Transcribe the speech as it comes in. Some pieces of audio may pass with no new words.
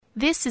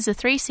This is a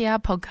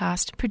 3CR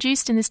podcast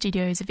produced in the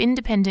studios of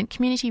independent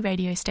community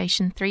radio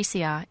station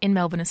 3CR in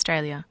Melbourne,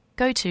 Australia.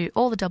 Go to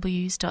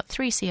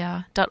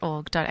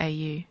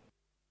allthews.3cr.org.au.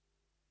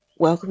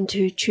 Welcome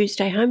to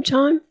Tuesday Home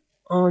Time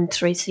on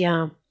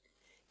 3CR.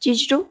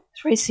 Digital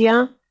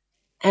 3CR,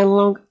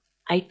 analog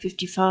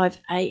 8:55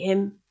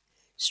 AM,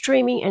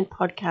 streaming and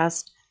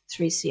podcast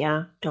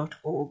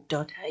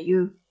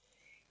 3cr.org.au.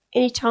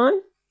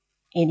 Anytime,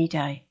 any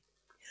day.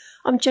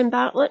 I'm Jen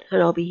Bartlett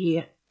and I'll be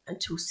here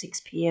until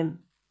 6 p.m.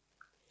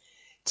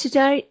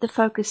 Today, the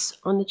focus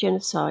on the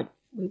genocide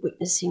we're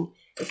witnessing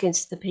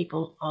against the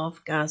people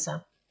of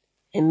Gaza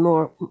and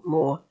more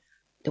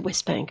the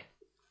West Bank.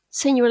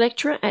 Senior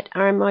lecturer at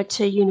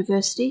RMIT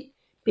University,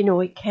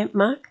 Binoy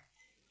Kampmark,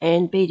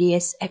 and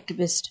BDS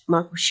activist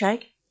Michael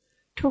Sheikh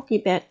talking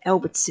about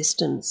Elbit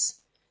systems,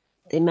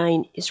 the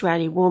main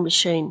Israeli war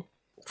machine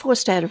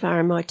forced out of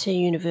RMIT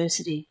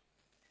University.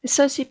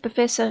 Associate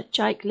Professor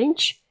Jake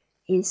Lynch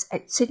is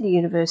at Sydney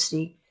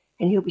University,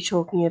 and he'll be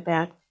talking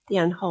about the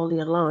unholy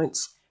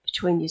alliance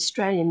between the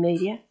Australian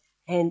media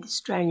and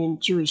Australian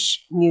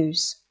Jewish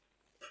news.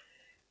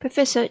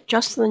 Professor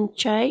Jocelyn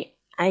Che,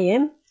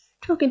 AM,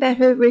 talking about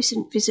her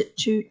recent visit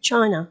to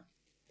China.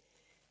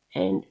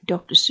 And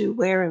Dr. Sue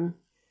Wareham,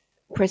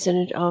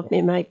 President of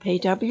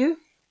MAPW,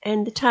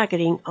 and the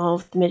targeting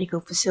of the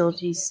medical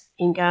facilities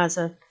in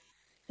Gaza,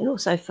 and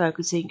also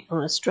focusing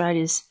on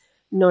Australia's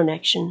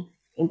non-action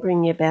in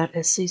bringing about a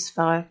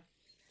ceasefire.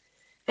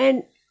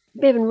 And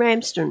Bevan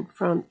Ramsden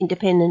from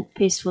Independent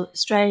Peaceful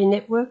Australia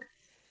Network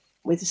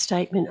with a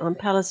statement on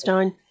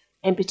Palestine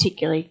and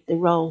particularly the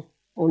role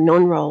or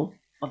non-role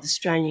of the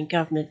Australian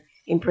government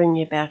in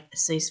bringing about a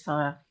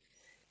ceasefire.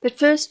 But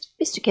first,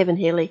 Mr. Kevin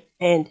Healy,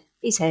 and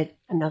he's had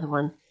another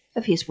one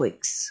of his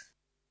weeks.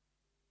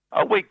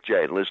 A week,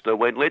 Jan, listener,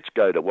 when let's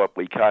go to what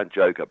we can't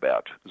joke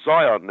about.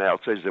 Zion now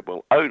says it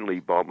will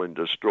only bomb and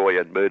destroy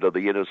and murder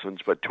the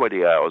innocents for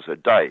 20 hours a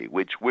day,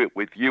 which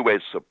with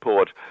US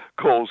support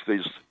calls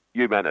this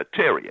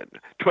humanitarian.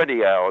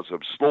 20 hours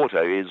of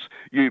slaughter is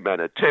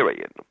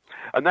humanitarian.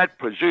 And that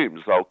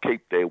presumes they'll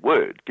keep their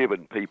word,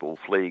 given people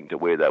fleeing to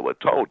where they were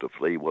told to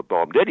flee were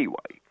bombed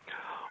anyway.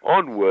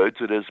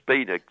 Onwards, it has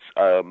been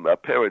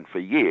apparent for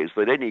years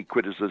that any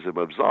criticism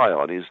of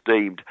Zion is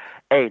deemed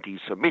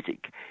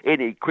anti-Semitic.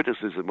 Any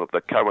criticism of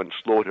the current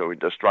slaughter and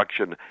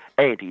destruction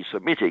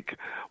anti-Semitic,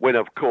 when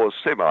of course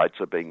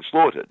Semites are being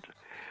slaughtered.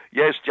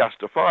 Yes,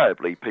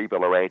 justifiably,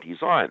 people are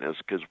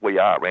anti-Zionist because we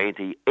are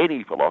anti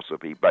any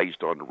philosophy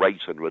based on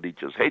race and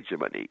religious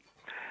hegemony.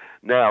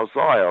 Now,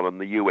 Zion and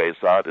the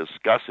US are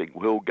discussing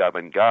who'll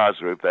govern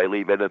Gaza if they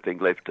leave anything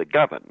left to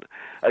govern,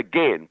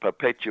 again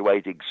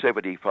perpetuating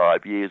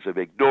 75 years of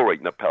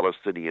ignoring the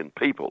Palestinian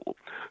people,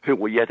 who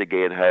will yet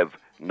again have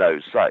no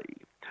say.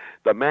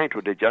 The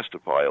mantra to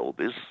justify all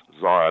this,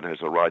 Zion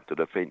has a right to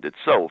defend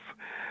itself,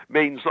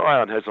 means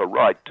Zion has a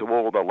right to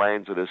all the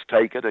lands it has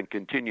taken and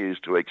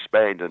continues to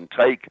expand and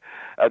take,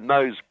 and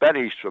those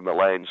banished from the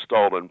land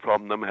stolen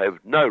from them have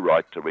no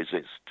right to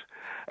resist.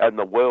 And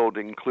the world,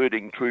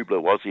 including True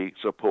Blue Aussie,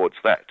 supports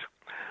that.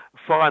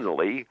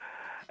 Finally,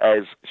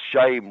 as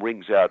shame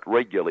rings out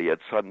regularly at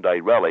Sunday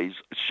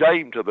rallies,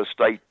 shame to the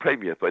state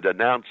premier for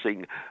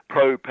denouncing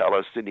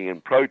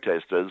pro-Palestinian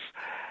protesters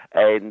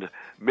and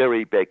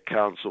Mary Beck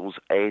Council's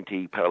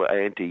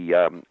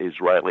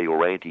anti-Israeli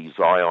or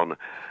anti-Zion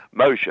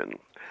motion.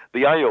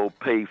 The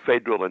ALP,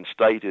 federal and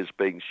state, is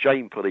being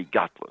shamefully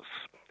gutless.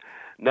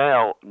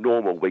 Now,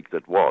 normal week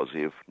that was,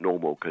 if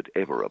normal could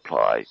ever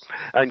apply.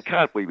 And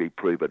can't we be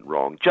proven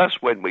wrong?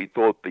 Just when we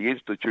thought the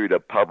Institute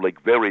of Public,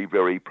 Very,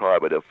 Very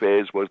Private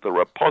Affairs was the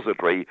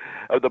repository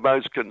of the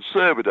most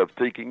conservative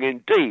thinking,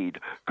 indeed,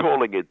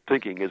 calling it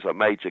thinking is a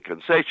major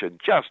concession,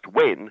 just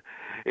when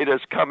it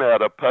has come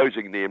out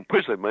opposing the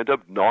imprisonment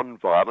of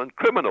non-violent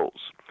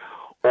criminals,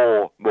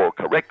 or, more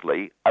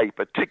correctly, a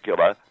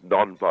particular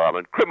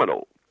non-violent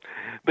criminal.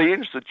 The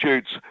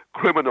Institute's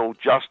Criminal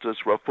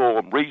Justice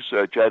Reform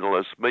Research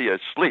Analyst Mia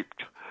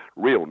Slipt,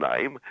 real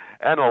name,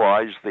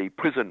 analysed the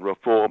prison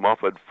reform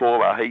offered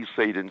former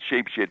Hayseed and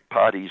Sheepshit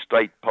Party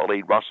State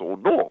Polly Russell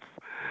North,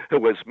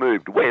 who has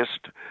moved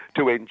west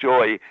to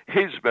enjoy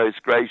His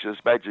Most Gracious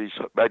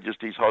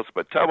Majesty's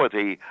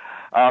hospitality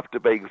after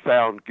being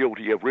found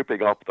guilty of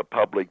ripping off the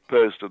public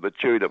purse to the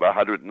tune of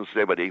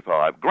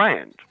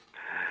 $175,000.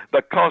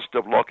 The cost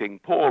of locking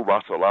poor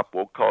Russell up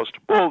will cost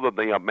more than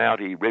the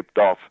amount he ripped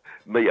off,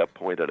 Mia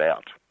pointed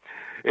out.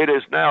 It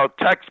is now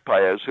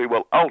taxpayers who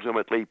will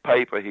ultimately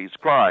pay for his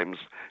crimes,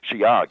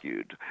 she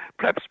argued,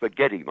 perhaps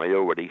forgetting they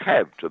already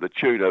have to the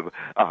tune of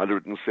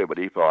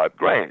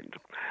 $175,000.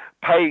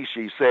 Pay,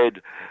 she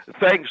said,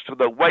 thanks to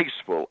the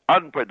wasteful,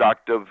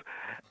 unproductive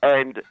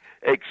and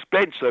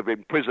expensive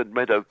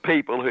imprisonment of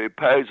people who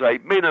pose a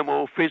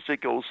minimal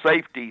physical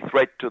safety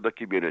threat to the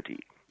community.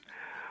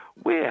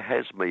 Where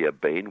has Mia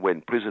been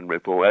when prison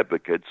reform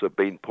advocates have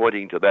been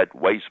pointing to that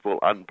wasteful,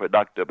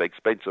 unproductive,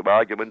 expensive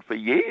argument for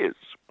years?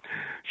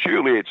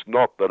 Surely it's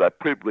not that a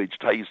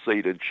privileged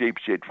hayseed and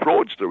sheepshit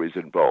fraudster is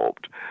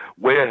involved.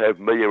 Where have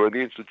Mia and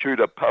the Institute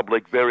of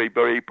Public, Very,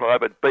 Very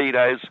Private been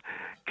as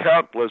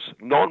countless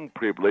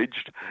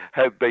non-privileged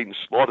have been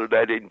slaughtered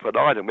ad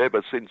infinitum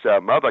ever since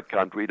our mother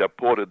country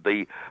deported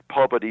the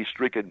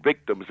poverty-stricken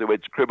victims of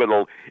its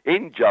criminal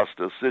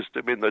injustice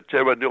system in the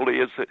Terra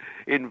Nullius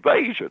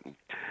invasion.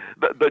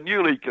 The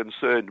newly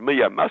concerned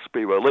Mia must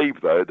be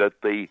relieved, though,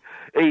 that the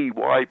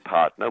EY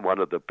partner, one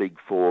of the big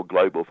four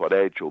global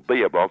financial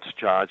behemoths,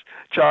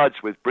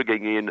 charged with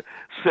bringing in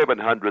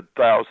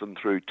 $700,000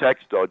 through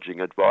tax dodging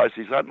advice,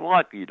 is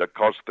unlikely to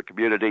cost the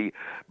community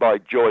by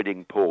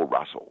joining Paul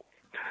Russell.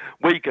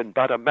 We can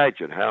but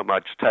imagine how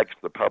much tax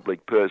the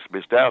public purse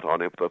missed out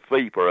on if the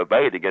fee for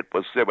evading it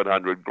was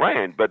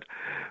 $700,000. But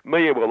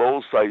Mia will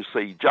also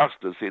see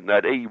justice in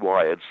that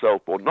EY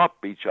itself will not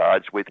be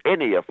charged with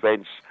any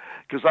offence,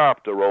 because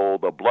after all,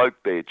 the bloke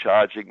they're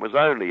charging was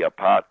only a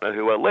partner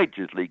who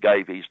allegedly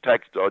gave his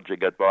tax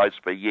dodging advice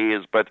for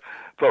years. But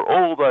for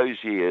all those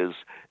years,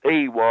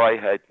 EY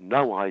had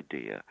no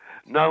idea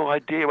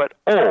at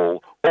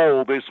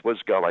all this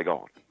was going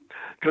on.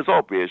 Because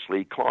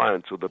obviously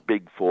clients of the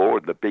big four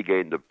and the big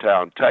end of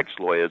town tax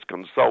lawyers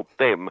consult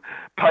them,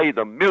 pay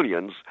them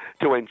millions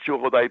to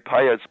ensure they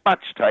pay as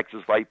much tax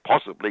as they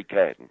possibly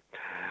can,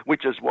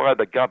 which is why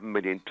the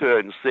government in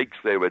turn seeks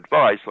their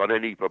advice on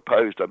any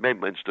proposed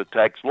amendments to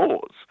tax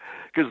laws,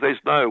 because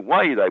there's no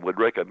way they would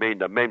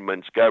recommend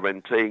amendments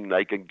guaranteeing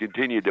they can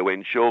continue to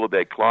ensure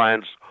their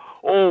clients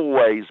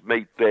always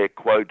meet their,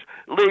 quote,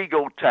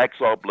 legal tax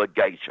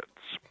obligations.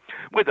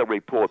 With a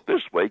report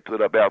this week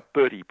that about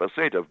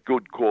 30% of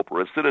good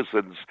corporate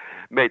citizens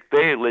met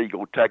their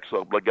legal tax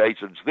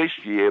obligations this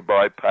year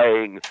by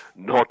paying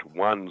not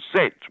 1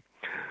 cent.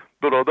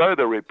 But although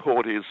the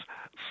report is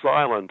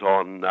silent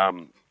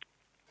on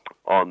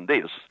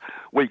this,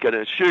 we can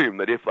assume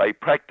that if they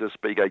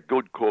practiced being a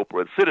good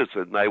corporate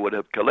citizen, they would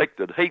have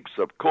collected heaps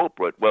of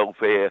corporate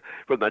welfare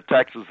from the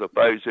taxes of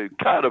those who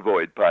can't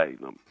avoid paying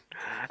them.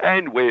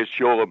 And we're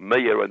sure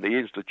Mia and the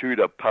Institute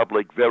of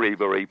Public Very,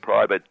 Very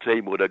Private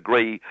team would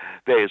agree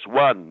there's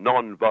one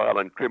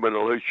non-violent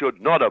criminal who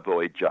should not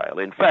avoid jail.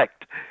 In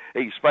fact,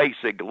 he's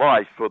facing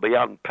life for the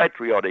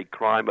unpatriotic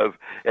crime of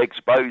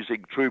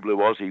exposing True Blue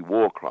Aussie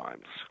war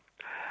crimes.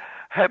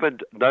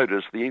 Haven't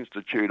noticed the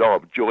Institute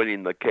of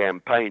joining the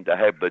campaign to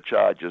have the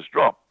charges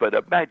dropped, but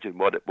imagine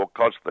what it will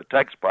cost the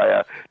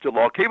taxpayer to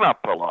lock him up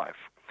for life.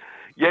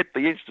 Yet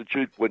the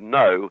Institute would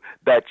know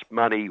that's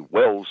money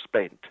well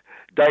spent.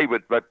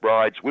 David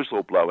McBride's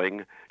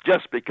whistleblowing,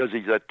 just because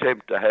his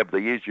attempt to have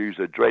the issues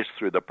addressed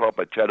through the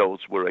proper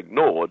channels were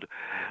ignored,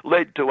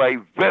 led to a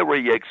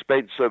very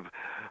expensive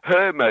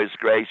Her Most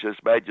Gracious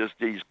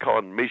Majesty's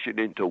con mission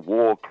into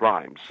war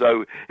crimes.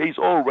 So he's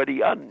already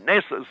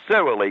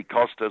unnecessarily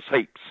cost us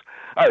heaps.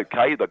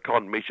 OK, the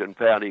con mission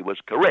found he was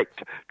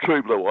correct.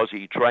 True Blue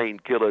Aussie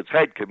trained killers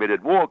had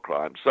committed war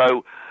crimes.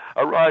 So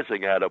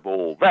arising out of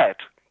all that,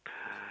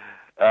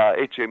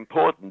 it's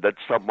important that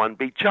someone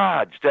be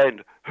charged,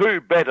 and who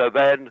better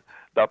than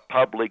the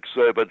public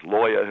servant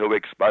lawyer who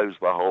exposed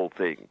the whole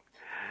thing?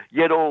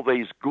 Yet all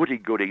these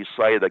goody-goodies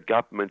say the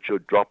government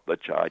should drop the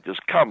charges.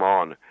 Come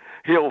on,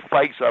 he'll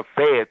face a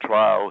fair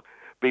trial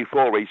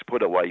before he's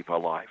put away for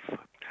life.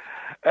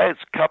 As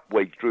Cup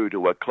Week drew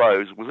to a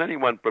close, was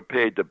anyone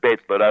prepared to bet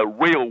that a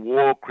real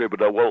war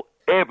criminal will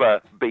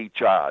ever be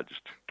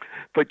charged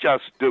for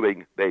just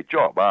doing their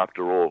job?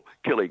 After all,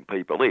 killing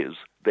people is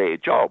their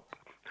job.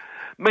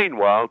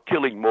 Meanwhile,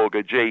 killing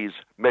mortgagees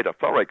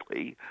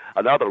metaphorically,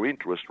 another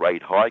interest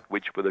rate hike,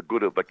 which for the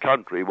good of the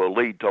country will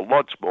lead to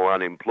lots more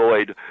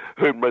unemployed,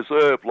 whom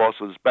Reserve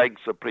Losses Bank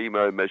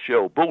Supremo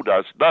Michelle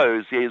Bulldust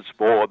knows is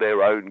for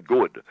their own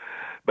good.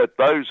 But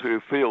those who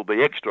feel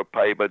the extra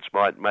payments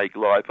might make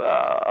life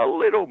a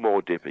little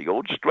more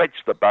difficult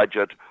stretch the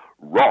budget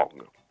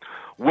wrong.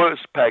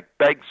 Westpac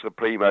Bank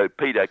Supremo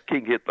Peter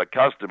King hit the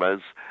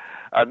customers,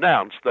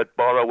 announced that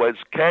borrowers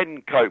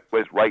can cope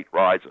with rate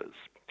rises.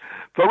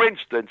 For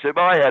instance, if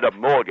I had a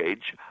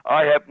mortgage,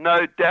 I have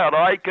no doubt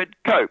I could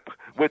cope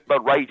with the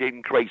rate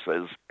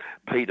increases.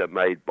 Peter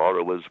made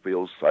borrowers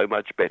feel so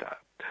much better.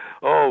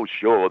 Oh,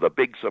 sure, the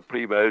big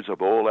supremos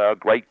of all our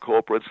great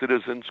corporate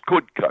citizens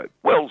could cope.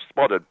 Well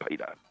spotted,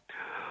 Peter.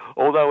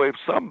 Although if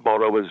some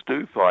borrowers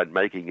do find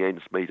making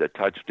ends meet a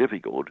touch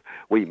difficult,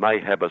 we may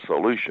have a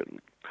solution.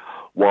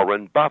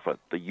 Warren Buffett,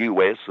 the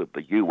US of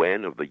the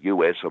UN of the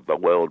US of the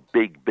world,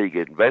 big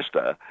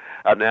investor,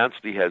 announced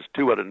he has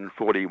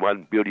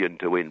 $241 billion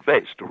to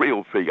invest,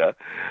 real figure,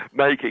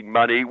 making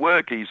money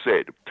work, he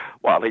said.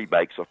 While he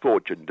makes a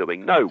fortune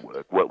doing no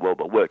work, well,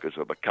 the workers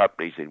of the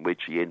companies in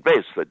which he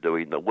invests are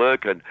doing the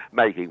work and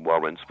making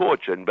Warren's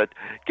fortune. But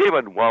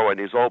given Warren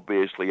is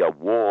obviously a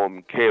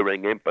warm,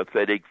 caring,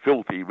 empathetic,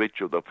 filthy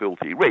rich of the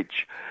filthy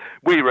rich,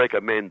 we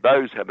recommend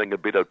those having a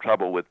bit of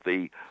trouble with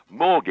the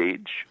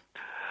mortgage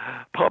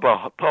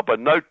pop a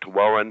note to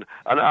Warren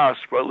and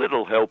ask for a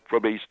little help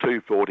from his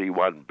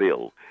 241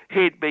 bill.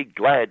 He'd be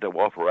glad to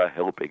offer a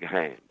helping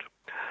hand.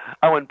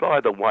 Oh, and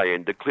by the way,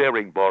 in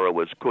declaring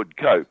borrowers could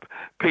cope,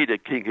 Peter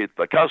King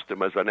the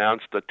customers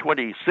announced a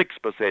 26%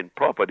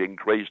 profit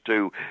increase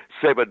to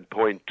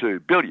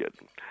 $7.2 billion.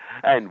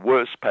 And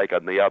Westpac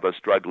and the other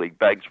struggling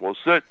banks will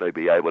certainly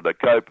be able to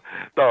cope.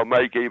 They'll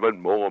make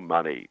even more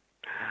money.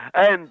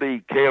 And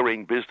the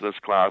caring business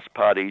class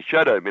party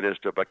shadow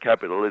minister for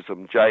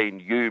capitalism, Jane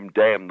Hume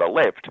Damn the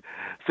Left,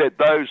 said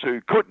those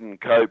who couldn't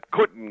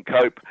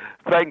cope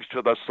thanks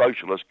to the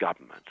socialist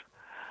government.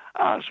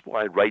 Asked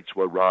why rates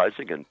were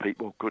rising and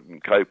people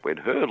couldn't cope when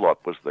her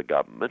lot was the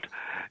government,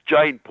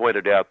 Jane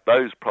pointed out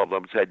those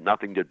problems had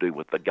nothing to do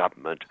with the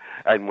government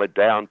and were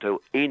down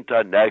to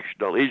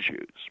international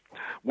issues.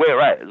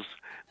 Whereas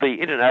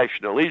the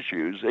international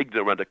issues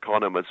ignorant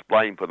economists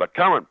blame for the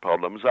current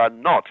problems are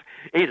not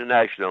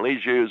international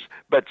issues,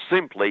 but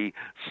simply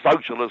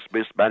socialist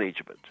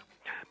mismanagement.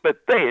 But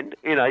then,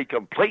 in a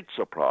complete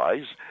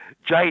surprise,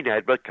 Jane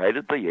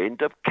advocated the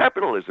end of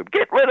capitalism.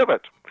 Get rid of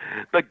it.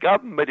 The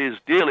government is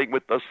dealing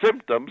with the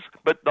symptoms,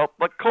 but not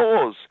the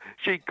cause.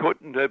 She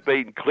couldn't have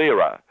been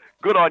clearer.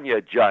 Good on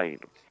you, Jane.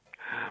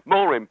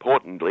 More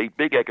importantly,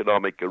 big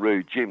economic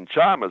guru Jim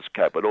Chalmers'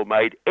 Capital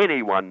made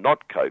anyone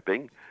not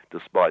coping,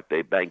 despite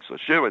their bank's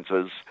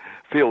assurances,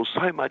 feel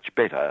so much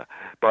better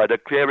by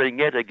declaring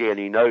yet again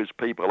he knows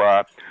people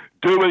are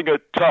doing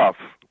it tough.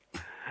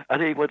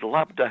 And he would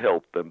love to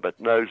help them, but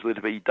knows that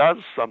if he does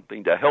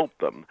something to help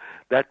them,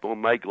 that will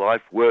make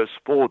life worse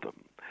for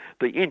them.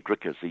 The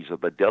intricacies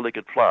of the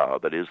delicate flower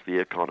that is the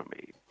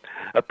economy,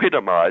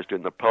 epitomised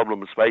in the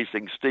problems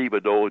facing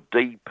stevedore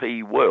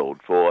DP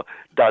World for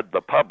Dud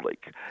the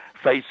Public,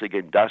 facing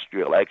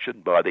industrial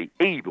action by the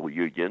evil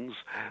unions,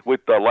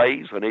 with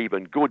delays and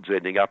even goods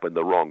ending up in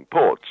the wrong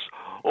ports,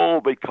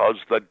 all because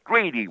the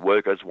greedy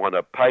workers want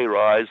a pay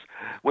rise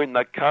when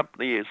the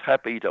company is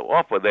happy to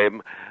offer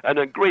them an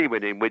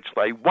agreement in which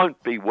they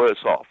won't be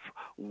worse off.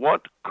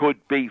 What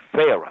could be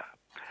fairer?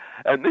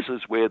 And this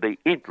is where the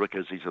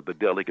intricacies of the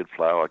delicate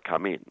flower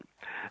come in.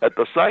 At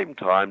the same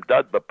time,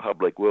 Dud the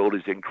Public World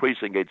is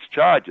increasing its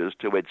charges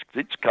to its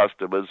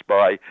customers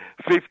by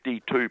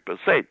 52%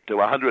 to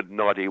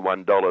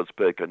 $191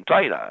 per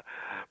container,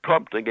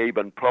 prompting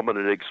even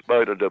prominent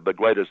exponent of the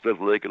greatest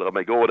little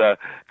economic order,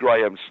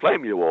 Graham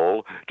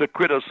Samuel, to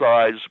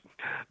criticise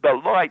the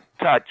light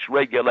touch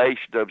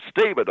regulation of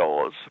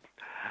stevedores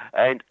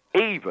and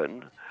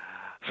even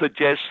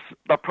suggests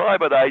the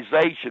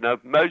privatisation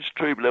of most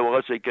True Blue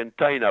Aussie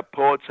container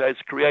ports has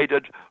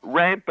created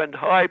rampant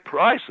high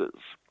prices.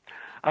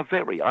 A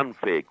very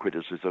unfair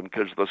criticism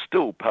because the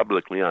still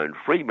publicly owned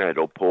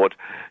Fremantle port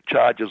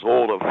charges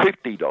all of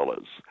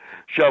 $50,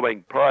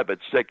 showing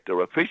private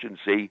sector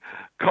efficiency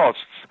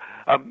costs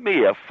a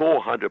mere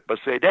 400%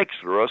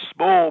 extra, a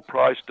small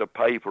price to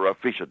pay for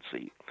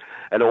efficiency.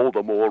 And all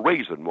the more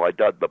reason why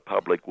Dud the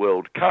Public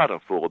World can't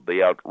afford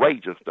the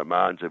outrageous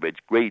demands of its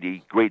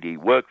greedy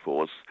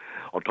workforce,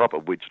 on top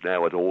of which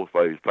now it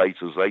also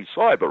faces a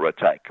cyber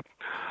attack.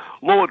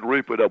 Lord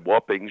Rupert of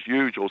Wapping's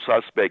usual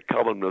suspect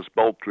columnist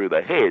Bolt Through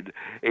the Head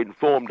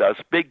informed us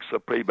Big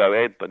Supremo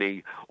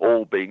Anthony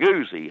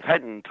Albanese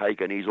hadn't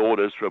taken his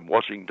orders from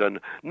Washington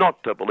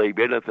not to believe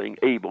anything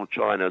evil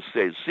China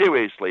says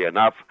seriously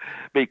enough,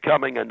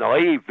 becoming a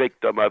naive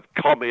victim of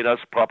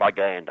communist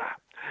propaganda,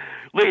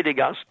 leading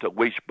us to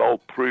wish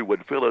Bolt Through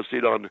would fill us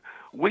in on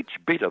which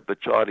bit of the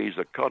Chinese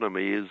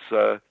economy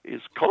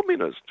is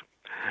communist.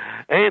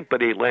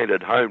 Anthony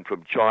landed home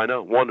from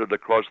China, wandered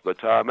across the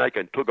tarmac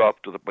and took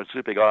off to the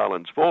Pacific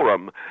Islands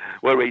Forum,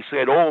 where he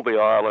said all the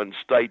island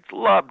states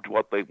loved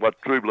what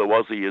True Blue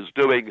Aussie is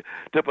doing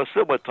to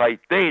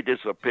facilitate their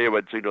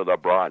disappearance into the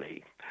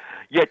briny.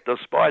 Yet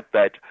despite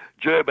that,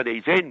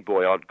 Germany's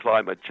envoy on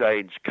climate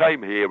change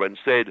came here and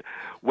said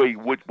we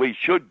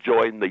should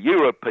join the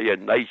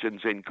European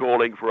nations in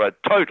calling for a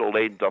total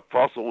end to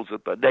fossils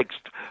at the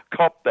next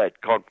COP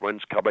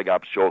conference coming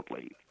up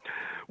shortly.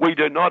 We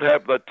do not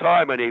have the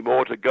time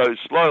anymore to go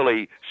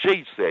slowly,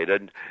 she said,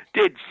 and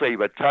did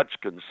seem a touch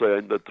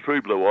concerned that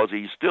True Blue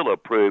Aussie still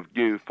approved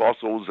new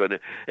fossils and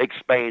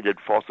expanded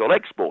fossil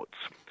exports.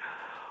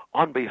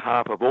 On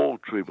behalf of all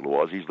True Blue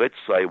Aussies, let's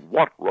say,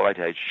 what right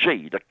has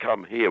she to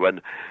come here and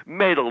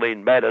meddle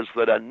in matters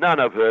that are none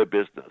of her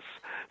business?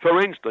 For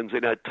instance,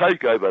 in a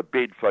takeover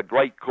bid for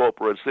great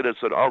corporate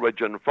citizen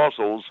Origin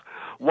Fossils,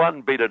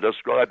 one bidder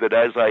described it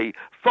as a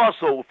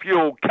fossil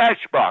fuel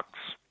cash box.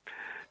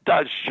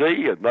 Does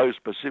she and those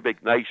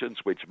Pacific nations,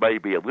 which may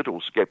be a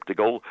little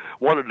sceptical,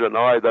 want to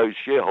deny those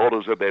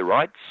shareholders of their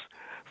rights?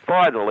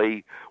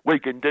 Finally, we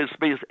can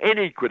dismiss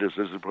any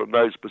criticism from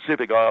those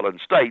Pacific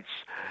Island states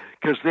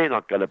because they're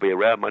not going to be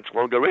around much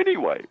longer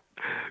anyway.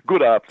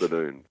 Good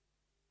afternoon.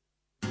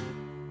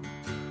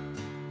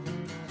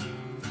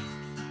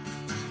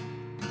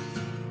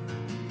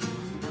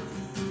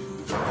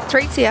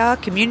 Three CR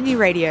Community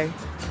Radio,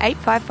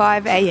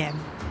 855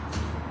 AM.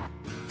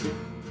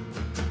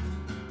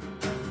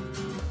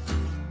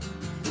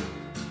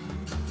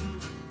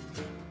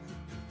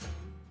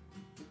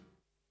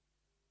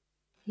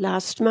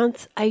 Last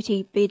month,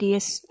 80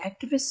 BDS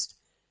activists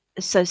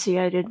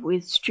associated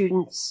with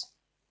Students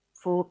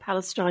for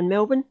Palestine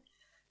Melbourne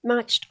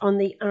marched on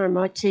the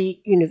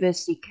RMIT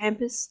University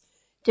campus,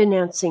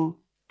 denouncing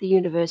the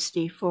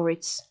university for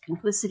its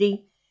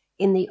complicity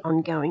in the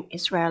ongoing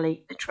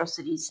Israeli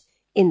atrocities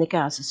in the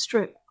Gaza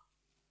Strip.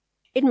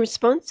 In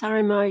response,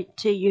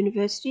 RMIT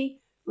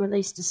University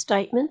released a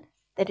statement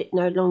that it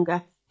no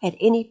longer had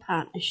any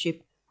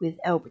partnership with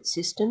Elbit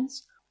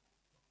Systems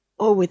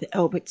or with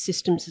Elbit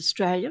Systems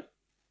Australia.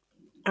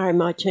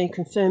 RMIT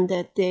confirmed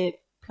that their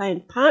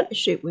planned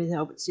partnership with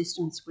Elbit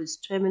Systems was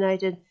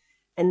terminated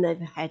and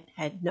they've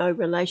had no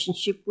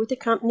relationship with the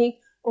company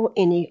or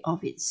any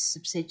of its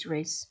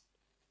subsidiaries.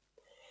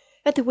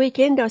 At the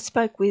weekend, I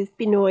spoke with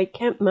Binoy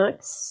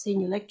Kampmarx,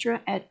 Senior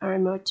Lecturer at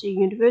RMIT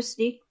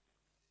University.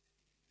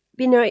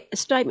 Binoy, a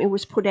statement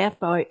was put out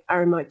by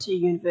RMIT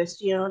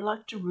University, and I'd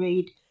like to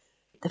read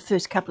the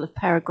first couple of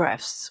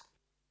paragraphs.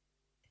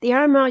 The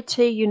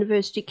RMIT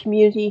University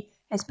community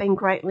has been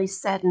greatly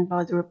saddened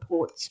by the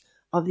reports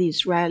of the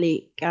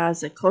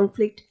Israeli-Gaza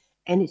conflict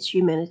and its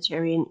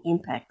humanitarian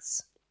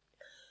impacts.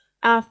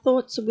 Our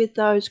thoughts are with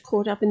those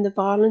caught up in the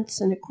violence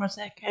and across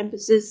our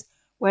campuses,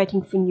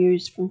 waiting for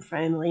news from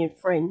family and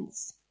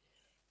friends.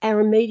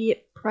 Our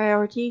immediate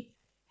priority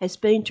has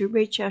been to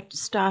reach out to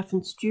staff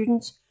and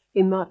students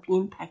who might be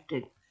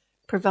impacted,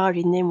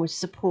 providing them with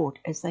support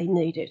as they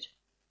need it.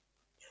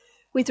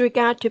 With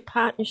regard to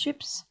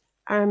partnerships,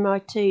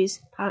 RMIT's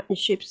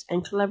partnerships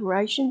and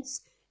collaborations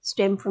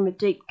stem from a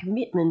deep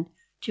commitment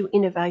to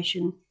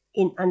innovation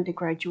in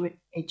undergraduate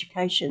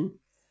education,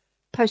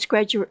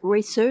 postgraduate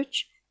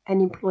research and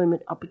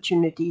employment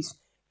opportunities,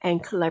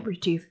 and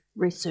collaborative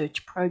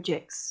research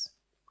projects.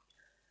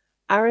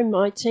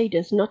 RMIT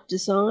does not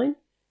design,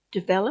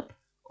 develop,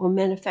 or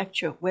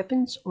manufacture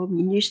weapons or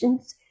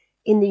munitions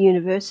in the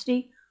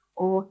university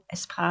or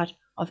as part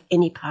of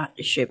any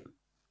partnership.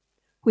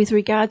 With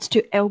regards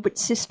to Elbit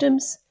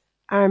Systems,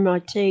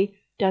 RMIT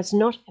does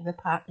not have a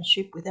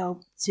partnership with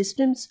Elbit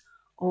Systems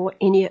or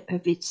any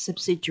of its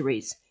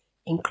subsidiaries,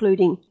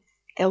 including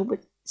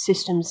Elbit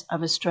Systems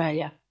of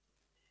Australia.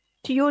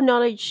 To your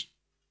knowledge,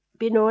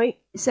 Binoy,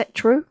 is that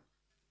true?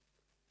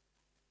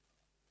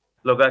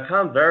 Look, I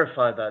can't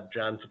verify that,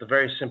 Jan, for the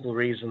very simple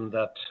reason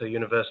that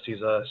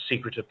universities are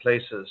secretive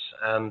places.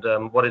 And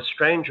what is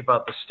strange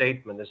about the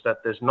statement is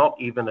that there's not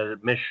even an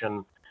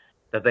admission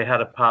that they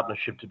had a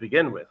partnership to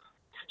begin with.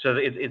 So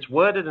it's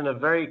worded in a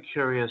very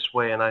curious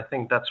way, and I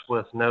think that's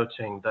worth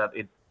noting that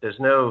there's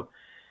no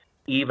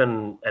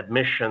even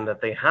admission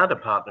that they had a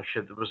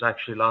partnership that was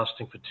actually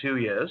lasting for 2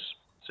 years.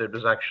 So it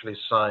was actually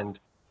signed,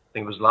 I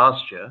think it was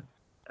last year,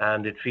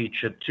 and it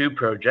featured 2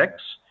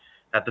 projects.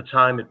 At the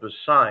time it was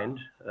signed,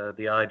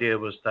 the idea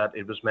was that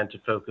it was meant to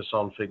focus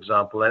on, for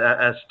example,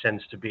 as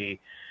tends to be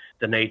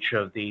the nature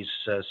of these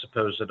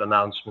supposed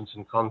announcements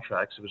and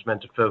contracts, it was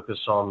meant to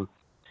focus on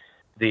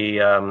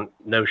the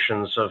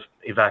notions of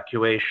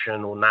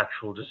evacuation or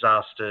natural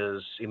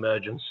disasters,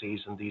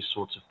 emergencies, and these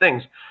sorts of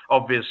things.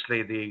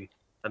 Obviously, the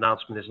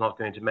announcement is not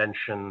going to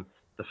mention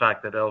the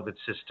fact that Elbit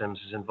Systems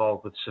is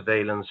involved with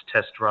surveillance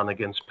test run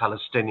against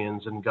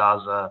Palestinians in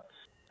Gaza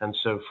and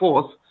so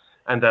forth,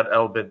 and that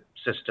Elbit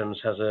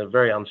Systems has a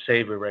very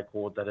unsavory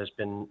record that has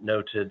been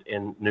noted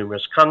in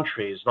numerous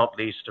countries, not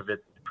least of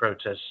it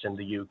protests in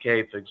the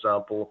UK, for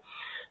example,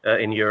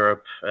 in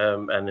Europe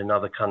and in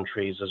other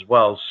countries as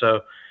well.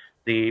 So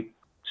the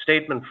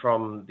statement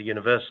from the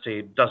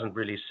university doesn't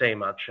really say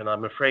much, and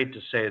I'm afraid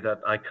to say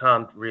that I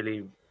can't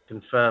really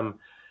confirm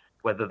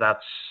whether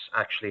that's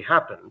actually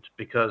happened,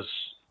 because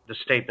the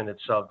statement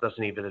itself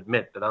doesn't even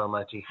admit that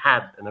RMIT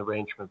had an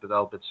arrangement with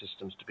Elbit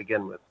Systems to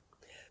begin with.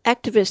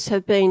 Activists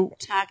have been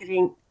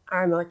targeting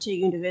RMIT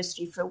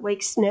University for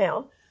weeks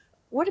now.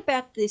 What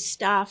about the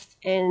staff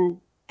and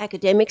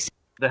academics?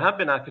 There have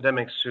been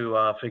academics who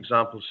are, for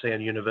example, say, on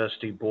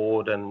university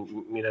board, and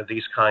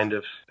these kind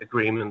of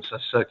agreements are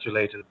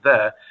circulated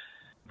there.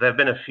 There have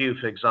been a few,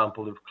 for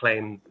example, who've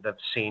claimed they've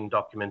seen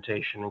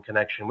documentation in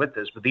connection with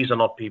this, but these are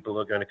not people who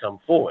are going to come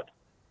forward.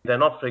 They're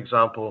not, for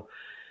example,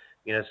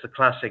 it's the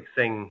classic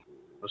thing.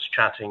 I was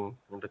chatting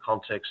in the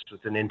context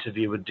with an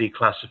interview with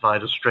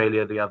Declassified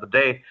Australia the other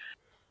day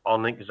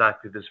on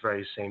exactly this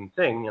very same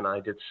thing, and I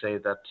did say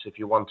that if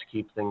you want to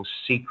keep things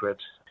secret,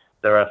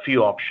 there are a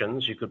few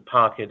options. You could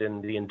park it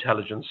in the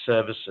intelligence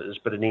services,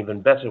 but an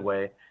even better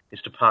way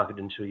is to park it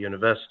into a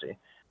university,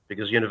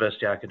 because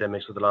university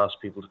academics are the last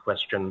people to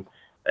question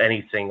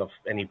anything of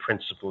any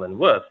principle and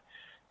worth.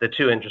 They're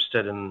too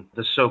interested in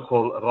the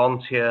so-called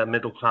rentier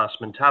middle-class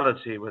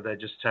mentality, where they're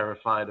just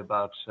terrified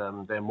about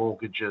their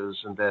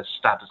mortgages and their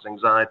status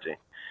anxiety.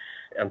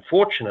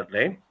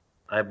 Unfortunately,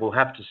 I will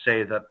have to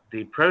say that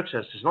the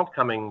protest is not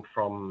coming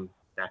from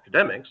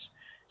academics.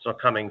 It's not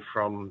coming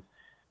from,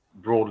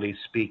 broadly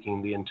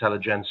speaking, the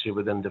intelligentsia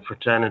within the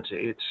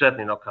fraternity. It's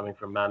certainly not coming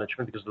from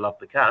management, because they love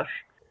the cash.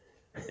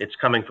 It's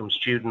coming from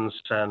students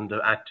and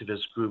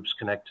activist groups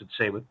connected,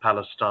 say, with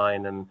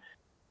Palestine, and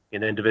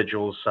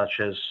individuals such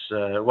as,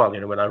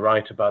 when I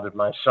write about it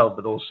myself,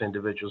 but also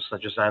individuals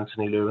such as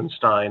Anthony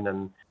Loewenstein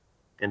and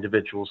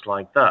individuals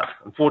like that.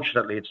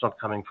 Unfortunately, it's not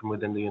coming from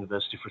within the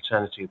university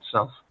fraternity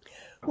itself.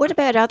 What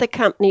about other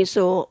companies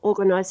or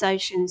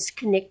organisations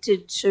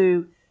connected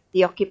to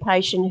the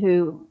occupation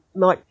who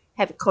might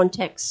have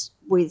contacts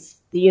with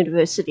the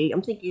university?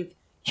 I'm thinking of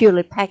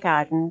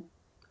Hewlett-Packard and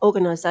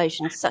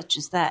organisations such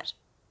as that.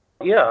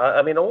 Yeah,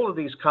 I mean, all of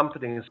these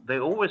companies, they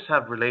always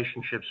have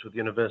relationships with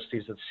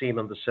universities that seem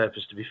on the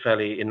surface to be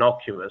fairly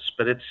innocuous,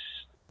 but it's,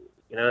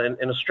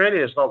 in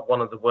Australia, it's not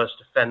one of the worst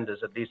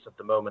offenders, at least at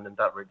the moment in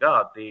that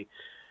regard. The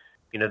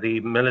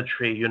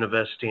military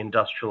university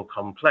industrial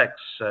complex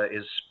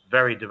is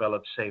very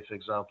developed, say, for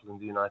example, in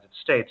the United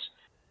States.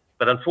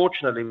 But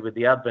unfortunately, with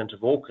the advent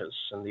of AUKUS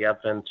and the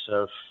advent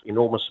of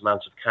enormous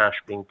amounts of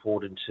cash being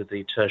poured into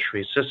the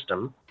tertiary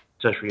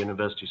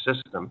university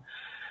system,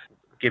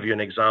 give you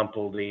an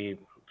example, the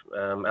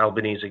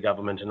Albanese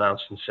government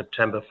announced in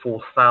September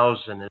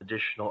 4,000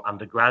 additional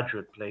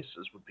undergraduate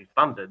places would be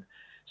funded,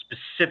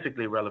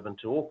 specifically relevant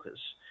to AUKUS.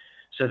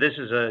 So this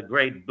is a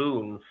great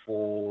boon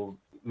for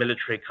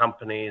military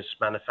companies,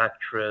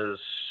 manufacturers,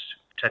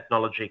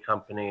 technology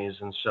companies,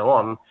 and so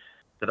on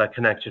that are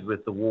connected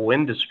with the war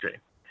industry.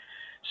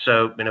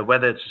 So,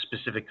 whether it's a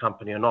specific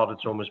company or not,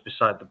 it's almost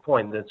beside the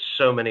point. There's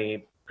so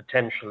many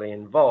potentially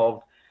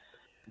involved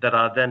that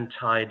are then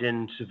tied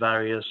into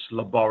various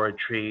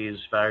laboratories,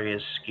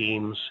 various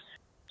schemes.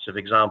 So, for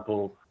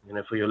example,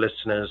 for your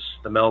listeners,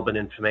 the Melbourne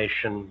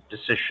Information,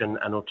 Decision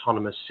and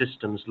Autonomous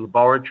Systems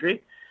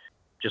Laboratory,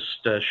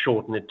 just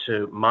shorten it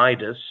to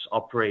MIDAS,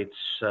 operates,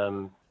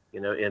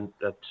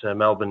 at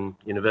Melbourne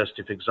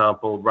University, for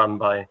example, run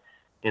by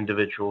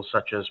individuals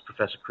such as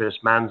Professor Chris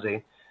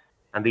Manzi.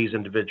 And these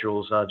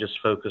individuals are just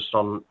focused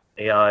on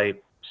AI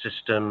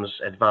systems,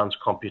 advanced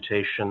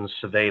computation,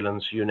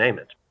 surveillance, you name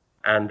it.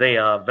 And they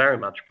are very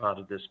much part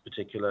of this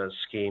particular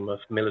scheme of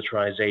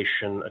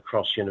militarization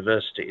across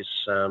universities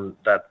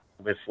that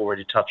we've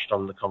already touched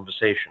on in the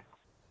conversation.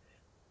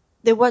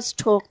 There was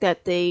talk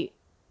that the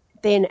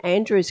then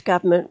Andrews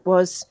government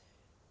was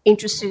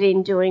interested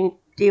in doing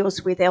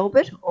deals with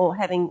Elbit or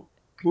having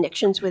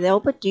connections with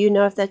Elbit. Do you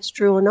know if that's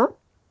true or not?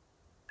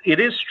 It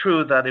is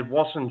true that it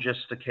wasn't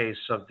just the case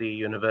of the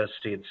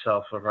university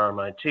itself of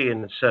RMIT,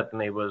 and it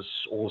certainly was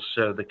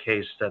also the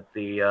case that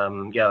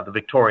the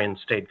Victorian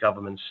state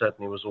government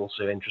certainly was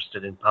also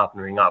interested in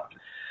partnering up.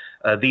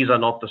 These are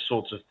not the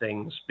sorts of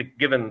things,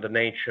 given the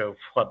nature of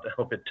what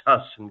Elbit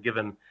does and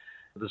given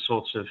the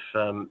sorts of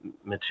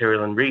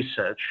material and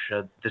research,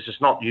 this is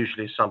not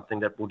usually something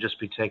that will just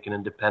be taken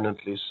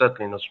independently,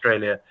 certainly in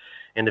Australia,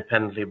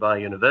 independently by a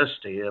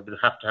university. It would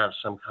have to have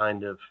some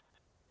kind of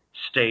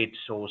state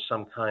or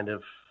some kind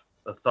of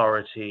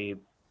authority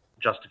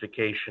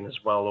justification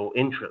as well, or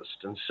interest,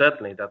 and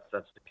certainly that's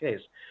the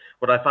case.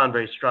 What I found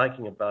very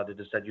striking about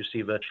it is that you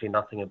see virtually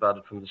nothing about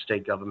it from the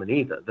state government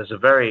either. There's a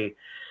very,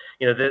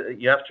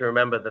 you have to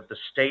remember that the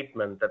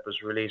statement that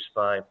was released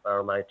by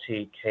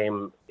RMIT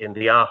came in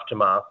the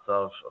aftermath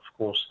of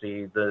course,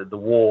 the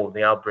war,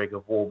 the outbreak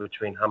of war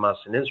between Hamas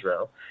and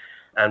Israel.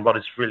 And what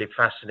is really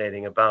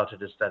fascinating about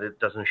it is that it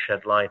doesn't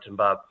shed light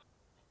about,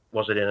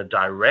 was it in a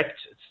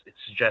direct, it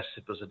suggests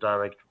it was a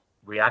direct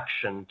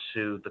reaction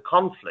to the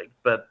conflict,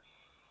 but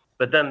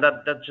then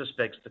that just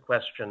begs the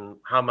question,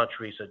 how much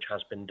research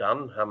has been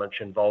done, how much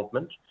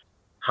involvement,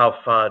 how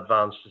far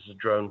advanced is the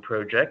drone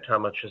project, how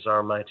much has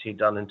RMIT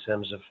done in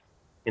terms of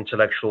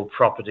intellectual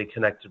property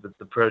connected with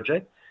the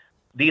project.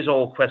 These are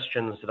all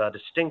questions that are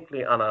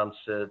distinctly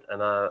unanswered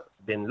and are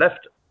being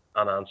left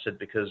unanswered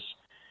because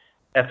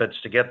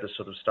efforts to get this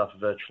sort of stuff are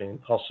virtually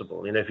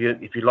impossible. If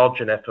you lodge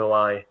an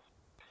FOI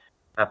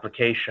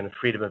application,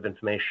 Freedom of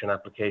Information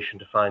application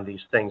to find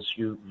these things,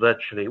 you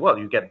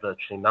get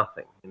virtually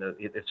nothing.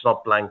 It's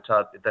not blanked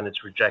out, then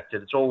it's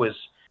rejected. It's always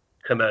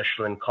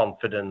commercial in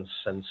confidence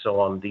and so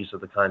on. These are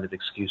the kind of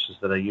excuses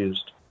that are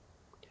used.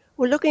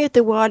 Well, looking at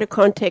the wider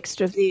context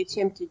of the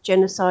attempted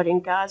genocide in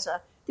Gaza,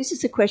 this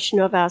is a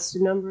question I've asked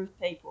a number of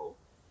people.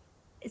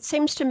 It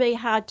seems to me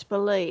hard to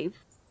believe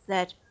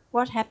that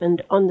what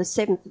happened on the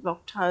 7th of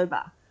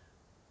October,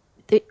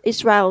 the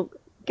Israel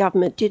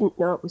government didn't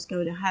know it was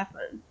going to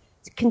happen.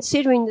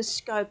 Considering the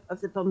scope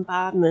of the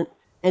bombardment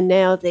and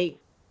now the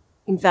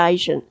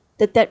invasion,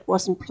 that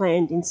wasn't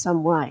planned in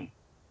some way.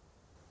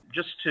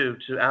 Just to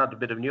add a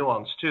bit of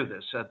nuance to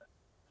this, a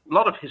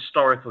lot of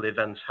historical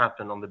events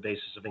happen on the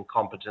basis of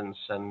incompetence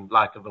and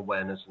lack of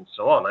awareness and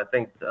so on. I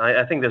think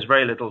there's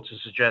very little to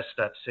suggest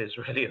that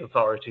Israeli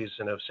authorities,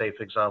 say,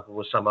 for example,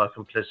 were somehow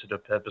complicit or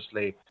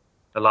purposely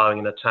allowing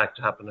an attack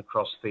to happen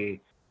across the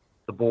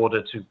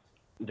border to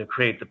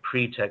create the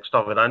pretext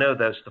of it. I know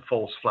there's the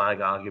false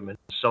flag argument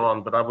and so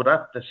on, but I would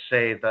have to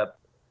say that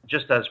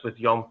just as with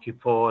Yom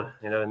Kippur,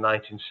 in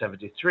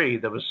 1973,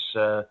 there was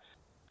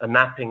a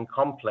napping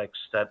complex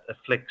that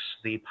afflicts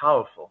the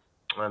powerful.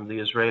 And the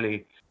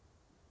Israeli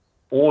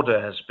order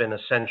has been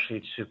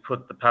essentially to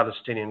put the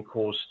Palestinian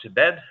cause to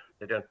bed.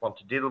 They don't want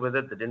to deal with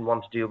it. They didn't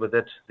want to deal with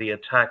it. The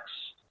attacks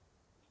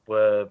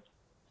were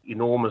they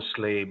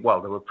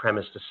were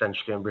premised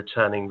essentially on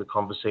returning the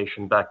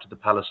conversation back to the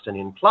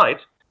Palestinian plight.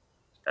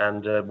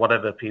 And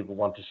whatever people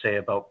want to say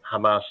about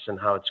Hamas and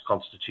how it's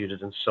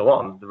constituted and so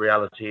on, the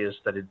reality is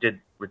that it did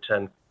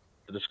return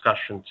the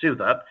discussion to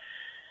that.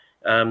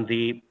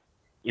 The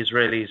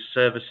Israeli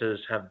services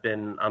have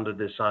been under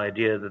this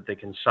idea that they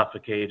can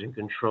suffocate and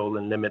control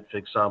and limit, for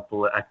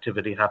example,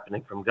 activity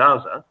happening from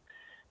Gaza,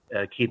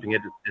 keeping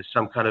it as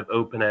some kind of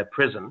open-air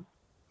prison.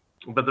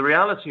 But the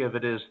reality of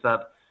it is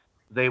that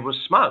they were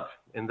smug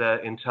in their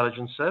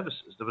intelligence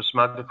services. They were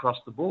smug across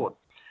the board.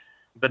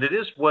 But it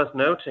is worth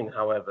noting,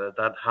 however,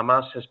 that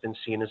Hamas has been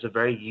seen as a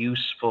very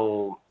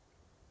useful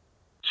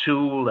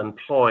tool and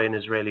ploy in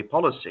Israeli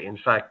policy. In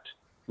fact,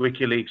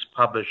 WikiLeaks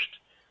published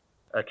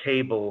a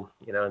cable,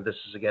 and this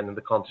is again in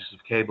the context of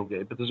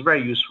Cablegate, but there's a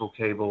very useful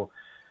cable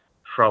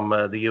from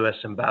the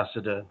US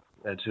ambassador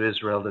to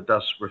Israel that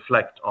does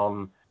reflect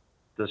on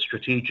the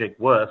strategic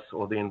worth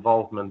or the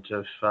involvement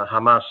of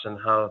Hamas and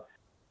how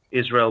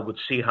Israel would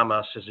see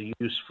Hamas as a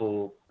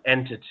useful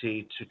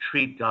entity to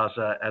treat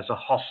Gaza as a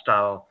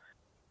hostile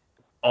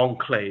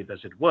enclave,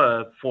 as it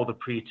were, for the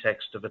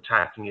pretext of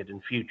attacking it in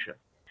future.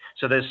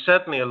 So there's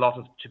certainly a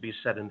lot to be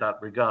said in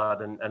that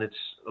regard, and it's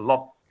a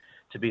lot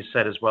to be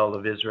said as well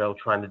of Israel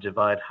trying to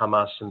divide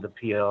Hamas and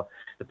the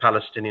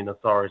Palestinian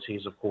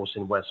authorities, of course,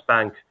 in West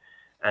Bank,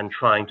 and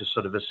trying to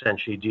sort of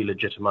essentially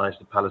delegitimize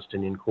the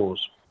Palestinian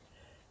cause.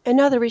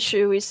 Another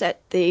issue is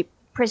that the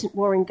present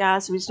war in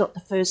Gaza is not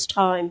the first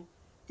time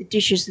the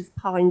dishes of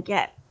Pine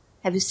Gap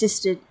have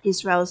assisted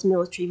Israel's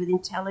military with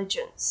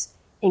intelligence,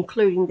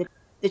 including the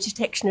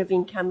detection of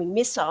incoming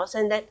missiles,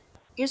 and that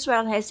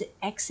Israel has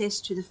access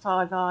to the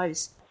Five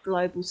Eyes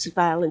global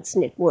surveillance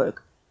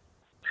network.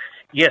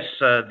 Yes,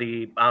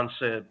 the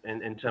answer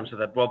in terms of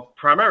that, well,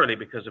 primarily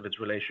because of its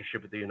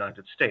relationship with the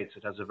United States.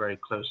 It has a very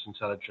close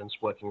intelligence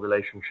working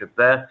relationship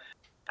there.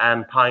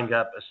 And Pine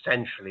Gap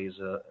essentially is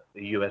a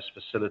U.S.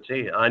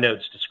 facility. I know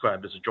it's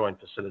described as a joint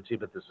facility,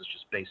 but this is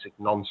just basic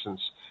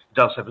nonsense. It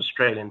does have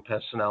Australian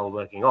personnel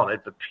working on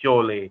it, but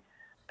purely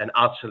and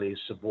utterly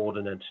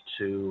subordinate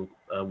to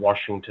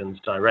Washington's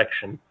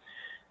direction.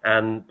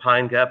 And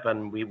Pine Gap,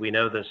 and we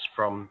know this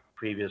from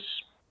previous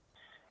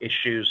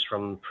issues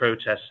from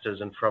protesters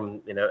and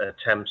from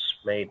attempts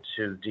made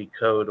to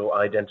decode or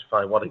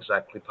identify what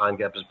exactly Pine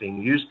Gap is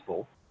being used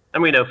for.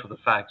 And we know for the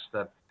facts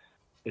that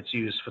it's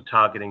used for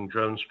targeting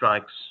drone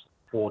strikes,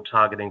 for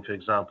targeting, for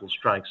example,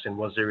 strikes in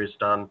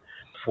Waziristan,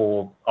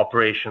 for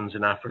operations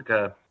in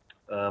Africa,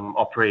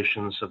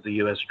 operations of the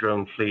U.S.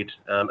 drone fleet.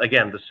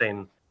 Again, the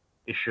same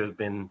issue have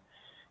been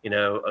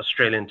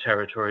Australian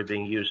territory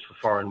being used for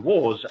foreign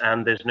wars,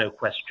 and there's no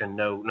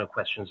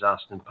questions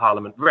asked in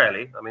Parliament,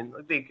 rarely. I mean,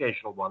 the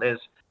occasional one is,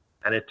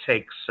 and it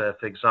takes,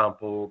 for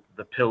example,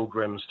 the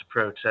pilgrims to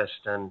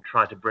protest and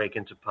try to break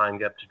into Pine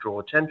Gap to draw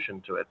attention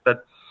to it.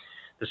 But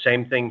the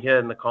same thing here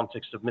in the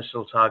context of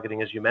missile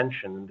targeting, as you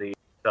mentioned, the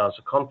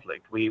Gaza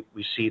conflict. We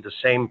see the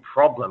same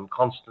problem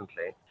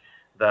constantly,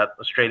 that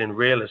Australian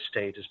real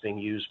estate is being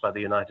used by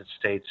the United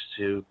States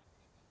to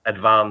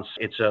advance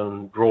its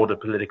own broader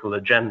political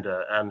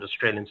agenda, and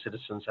Australian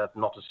citizens have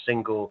not a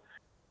single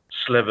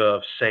sliver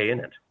of say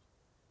in it.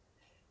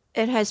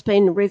 It has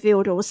been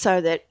revealed also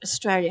that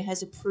Australia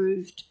has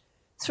approved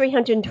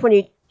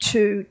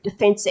 322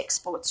 defence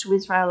exports to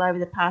Israel over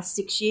the past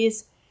 6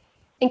 years,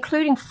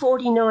 including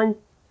 49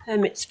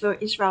 permits for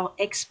Israel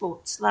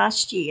exports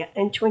last year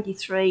and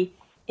 23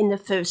 in the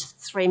first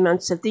 3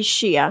 months of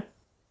this year.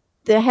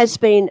 There has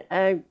been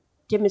a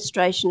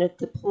demonstration at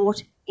the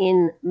port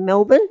in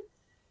Melbourne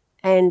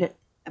and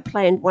a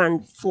planned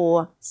one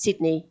for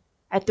Sydney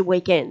at the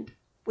weekend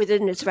with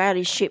an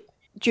Israeli ship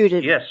due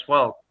to... Yes,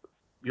 well,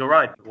 you're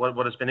right.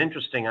 What has been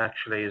interesting,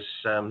 actually, is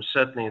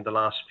certainly in the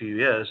last few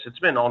years, it's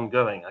been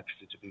ongoing,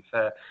 actually, to be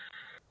fair,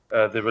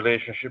 the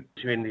relationship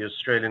between the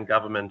Australian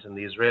government and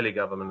the Israeli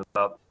government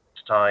about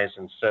ties,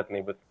 and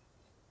certainly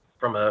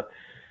from a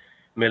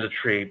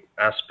military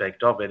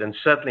aspect of it. And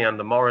certainly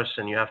under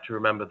Morrison, you have to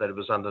remember that it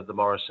was under the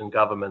Morrison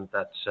government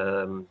that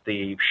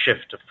the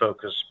shift of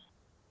focus.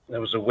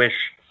 There was a wish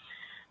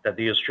that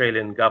the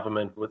Australian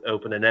government would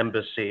open an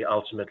embassy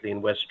ultimately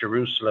in West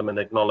Jerusalem and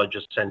acknowledge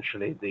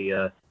essentially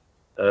the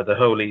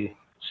holy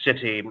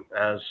city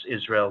as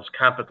Israel's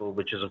capital,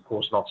 which is of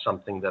course not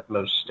something that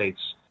most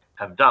states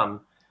have done.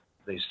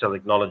 They still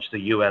acknowledge the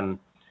UN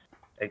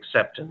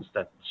acceptance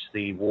that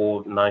the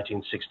war in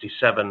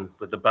 1967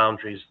 with the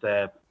boundaries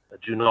there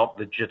do not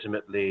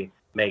legitimately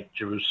make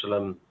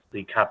Jerusalem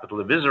the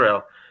capital of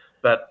Israel.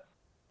 But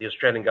the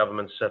Australian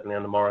government, certainly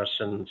under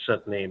Morrison,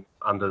 certainly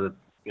under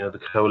the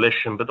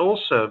coalition, but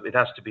also it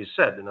has to be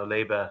said,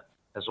 Labor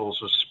has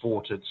also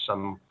sported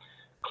some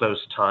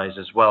close ties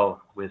as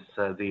well with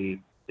the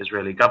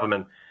Israeli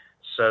government.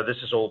 So this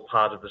is all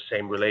part of the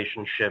same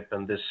relationship,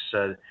 and this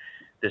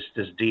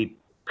deep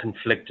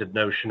conflicted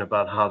notion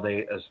about how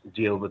they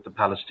deal with the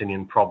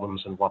Palestinian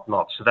problems and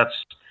whatnot. So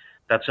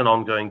that's an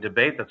ongoing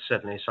debate. That's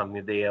certainly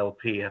something the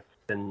ALP have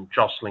been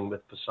jostling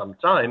with for some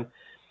time.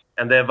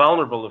 And they're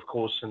vulnerable, of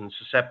course, and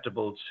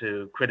susceptible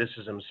to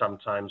criticism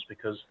sometimes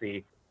because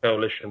the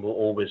coalition will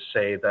always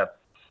say that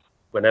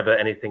whenever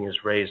anything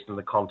is raised in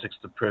the context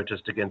of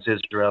protest against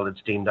Israel,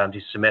 it's deemed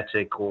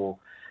anti-Semitic or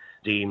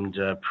deemed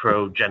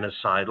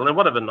pro-genocidal, and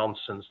whatever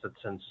nonsense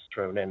that's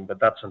thrown in. But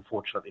that's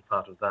unfortunately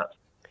part of that.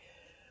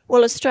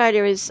 Well,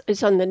 Australia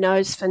is on the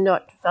nose for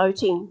not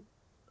voting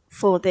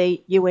for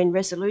the UN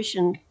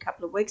resolution a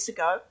couple of weeks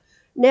ago.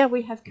 Now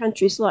we have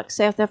countries like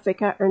South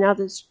Africa and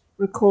others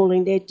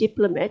recalling their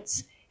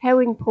diplomats. How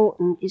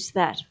important is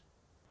that?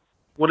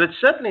 Well, it's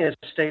certainly a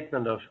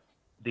statement of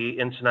the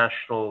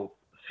international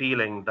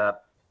feeling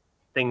that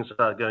things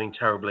are going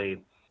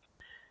terribly,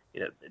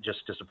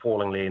 just as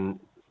appallingly in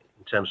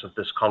terms of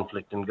this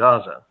conflict in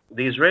Gaza.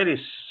 The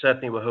Israelis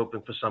certainly were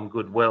hoping for some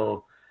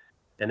goodwill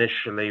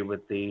initially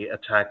with the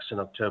attacks on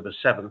October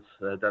 7th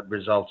that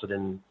resulted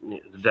in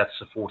the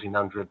deaths of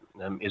 1,400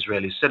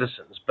 Israeli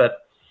citizens.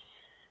 But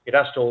it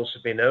has to also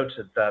be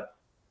noted that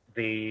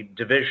the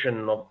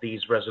division of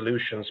these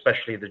resolutions,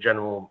 especially the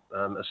General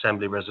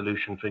Assembly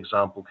resolution, for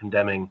example,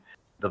 condemning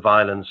the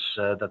violence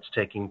that's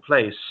taking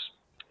place.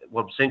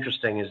 What's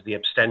interesting is the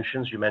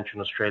abstentions. You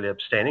mentioned Australia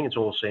abstaining. It's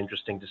also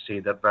interesting to see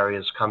that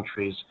various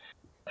countries,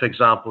 for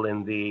example,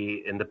 in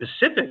the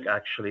Pacific,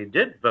 actually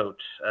did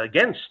vote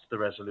against the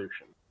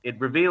resolution. It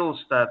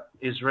reveals that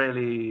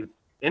Israeli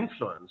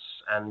influence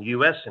and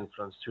U.S.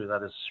 influence through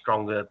that is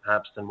stronger,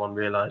 perhaps, than one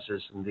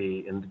realizes in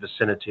the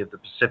vicinity of the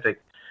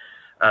Pacific.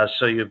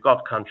 So you've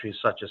got countries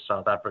such as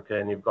South Africa,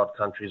 and you've got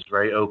countries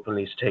very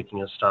openly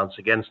taking a stance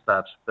against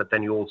that. But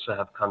then you also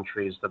have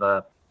countries that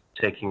are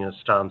taking a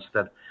stance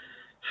that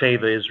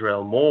favor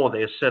Israel more.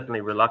 They are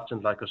certainly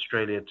reluctant, like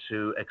Australia,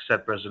 to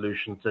accept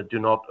resolutions that do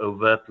not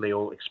overtly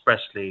or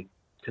expressly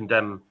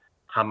condemn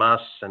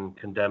Hamas and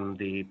condemn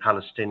the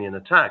Palestinian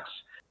attacks.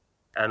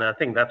 And I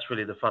think that's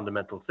really the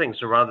fundamental thing.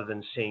 So rather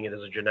than seeing it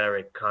as a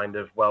generic kind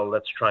of, well,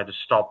 let's try to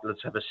stop,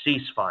 let's have a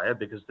ceasefire,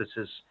 because this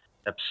is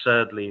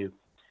absurdly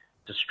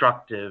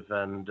destructive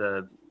and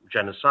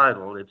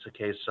genocidal, it's a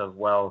case of,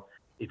 well,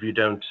 if you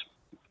don't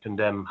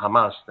condemn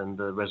Hamas, then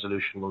the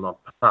resolution will not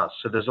pass.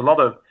 So there's a lot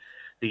of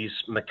these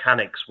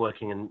mechanics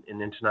working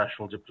in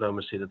international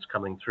diplomacy that's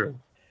coming through.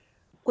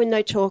 When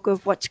they talk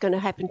of what's going to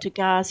happen to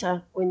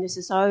Gaza when this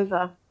is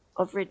over,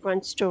 I've read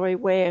one story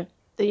where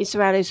the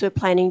Israelis were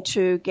planning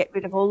to get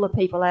rid of all the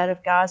people out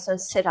of Gaza,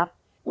 set up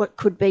what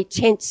could be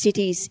tent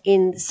cities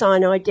in the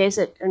Sinai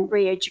Desert and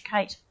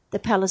re-educate the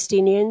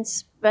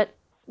Palestinians. But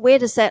where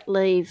does that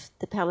leave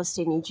the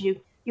Palestinians?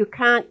 You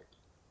can't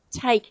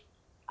take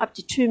up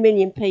to 2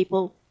 million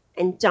people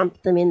and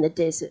dump them in the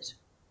desert,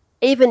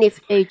 even if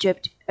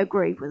Egypt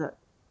agreed with it.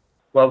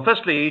 Well,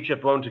 firstly,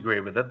 Egypt won't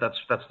agree with it. That's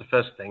the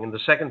first thing. And the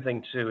second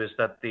thing, too, is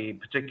that the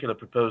particular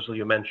proposal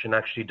you mentioned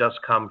actually does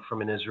come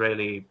from an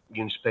Israeli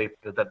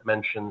newspaper that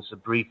mentions a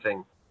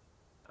briefing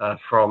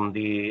from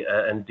the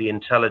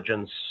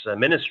intelligence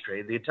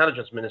ministry. The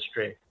intelligence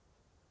ministry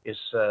is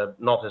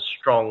not as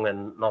strong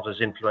and not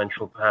as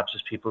influential, perhaps,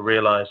 as people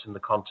realize in the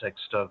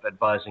context of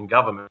advising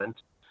government.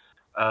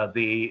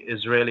 The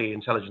Israeli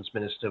intelligence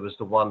minister was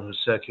the one who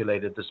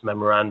circulated this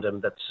memorandum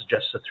that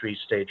suggests a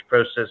 3-stage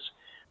process,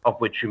 of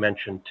which you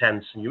mentioned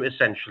tents, and you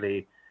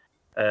essentially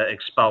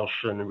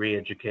expulsion,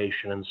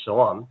 re-education, and so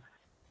on.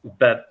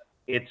 But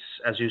it's,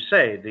 as you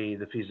say,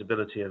 the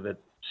feasibility of it,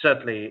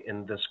 certainly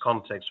in this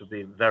context, would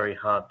be very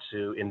hard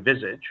to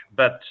envisage.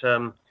 But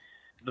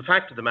the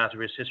fact of the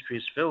matter is history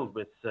is filled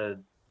with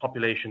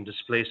population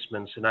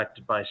displacements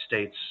enacted by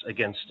states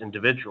against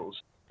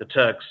individuals. The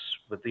Turks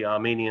with the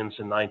Armenians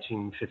in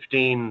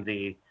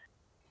 1915,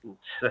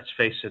 let's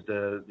face it,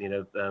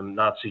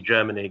 Nazi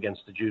Germany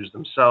against the Jews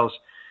themselves.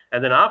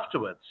 And then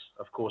afterwards,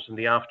 of course, in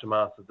the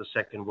aftermath of the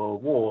Second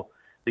World War,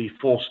 the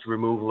forced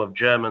removal of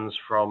Germans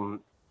from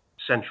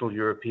Central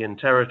European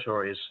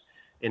territories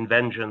in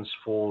vengeance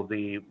for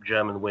the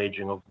German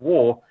waging of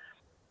war.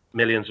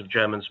 Millions of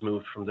Germans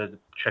moved from the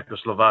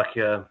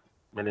Czechoslovakia,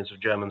 millions of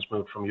Germans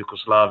moved from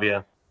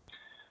Yugoslavia.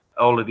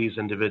 All of these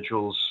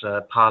individuals,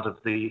 part of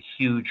the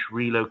huge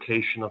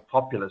relocation of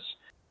populace.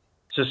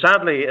 So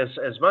sadly,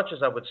 as much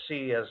as I would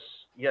see as,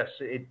 yes,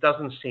 it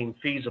doesn't seem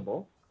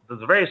feasible,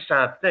 the very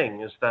sad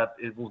thing is that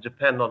it will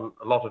depend on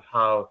a lot of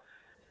how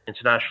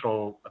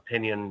international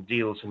opinion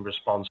deals in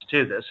response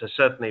to this. I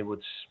certainly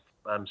would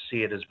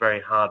see it as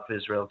very hard for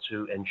Israel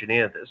to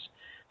engineer this.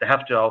 They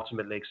have to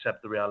ultimately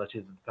accept the reality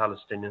that the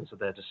Palestinians are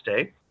there to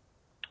stay.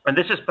 And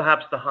this is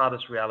perhaps the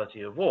hardest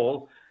reality of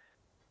all,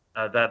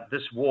 that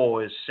this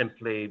war is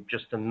simply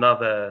just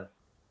another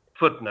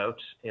footnote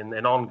in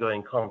an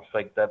ongoing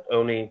conflict that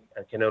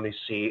can only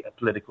see a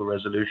political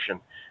resolution.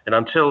 And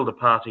until the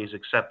parties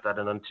accept that,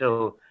 and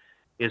until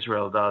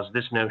Israel does,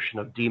 this notion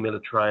of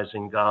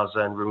demilitarizing Gaza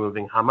and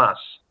removing Hamas,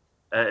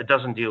 it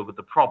doesn't deal with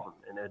the problem,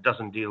 and it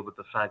doesn't deal with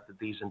the fact that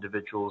these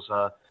individuals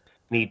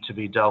need to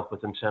be dealt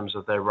with in terms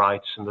of their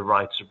rights and the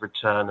rights of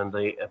return and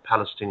the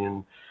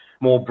Palestinian,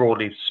 more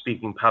broadly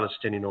speaking,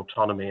 Palestinian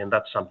autonomy, and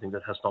that's something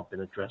that has not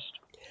been addressed.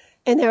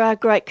 And there are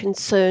great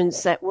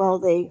concerns that while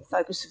the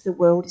focus of the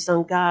world is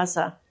on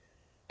Gaza,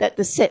 that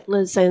the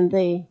settlers and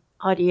the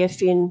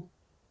IDF in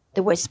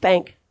the West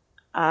Bank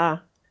are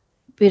a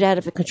bit out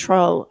of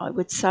control, I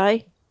would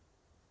say.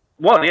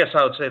 Well, yes,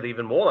 I would say they're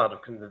even more out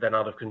of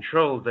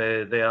control.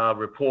 They are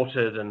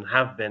reported and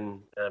have been,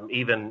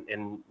 even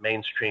in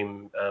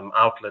mainstream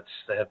outlets,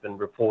 there have been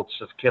reports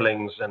of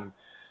killings and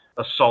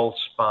assaults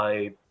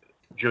by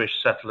Jewish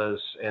settlers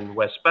in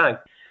West Bank.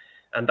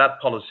 And that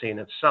policy in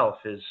itself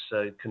is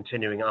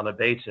continuing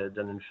unabated.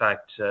 And in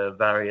fact,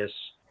 various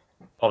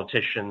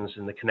politicians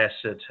in the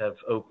Knesset have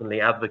openly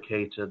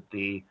advocated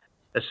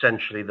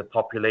essentially the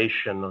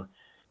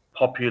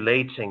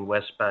populating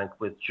West Bank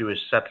with Jewish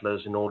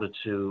settlers in order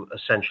to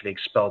essentially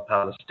expel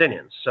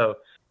Palestinians. So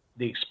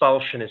the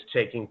expulsion is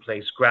taking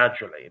place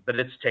gradually, but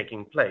it's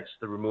taking place,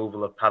 the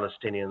removal of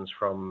Palestinians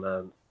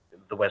from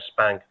the West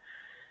Bank.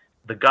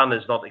 The gun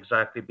is not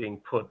exactly being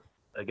put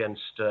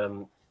against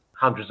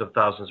hundreds of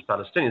thousands of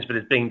Palestinians, but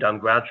it's being done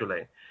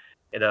gradually.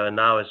 And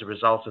now as a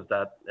result of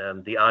that,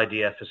 the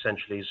IDF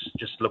essentially is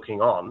just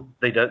looking on.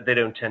 They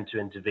don't tend to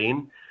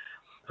intervene.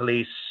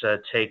 Police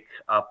take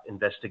up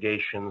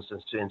investigations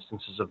into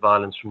instances of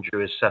violence from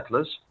Jewish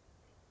settlers,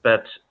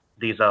 but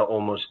these are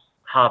almost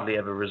hardly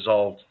ever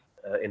resolved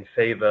in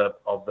favor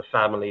of the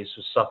families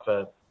who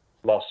suffer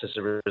loss as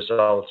a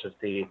result of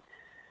the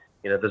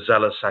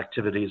zealous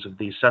activities of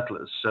these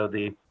settlers. So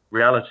the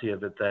reality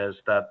of it there is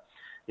that,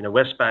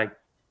 West Bank,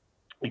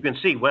 you can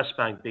see West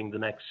Bank being the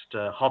next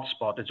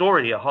hotspot. It's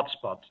already a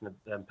hotspot.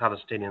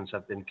 Palestinians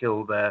have been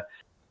killed there.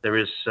 There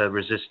is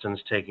resistance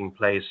taking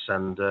place,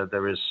 and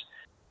there is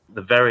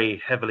the very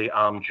heavily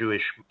armed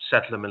Jewish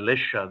settler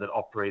militia that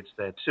operates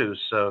there too.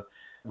 So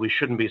we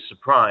shouldn't be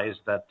surprised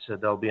that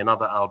there'll be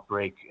another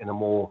outbreak in a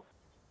more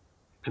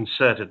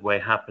concerted way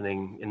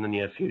happening in the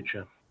near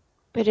future.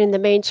 But in the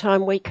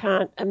meantime, we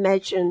can't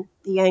imagine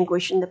the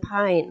anguish and the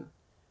pain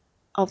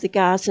of the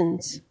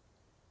Gazans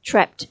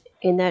trapped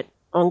in that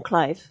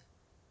enclave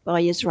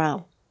by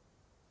Israel.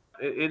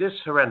 It is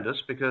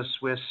horrendous because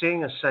we're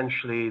seeing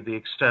essentially the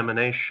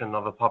extermination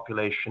of a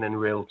population in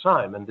real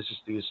time, and this is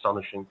the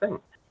astonishing thing.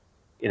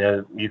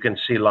 You can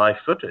see live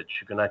footage.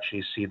 You can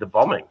actually see the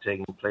bombing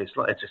taking place.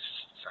 It's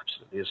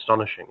absolutely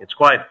astonishing.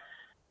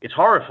 It's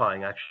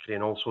horrifying, actually,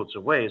 in all sorts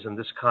of ways. And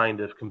this kind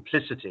of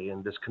complicity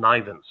and this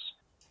connivance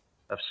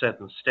of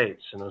certain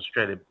states, and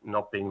Australia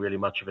not being really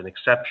much of an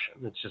exception.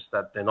 It's just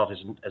that they're not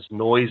as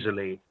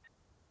noisily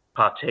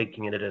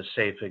partaking in it as,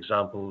 say, for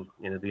example,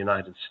 the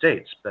United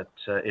States. But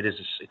it is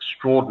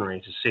extraordinary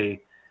to see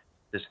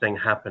this thing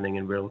happening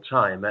in real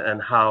time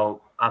and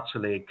how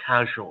utterly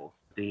casual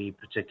the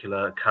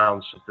particular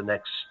accounts of the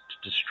next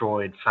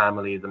destroyed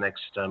family, the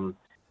next,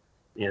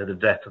 the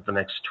death of the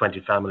next 20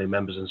 family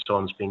members and so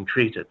on is being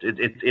treated.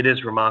 It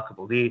is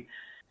remarkable. The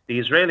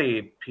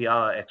Israeli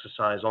PR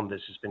exercise on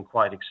this has been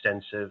quite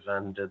extensive,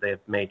 and they've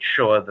made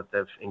sure that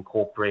they've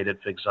incorporated,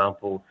 for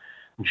example,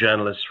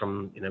 journalists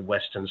from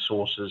Western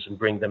sources and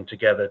bring them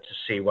together to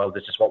see, well,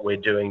 this is what we're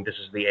doing, this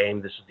is the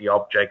aim, this is the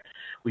object.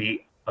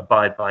 We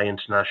abide by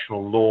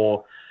international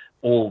law.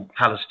 All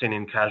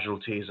Palestinian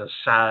casualties are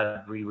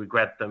sad, we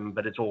regret them,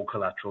 but it's all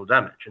collateral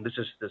damage. And this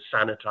is the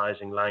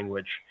sanitizing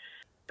language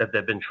that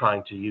they've been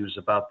trying to use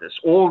about this.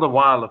 All the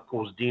while, of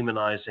course,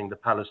 demonizing the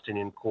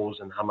Palestinian cause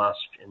and Hamas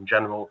in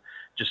general,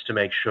 just to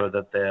make sure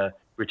that their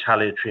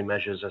retaliatory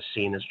measures are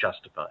seen as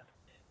justified.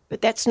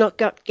 But that's not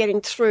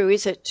getting through,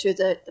 is it, to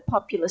the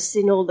populace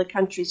in all the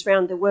countries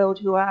around the world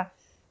who are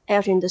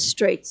out in the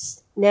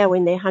streets, now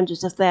in their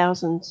hundreds of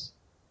thousands?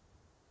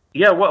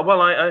 Yeah,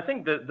 well, I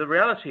think the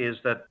reality is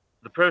that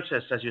the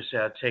protests, as you say,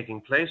 are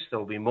taking place.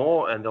 There'll be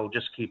more, and they'll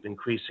just keep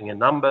increasing in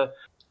number.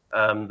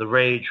 The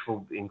rage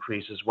will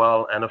increase as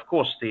well. And, of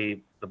course,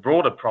 the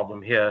broader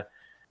problem here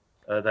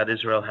that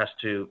Israel has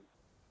to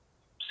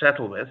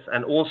settle with,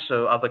 and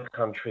also other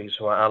countries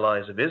who are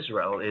allies of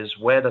Israel, is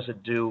where does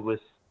it do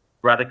with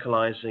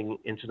radicalizing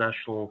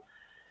international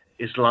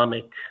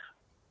Islamic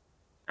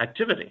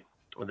activity?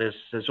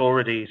 There's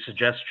already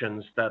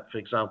suggestions that, for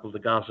example, the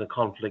Gaza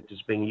conflict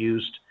is being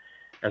used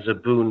as a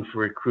boon for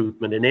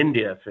recruitment in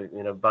India,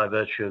 by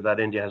virtue of that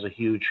India has a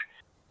huge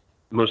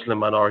Muslim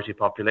minority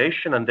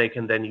population, and they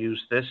can then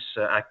use this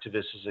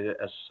activists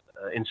as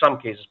in some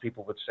cases,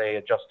 people would say,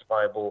 a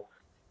justifiable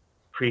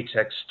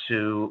pretext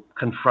to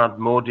confront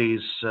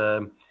Modi's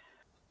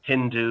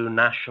Hindu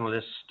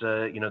nationalist,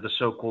 the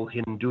so-called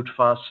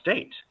Hindutva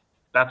state.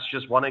 That's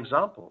just one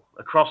example.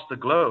 Across the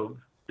globe,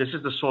 this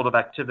is the sort of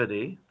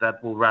activity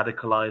that will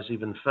radicalize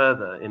even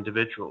further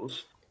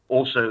individuals,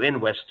 also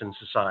in Western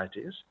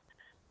societies.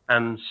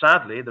 And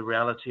sadly, the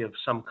reality of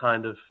some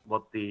kind of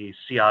what the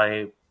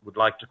CIA would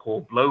like to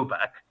call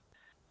blowback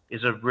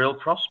is a real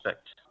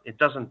prospect. It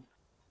doesn't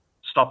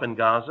stop in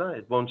Gaza.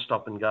 It won't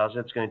stop in Gaza.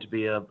 It's going to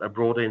be a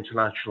broader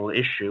international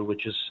issue,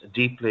 which is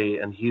deeply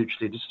and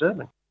hugely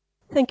disturbing.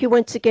 Thank you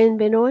once again,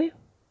 Benoy.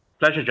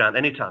 Pleasure, Jan.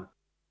 Anytime.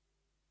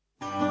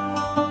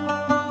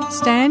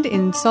 Stand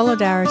in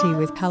solidarity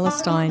with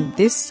Palestine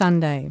this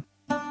Sunday.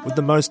 With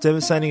the most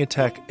devastating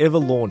attack ever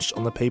launched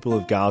on the people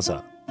of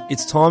Gaza,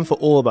 it's time for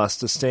all of us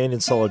to stand in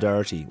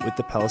solidarity with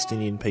the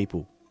Palestinian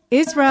people.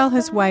 Israel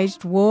has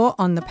waged war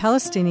on the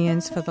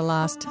Palestinians for the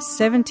last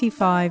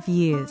 75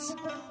 years.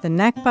 The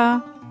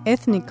Nakba,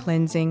 ethnic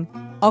cleansing,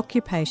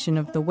 occupation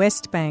of the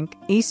West Bank,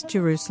 East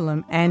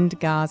Jerusalem and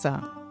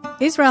Gaza.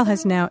 Israel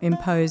has now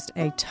imposed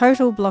a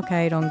total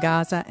blockade on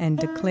Gaza and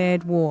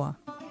declared war,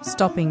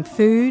 stopping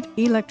food,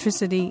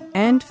 electricity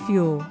and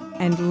fuel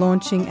and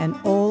launching an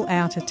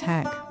all-out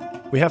attack.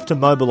 We have to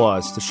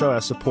mobilise to show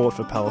our support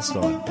for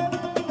Palestine.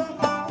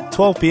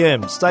 12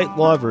 p.m, State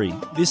Library,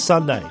 this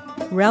Sunday.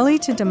 Rally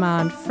to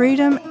demand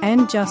freedom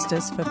and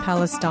justice for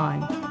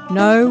Palestine.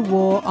 No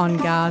war on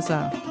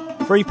Gaza.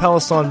 Free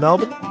Palestine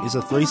Melbourne is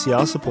a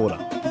 3CR supporter.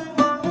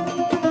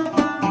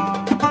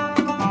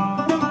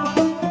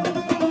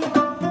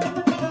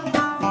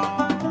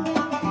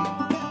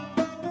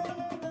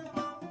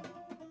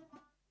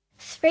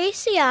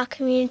 CR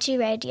Community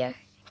Radio,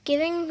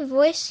 giving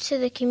voice to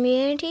the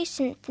community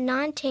since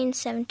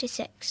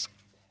 1976.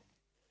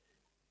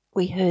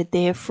 We heard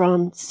there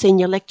from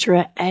Senior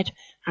Lecturer at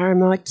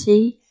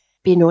RMIT,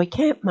 Binoy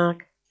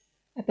Kampmark,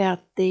 about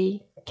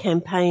the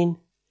campaign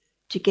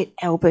to get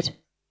Elbit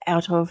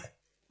out of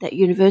that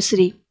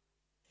university.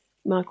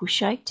 Michael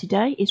Sheikh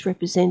today is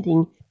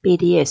representing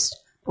BDS,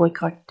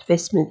 Boycott,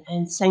 Divestment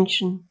and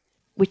Sanction,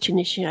 which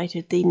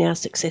initiated the now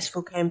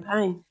successful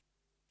campaign.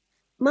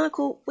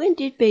 Michael, when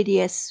did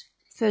BDS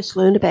first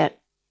learn about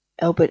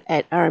Elbit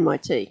at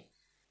RMIT?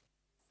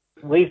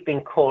 We've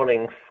been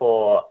calling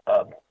for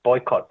a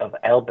boycott of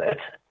Elbit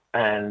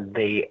and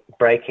the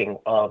breaking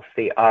of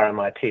the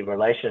RMIT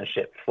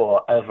relationship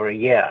for over a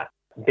year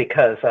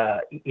because,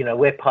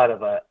 we're part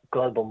of a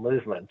global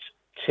movement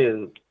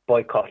to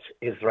boycott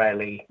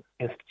Israeli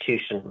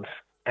institutions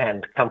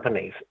and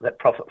companies that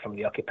profit from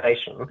the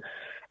occupation.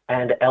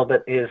 And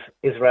Elbit is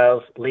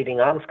Israel's leading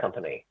arms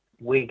company.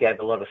 We gave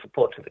a lot of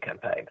support to the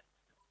campaign.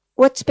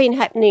 What's been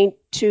happening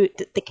to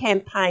the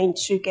campaign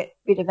to get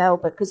rid of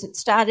Elbit? Because it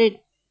started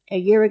a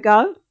year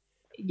ago.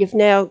 You've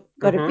now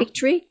got a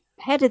victory.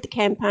 How did the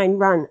campaign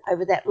run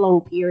over that long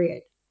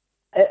period?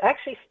 It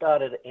actually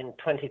started in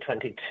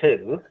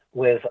 2022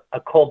 with a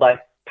call by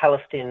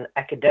Palestinian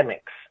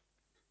academics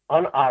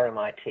on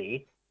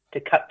RMIT to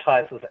cut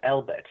ties with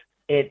Elbit.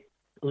 It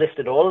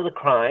listed all of the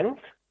crimes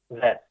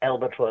that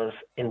Elbit was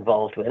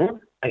involved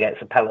in against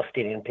the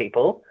Palestinian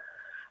people,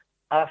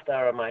 asked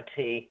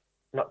RMIT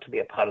not to be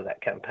a part of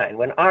that campaign.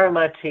 When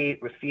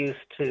RMIT refused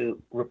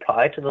to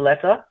reply to the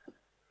letter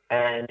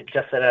and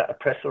just sent out a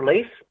press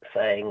release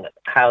saying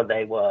how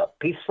they were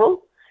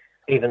peaceful,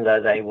 even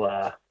though they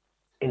were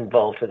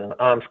involved with an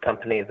arms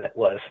company that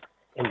was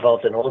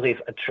involved in all these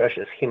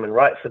atrocious human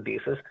rights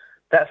abuses,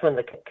 that's when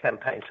the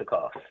campaign took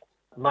off.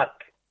 Mark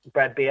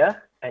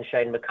Bradbeer and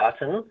Shane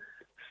McCartan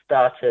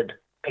started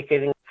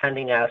picketing,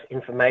 handing out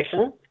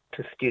information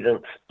to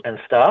students and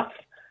staff.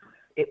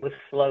 It was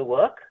slow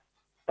work,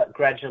 but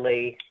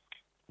gradually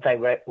they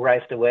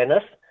raised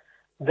awareness.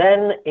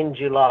 Then in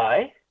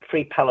July,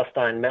 Free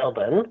Palestine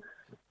Melbourne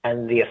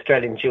and the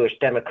Australian Jewish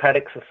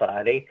Democratic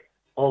Society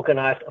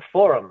organised a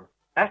forum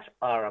at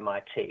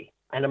RMIT.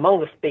 And among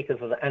the speakers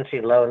was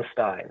Anthony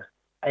Lowenstein.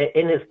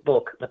 In his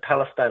book, The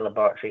Palestine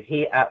Laboratory,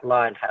 he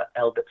outlined how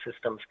Elbit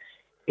Systems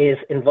is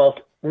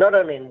involved not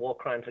only in war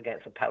crimes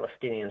against the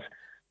Palestinians,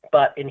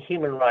 but in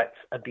human rights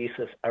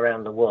abuses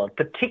around the world,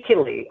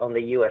 particularly on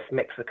the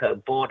US-Mexico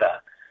border,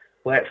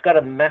 where it's got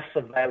a mass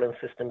surveillance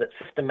system that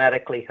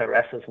systematically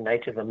harasses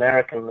Native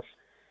Americans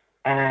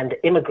and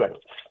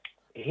immigrants.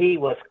 He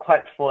was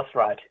quite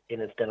forthright in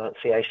his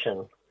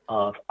denunciation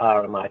of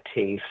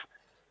RMIT's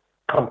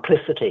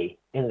complicity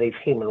in these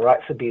human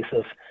rights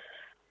abuses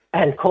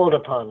and called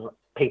upon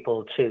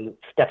people to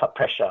step up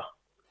pressure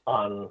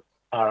on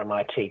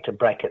RMIT to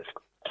break its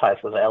ties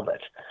with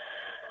Elbit.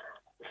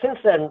 Since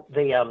then,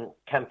 the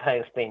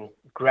campaign's been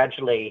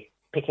gradually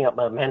picking up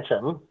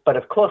momentum, but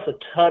of course the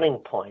turning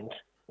point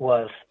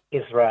was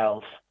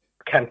Israel's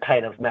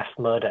campaign of mass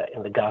murder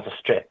in the Gaza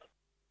Strip,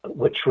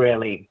 which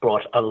really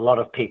brought a lot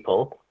of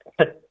people,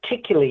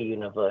 particularly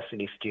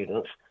university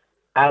students,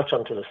 out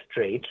onto the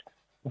street,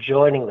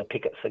 joining the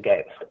pickets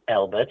against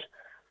Elbit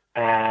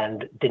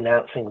and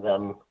denouncing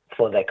them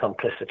for their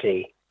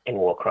complicity in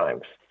war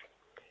crimes.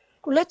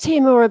 Well, let's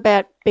hear more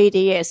about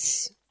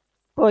BDS,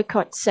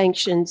 boycott,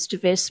 sanctions,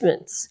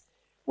 divestments.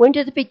 When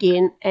did it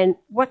begin and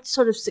what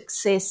sort of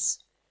success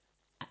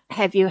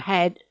have you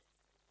had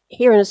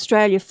here in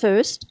Australia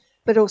first,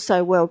 but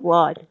also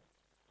worldwide?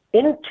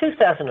 In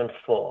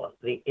 2004,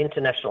 the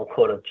International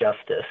Court of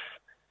Justice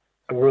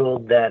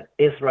ruled that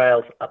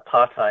Israel's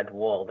apartheid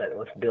wall that it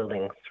was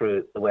building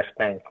through the West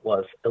Bank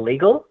was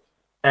illegal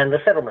and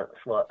the settlements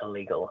were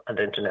illegal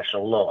under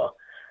international law.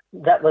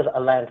 That was a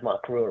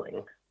landmark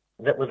ruling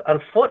that was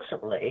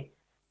unfortunately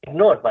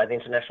ignored by the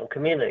international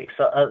community.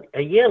 So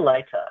a year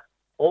later,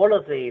 all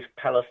of these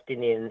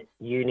Palestinian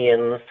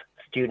unions,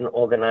 student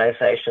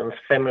organizations,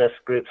 feminist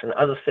groups, and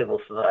other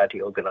civil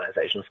society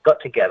organizations got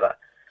together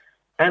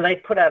and they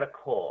put out a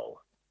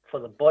call for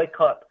the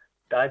boycott,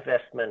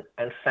 divestment,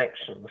 and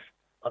sanctions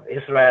of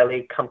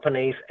Israeli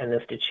companies and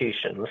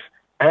institutions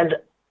and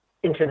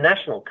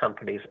international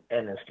companies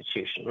and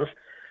institutions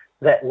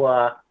that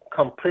were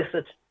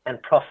complicit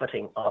and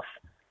profiting off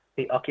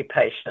the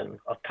occupation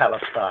of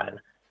Palestine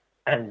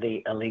and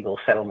the illegal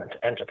settlement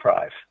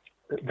enterprise.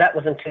 That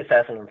was in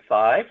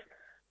 2005.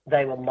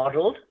 They were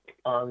modelled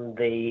on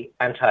the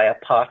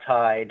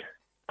anti-apartheid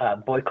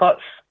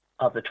boycotts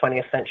of the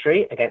 20th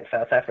century against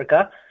South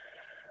Africa.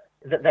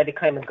 That they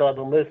became a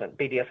global movement.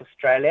 BDS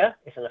Australia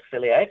is an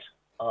affiliate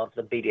of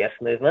the BDS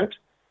movement.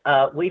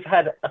 We've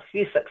had a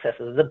few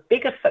successes. The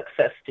biggest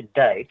success to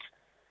date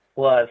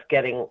was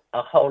getting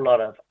a whole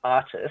lot of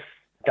artists,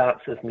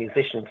 dancers,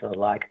 musicians and the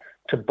like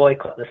to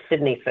boycott the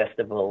Sydney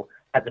Festival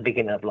at the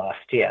beginning of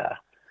last year.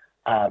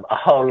 A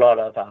whole lot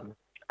of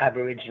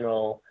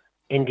Aboriginal,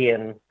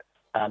 Indian,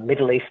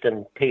 Middle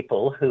Eastern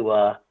people who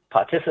were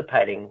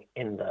participating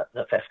in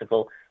the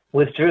festival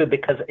withdrew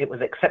because it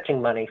was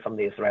accepting money from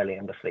the Israeli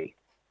embassy.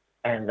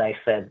 And they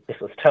said this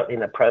was totally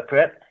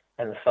inappropriate,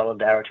 and the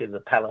solidarity of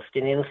the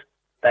Palestinians,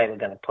 they were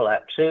going to pull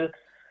out too.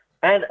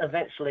 And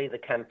eventually the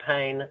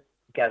campaign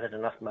gathered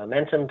enough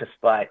momentum,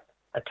 despite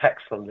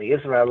attacks from the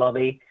Israel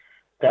lobby,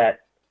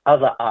 that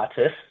other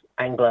artists,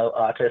 Anglo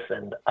artists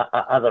and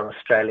other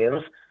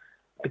Australians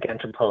began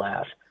to pull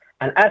out.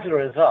 And as a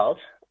result,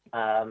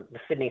 the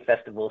Sydney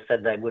Festival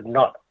said they would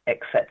not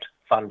accept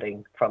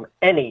funding from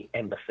any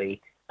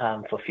embassy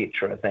for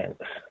future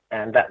events.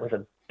 And that was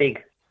a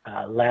big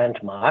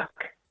landmark,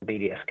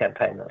 BDS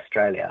campaign in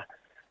Australia.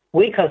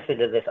 We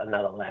consider this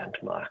another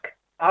landmark.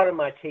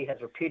 RMIT has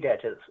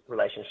repudiated its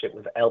relationship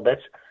with Elbit,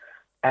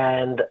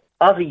 and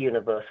other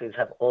universities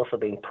have also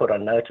been put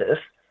on notice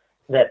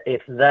that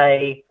if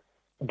they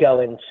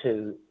go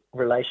into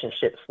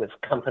relationships with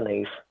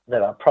companies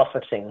that are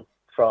profiting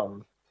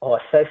from or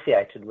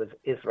associated with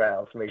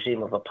Israel's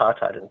regime of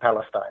apartheid in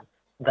Palestine,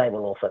 they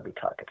will also be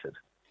targeted.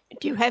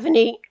 Do you have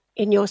any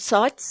in your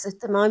sights at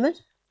the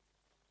moment?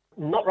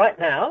 Not right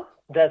now.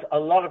 There's a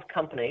lot of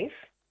companies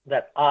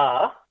that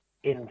are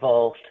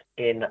involved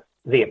in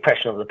the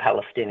oppression of the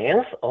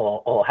Palestinians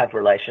or have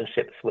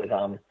relationships with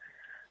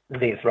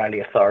the Israeli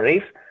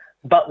authorities.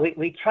 But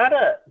we try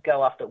to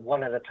go after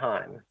one at a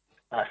time,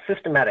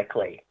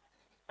 systematically,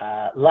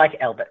 like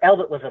Elbit.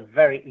 Elbit was a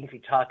very easy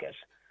target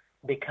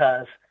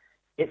because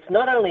it's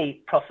not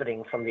only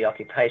profiting from the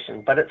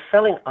occupation, but it's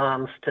selling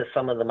arms to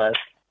some of the most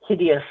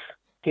hideous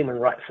human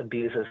rights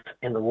abusers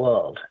in the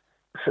world.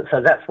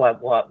 So that's why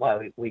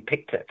we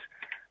picked it.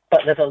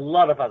 But there's a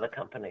lot of other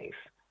companies.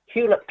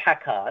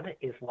 Hewlett-Packard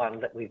is one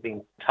that we've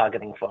been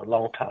targeting for a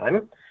long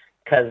time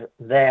because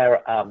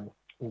they're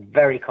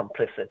very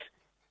complicit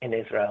in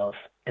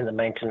the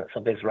maintenance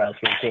of Israel's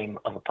regime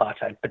of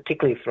apartheid,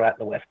 particularly throughout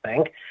the West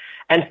Bank.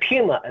 And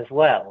Puma as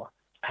well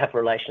have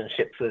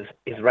relationships with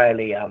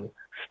Israeli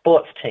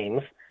sports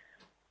teams,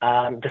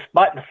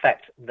 despite the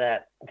fact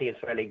that the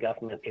Israeli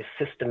government is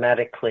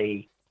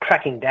systematically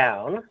cracking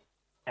down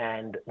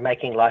and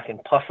making life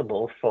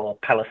impossible for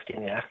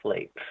Palestinian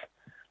athletes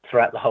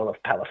throughout the whole of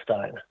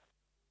Palestine.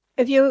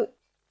 Have you,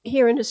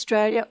 here in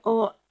Australia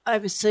or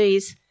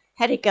overseas,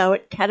 had a go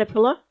at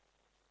Caterpillar?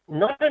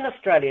 Not in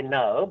Australia,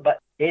 no, but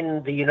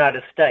in the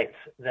United States,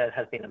 there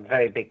has been a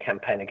very big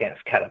campaign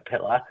against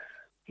Caterpillar,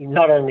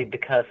 not only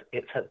because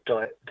it has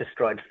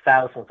destroyed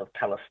thousands of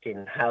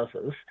Palestinian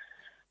houses.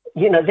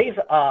 You know, these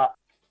are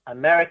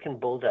American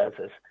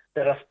bulldozers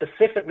that are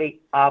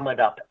specifically armored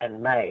up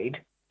and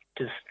made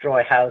to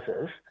destroy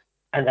houses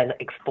and then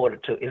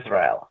exported to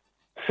Israel,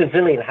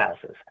 civilian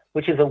houses,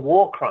 which is a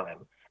war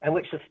crime and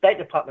which the State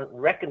Department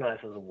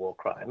recognizes as a war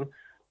crime,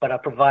 but are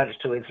provided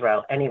to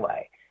Israel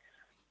anyway.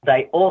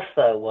 They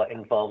also were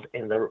involved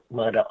in the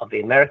murder of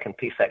the American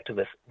peace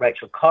activist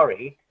Rachel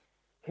Corrie,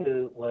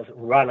 who was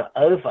run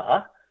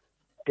over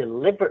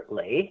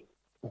deliberately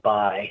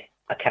by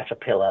a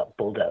Caterpillar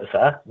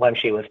bulldozer when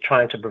she was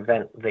trying to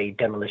prevent the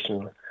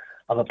demolition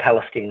of a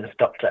Palestinian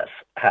doctor's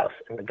house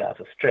in the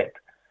Gaza Strip.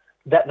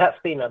 That's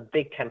been a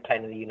big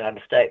campaign in the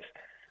United States.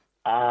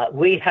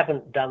 We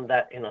haven't done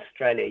that in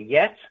Australia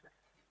yet,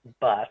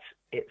 but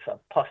it's a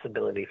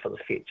possibility for the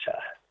future.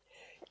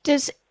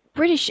 Does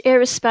British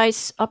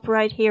Aerospace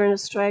operate here in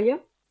Australia?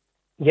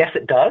 Yes,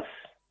 it does.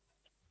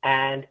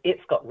 And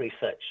it's got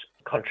research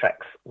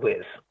contracts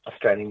with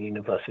Australian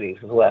universities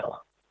as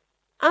well.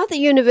 Are the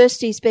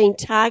universities being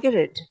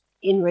targeted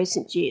in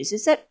recent years?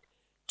 Is that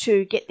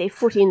to get their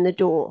foot in the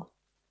door?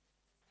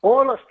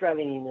 All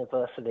Australian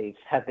universities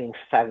have been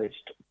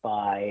savaged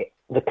by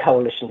the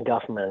coalition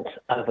government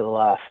over the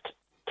last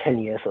 10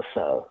 years or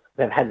so.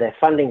 They've had their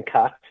funding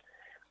cut.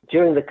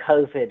 During the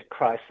COVID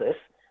crisis,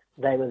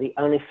 they were the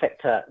only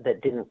sector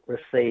that didn't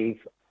receive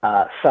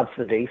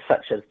subsidies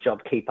such as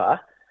JobKeeper.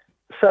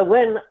 So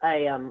when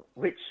a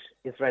rich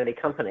Israeli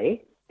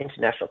company,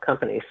 international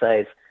company,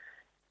 says,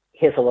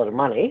 here's a lot of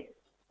money,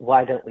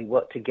 why don't we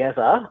work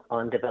together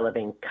on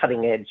developing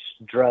cutting-edge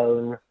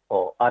drone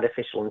or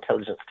artificial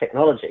intelligence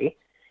technology,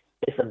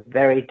 it's a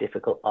very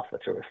difficult offer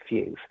to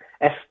refuse,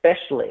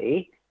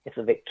 especially if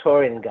the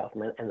Victorian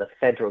government and the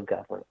federal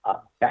government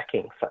are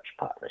backing such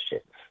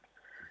partnerships.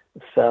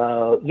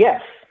 So,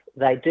 yes,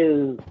 they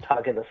do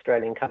target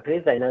Australian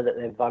companies. They know that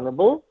they're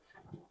vulnerable.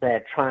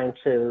 They're trying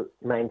to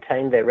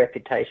maintain their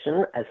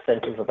reputation as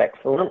centres of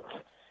excellence,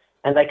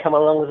 and they come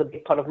along with a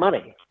big pot of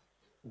money.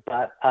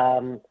 But,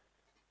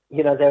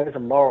 there is a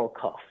moral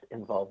cost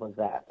involved with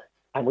that.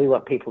 And we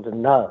want people to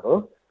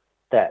know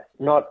that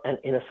not an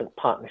innocent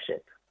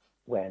partnership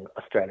when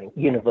Australian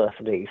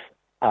universities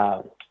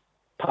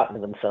partner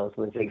themselves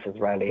with these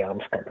Israeli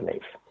arms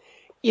companies.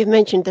 You've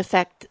mentioned the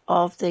fact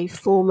of the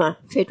former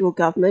federal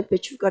government,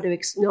 but you've got to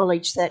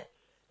acknowledge that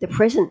the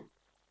present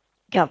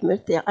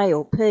government, the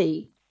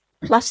ALP,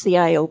 plus the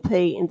ALP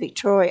in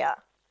Victoria,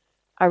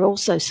 are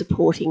also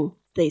supporting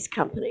these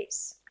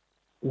companies.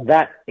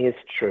 That is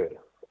true.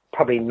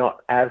 Probably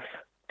not as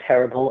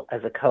terrible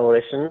as a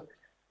coalition,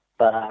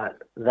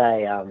 but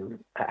they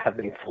have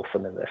been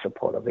fulsome in their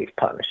support of these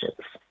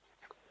partnerships.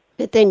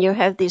 But then you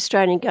have the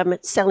Australian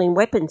government selling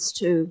weapons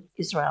to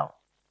Israel.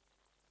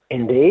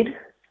 Indeed,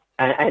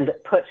 and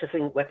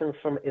purchasing weapons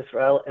from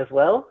Israel as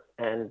well,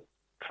 and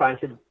trying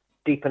to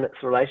deepen its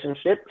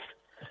relationships.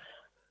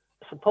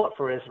 Support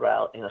for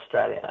Israel in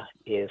Australia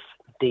is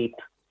deep,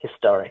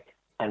 historic,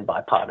 and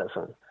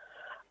bipartisan.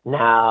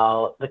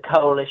 Now, the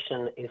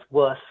coalition is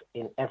worse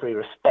in every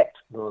respect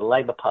than the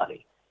Labor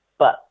Party,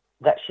 but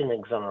that shouldn't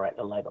exonerate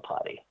the Labor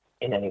Party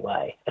in any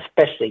way,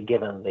 especially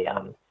given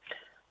the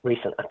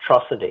recent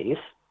atrocities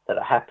that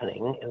are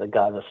happening in the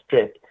Gaza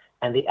Strip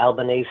and the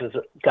Albanese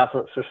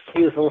government's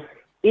refusal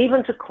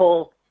even to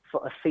call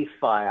for a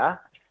ceasefire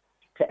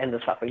to end the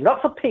suffering.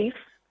 Not for peace,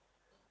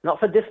 not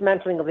for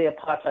dismantling of the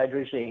apartheid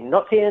regime,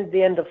 not for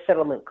the end of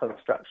settlement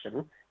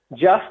construction,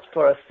 just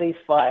for a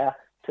ceasefire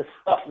to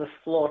stop the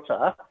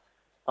slaughter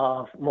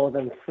of more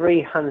than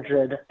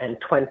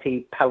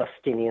 320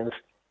 Palestinians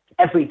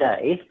every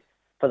day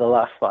for the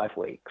last 5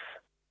 weeks.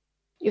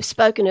 You've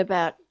spoken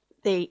about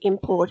the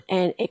import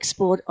and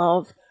export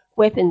of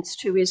weapons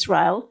to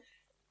Israel.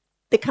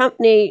 The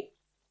company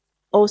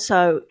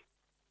also,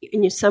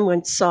 in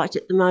someone's site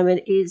at the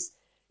moment, is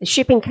a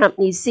shipping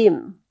company,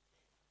 Zim,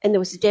 and there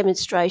was a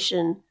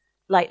demonstration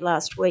late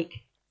last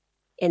week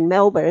in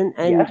Melbourne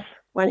and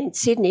one in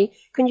Sydney.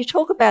 Can you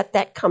talk about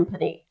that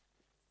company?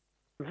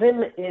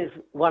 Zim is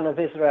one of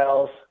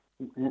Israel's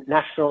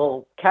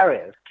national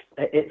carriers.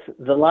 It's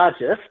the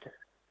largest.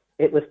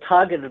 It was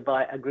targeted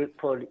by a group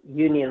called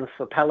Unions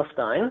for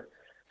Palestine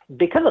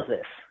because of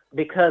this,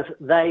 because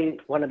they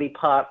want to be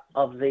part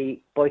of the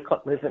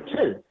boycott movement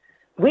too.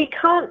 We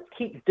can't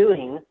keep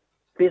doing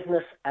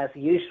business as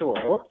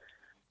usual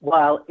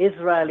while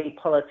Israeli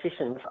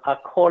politicians are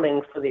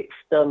calling for the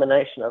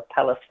extermination of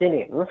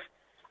Palestinians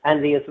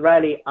and the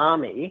Israeli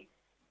army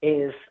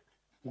is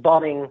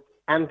bombing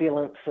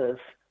ambulances,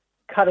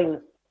 cutting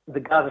the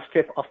Gaza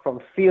Strip off from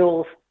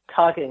fuels,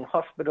 targeting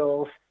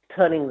hospitals,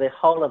 turning the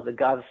whole of the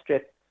Gaza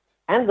Strip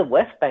and the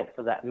West Bank,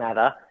 for that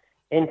matter,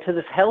 into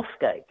this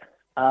hellscape,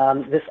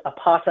 this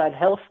apartheid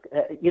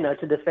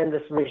to defend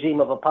this regime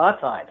of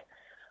apartheid.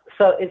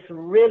 So it's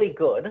really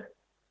good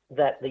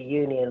that the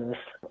unions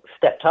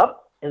stepped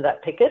up in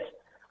that picket.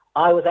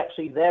 I was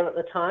actually there at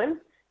the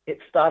time. It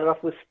started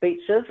off with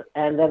speeches,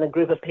 and then a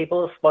group of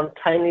people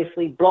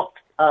spontaneously blocked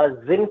a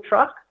Zim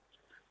truck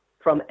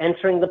from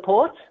entering the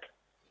port.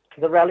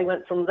 The rally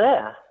went from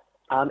there.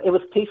 It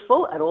was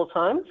peaceful at all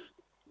times,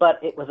 but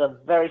it was a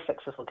very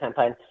successful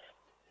campaign.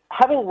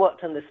 Having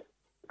worked on this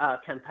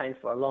campaign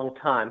for a long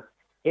time,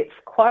 it's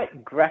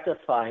quite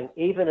gratifying,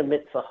 even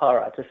amidst the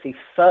horror, to see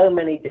so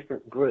many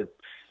different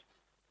groups,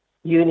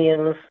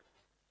 unions,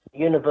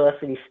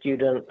 university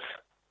students,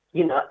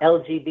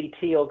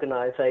 LGBT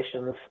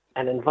organizations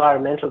and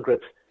environmental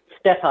groups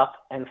step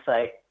up and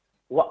say,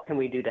 what can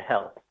we do to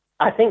help?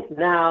 I think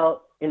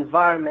now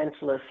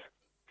environmentalists,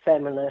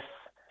 feminists,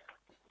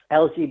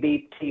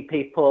 LGBT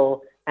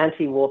people,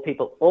 anti-war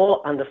people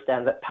all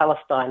understand that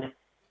Palestine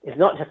is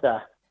not just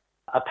a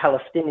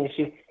Palestinian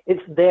issue,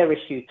 it's their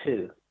issue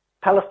too.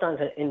 Palestine's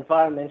an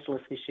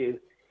environmentalist issue,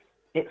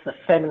 it's a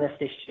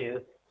feminist issue,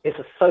 it's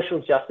a social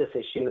justice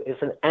issue,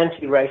 it's an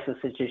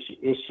anti-racist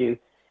issue,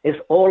 it's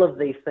all of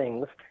these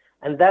things.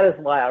 And that is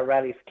why our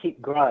rallies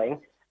keep growing,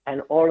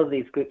 and all of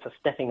these groups are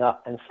stepping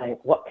up and saying,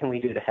 what can we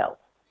do to help?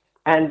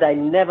 And they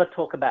never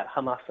talk about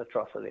Hamas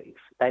atrocities.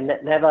 They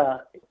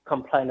never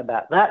complain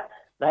about that.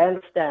 They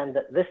understand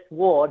that this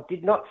war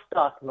did not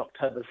start on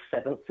October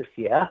 7th this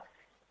year.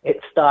 It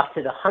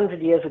started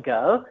 100 years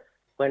ago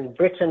when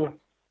Britain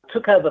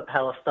took over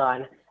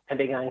Palestine and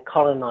began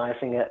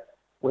colonizing it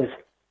with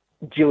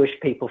Jewish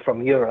people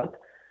from Europe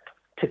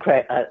to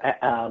create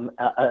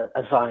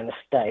a Zionist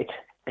state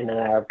in an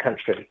Arab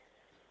country.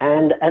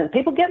 And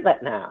people get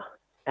that now.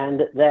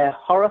 And they're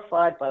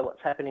horrified by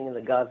what's happening in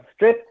the Gaza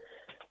Strip,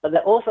 but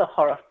they're also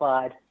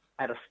horrified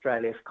at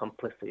Australia's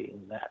complicity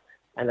in that,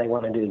 and they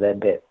want to do their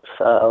bit.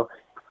 So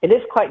it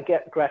is quite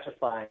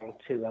gratifying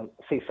to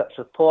see such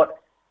support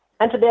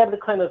and to be able to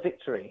claim a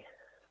victory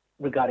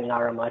regarding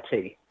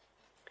RMIT.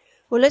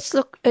 Well, let's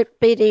look at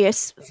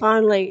BDS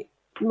finally,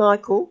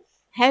 Michael.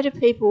 How do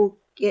people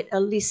get a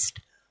list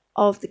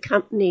of the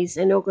companies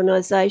and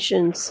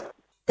organisations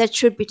that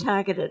should be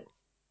targeted?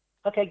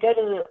 Okay, go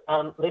to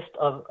the list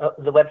of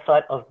the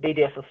website of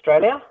BDS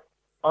Australia.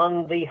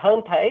 On the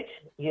homepage,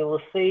 you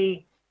will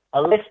see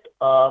a list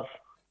of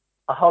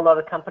a whole lot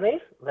of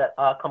companies that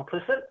are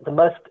complicit, the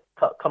most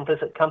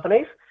complicit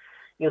companies.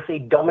 You'll see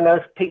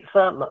Domino's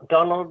Pizza,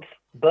 McDonald's,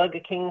 Burger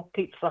King,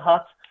 Pizza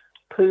Hut,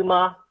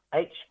 Puma,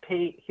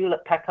 HP,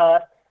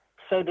 Hewlett-Packard,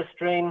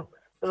 SodaStream.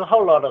 There's a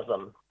whole lot of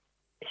them.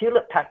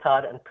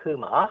 Hewlett-Packard and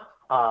Puma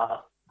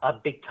are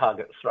big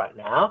targets right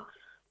now.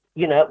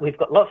 You know, we've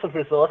got lots of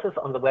resources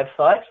on the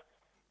website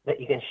that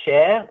you can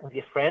share with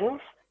your friends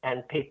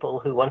and people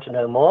who want to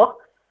know more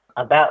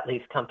about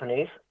these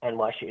companies and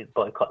why you should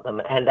boycott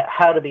them and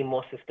how to be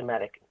more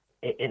systematic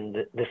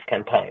in this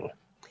campaign.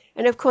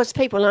 And of course,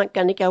 people aren't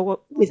going to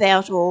go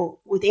without or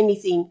with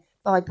anything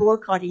by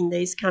boycotting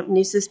these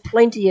companies. There's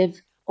plenty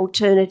of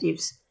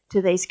alternatives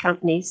to these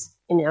companies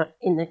in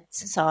the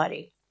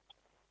society.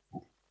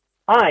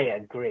 I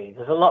agree.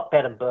 There's a lot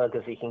better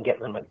burgers you can get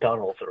than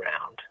McDonald's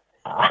around.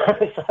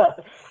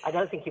 So I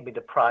don't think you'd be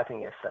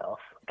depriving yourself,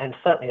 and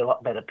certainly a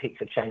lot better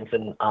pizza chains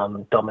than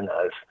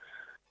Domino's.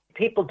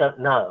 People don't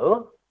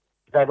know,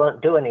 they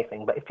won't do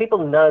anything. But if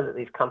people know that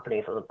these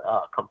companies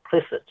are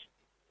complicit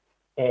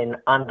in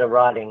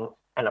underwriting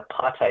an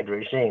apartheid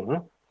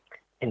regime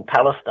in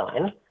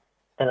Palestine,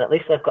 then at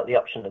least they've got the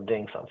option of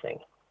doing something.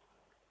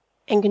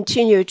 And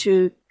continue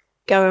to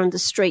go on the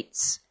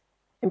streets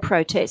and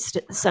protest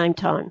at the same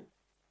time.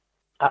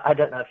 I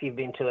don't know if you've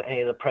been to any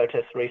of the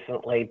protests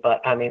recently,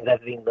 but I mean, they've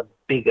been the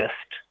biggest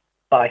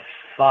by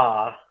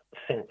far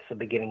since the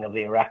beginning of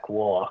the Iraq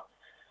War.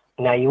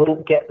 Now, you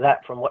wouldn't get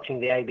that from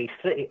watching the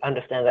ABC,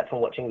 understand that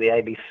from watching the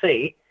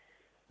ABC,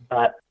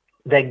 but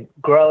they're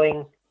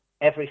growing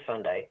every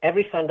Sunday.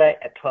 Every Sunday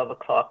at 12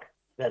 o'clock,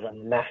 there's a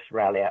mass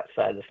rally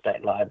outside the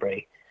State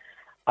Library.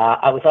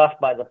 I was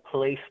asked by the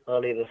police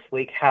earlier this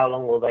week, how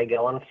long will they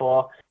go on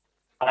for?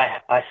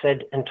 I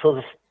said,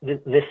 until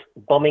this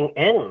bombing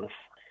ends.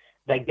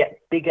 They get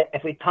bigger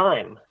every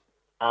time.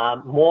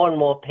 More and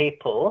more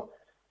people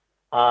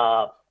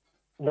are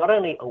not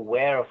only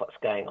aware of what's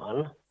going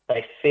on,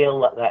 they feel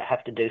that they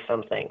have to do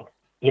something.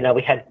 You know,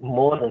 we had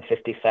more than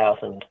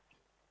 50,000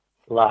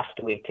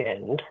 last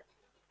weekend. In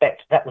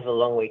fact, that was a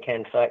long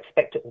weekend, so I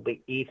expect it will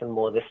be even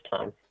more this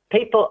time.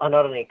 People are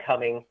not only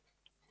coming,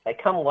 they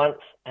come once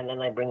and then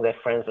they bring their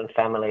friends and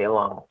family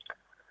along.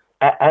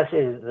 As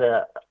is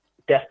the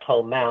death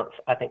toll mounts,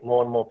 I think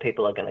more and more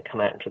people are going to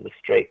come out into the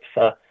streets.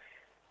 So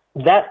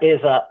that is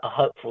a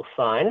hopeful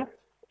sign.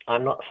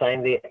 I'm not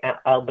saying the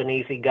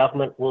Albanese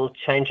government will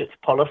change its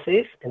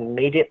policies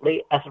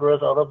immediately as a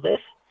result of this.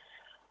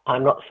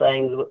 I'm not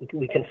saying that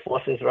we can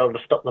force Israel to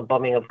stop the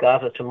bombing of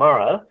Gaza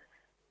tomorrow,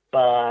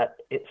 but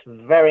it's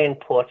very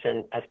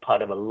important as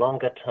part of a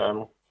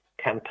longer-term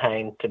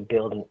campaign to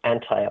build an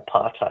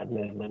anti-apartheid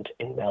movement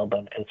in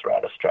Melbourne and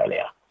throughout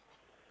Australia.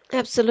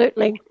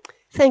 Absolutely.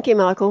 Thank you,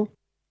 Michael.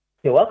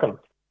 You're welcome.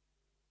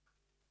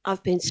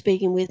 I've been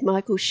speaking with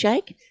Michael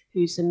Shake,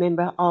 who's a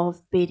member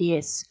of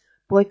BDS,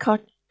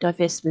 Boycott,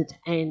 Divestment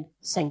and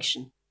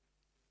Sanction.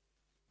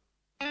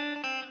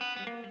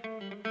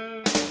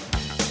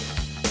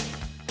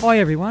 Hi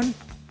everyone,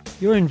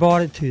 you're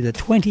invited to the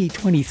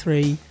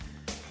 2023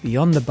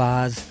 Beyond the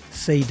Bars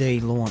CD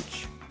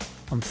launch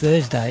on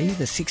Thursday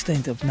the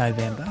 16th of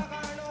November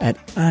at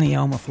Arnie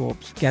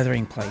Elmathorpe's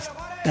Gathering Place,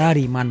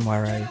 Dardy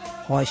Munwarrow,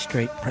 High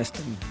Street,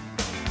 Preston.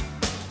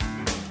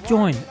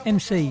 Join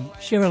MC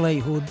Shirley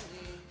Hood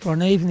for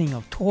an evening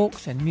of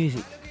talks and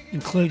music,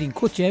 including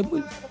Kutch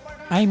Edwards,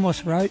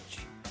 Amos Roach,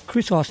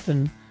 Chris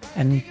Austin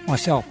and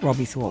myself,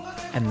 Robbie Thorpe,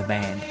 and the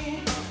band.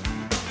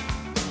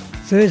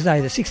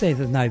 Thursday the 16th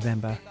of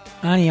November,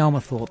 Arnie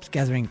Elmathorpe's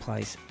Gathering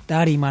Place,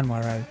 Dardy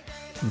Munwarrow,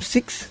 from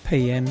 6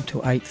 p.m. to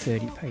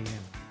 8:30 p.m.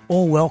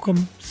 All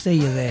welcome, see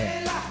you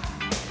there.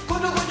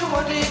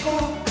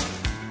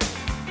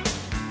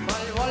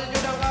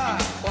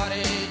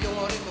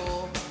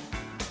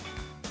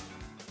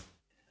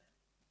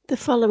 The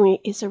following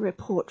is a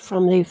report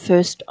from the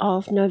 1st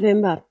of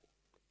November.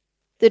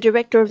 The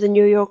director of the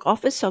New York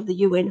office of the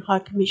UN High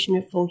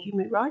Commissioner for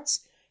Human Rights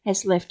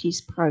has left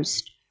his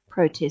post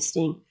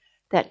protesting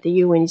that the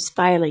UN is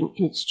failing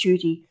in its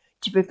duty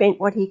to prevent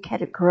what he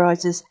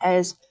categorises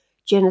as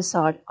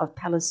genocide of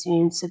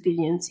Palestinian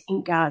civilians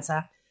in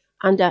Gaza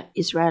under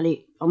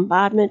Israeli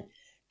bombardment,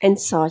 and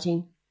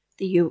citing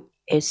the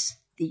US,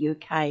 the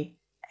UK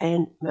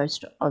and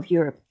most of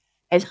Europe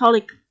as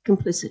wholly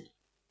complicit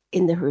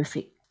in the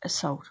horrific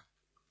assault.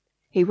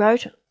 He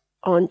wrote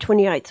on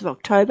 28th of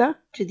October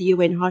to the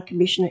UN High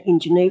Commissioner in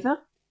Geneva,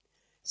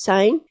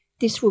 saying,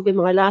 "This will be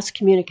my last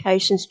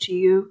communications to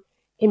you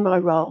in my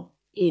role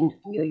in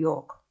New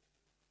York."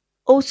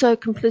 Also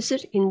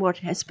complicit in what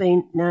has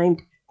been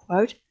named,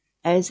 quote,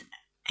 as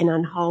an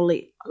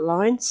unholy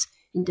alliance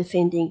in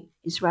defending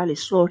Israeli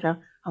slaughter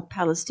of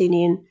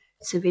Palestinian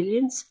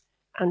civilians,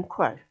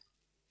 unquote.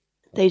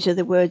 These are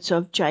the words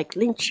of Jake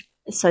Lynch,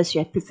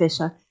 Associate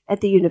Professor at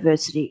the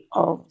University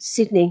of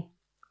Sydney.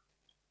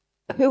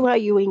 Who are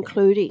you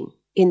including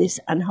in this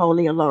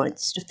unholy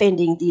alliance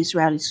defending the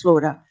Israeli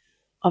slaughter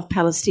of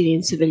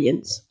Palestinian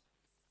civilians?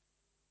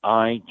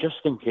 I just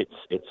think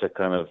it's a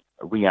kind of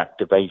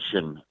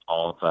reactivation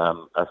of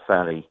a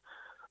fairly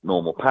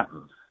normal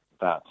pattern,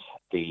 that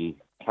the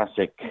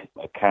classic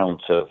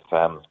account of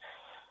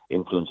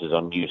influences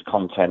on news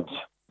content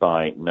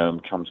by Noam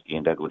Chomsky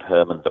and Edward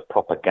Herman, the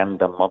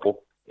propaganda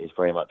model,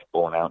 very much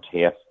borne out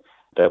here.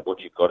 That what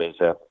you've got is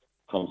a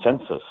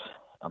consensus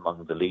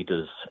among the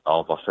leaders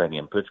of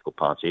Australian political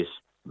parties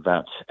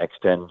that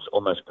extends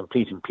almost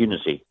complete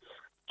impunity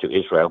to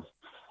Israel.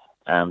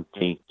 And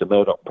the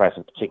Murdoch press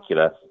in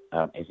particular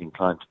is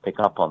inclined to pick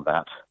up on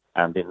that.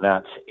 And in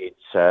that, it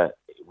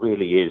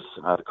really is,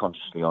 either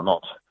consciously or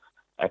not,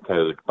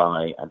 echoed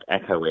by and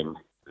echoing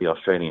the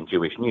Australian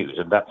Jewish news.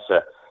 And that's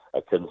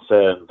a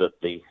concern that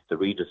the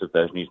readers of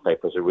those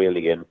newspapers are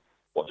really in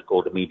what's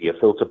called a media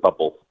filter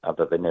bubble,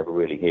 that they never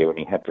really hear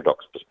any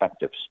heterodox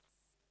perspectives.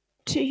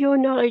 To your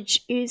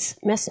knowledge, is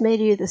mass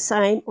media the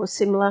same or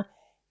similar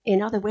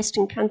in other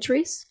Western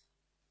countries?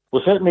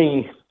 Well,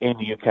 certainly in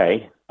the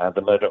UK,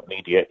 the Murdoch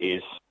media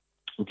is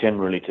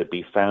generally to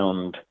be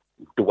found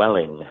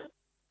dwelling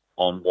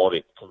on what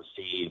it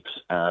conceives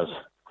as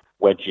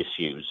wedge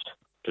issues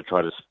to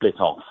try to split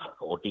off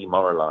or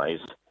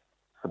demoralise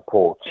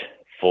support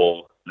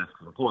for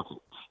left-wing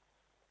politics.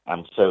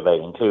 And so they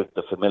include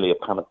the familiar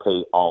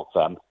panoply of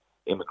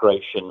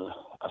immigration,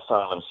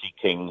 asylum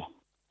seeking,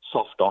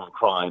 soft on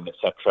crime,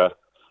 etc.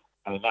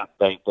 And in that,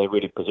 they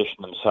really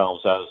position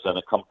themselves as an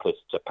accomplice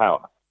to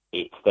power.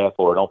 It's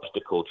therefore an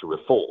obstacle to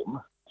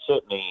reform,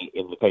 certainly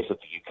in the case of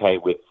the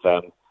UK with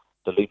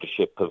the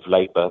leadership of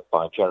Labour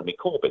by Jeremy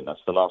Corbyn. That's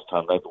the last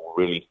time Labour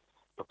were really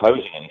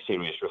proposing any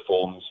serious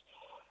reforms.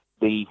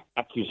 The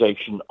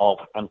accusation of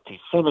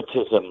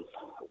anti-Semitism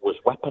was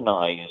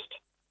weaponised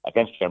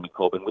against Jeremy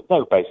Corbyn with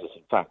no basis.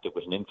 In fact, it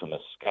was an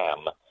infamous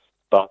scam.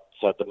 But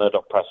the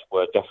Murdoch press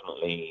were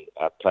definitely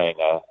playing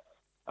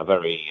a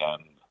very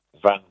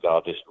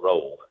vanguardist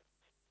role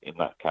in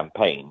that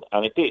campaign.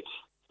 And it did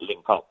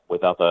link up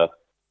with other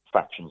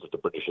factions of the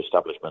British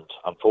establishment,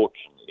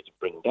 unfortunately, to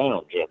bring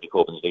down Jeremy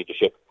Corbyn's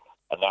leadership.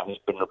 And that has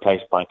been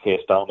replaced by Keir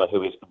Starmer,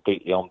 who is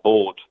completely on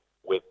board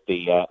with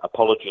the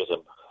apologism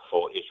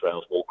for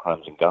Israel's war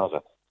crimes in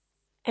Gaza.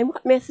 And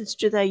what methods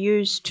do they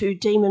use to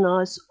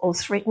demonise or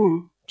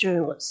threaten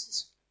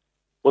journalists?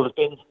 Well,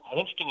 there's been an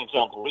interesting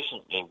example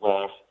recently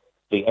where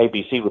the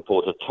ABC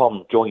reporter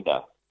Tom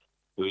Joyner,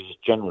 who is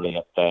generally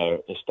at their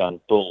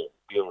Istanbul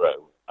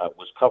bureau,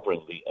 was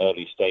covering the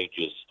early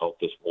stages of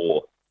this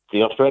war.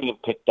 The Australian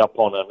picked up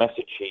on a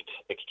message he'd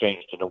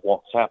exchanged in a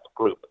WhatsApp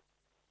group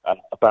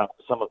about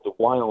some of the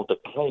wilder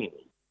claims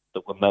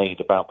that were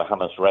made about the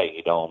Hamas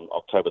raid on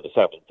October the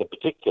 7th, in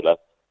particular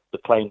the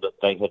claim that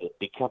they had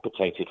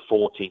decapitated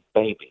 40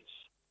 babies.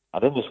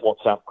 And in this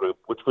WhatsApp group,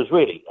 which was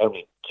really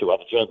only two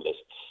other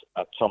journalists,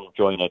 Tom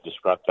Joyner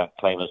described that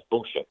claim as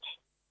bullshit.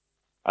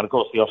 And of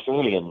course, the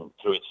Australian,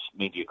 through its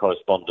media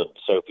correspondent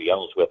Sophie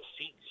Ellsworth,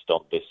 seized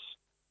on this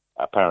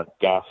apparent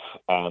gaffe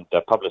and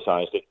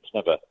publicised it. It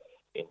was never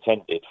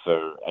intended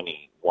for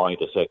any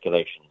wider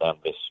circulation than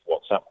this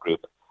WhatsApp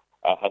group,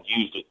 and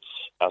used it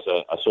as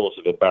a source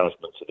of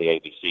embarrassment to the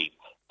ABC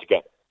to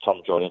get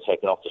Tom Joyner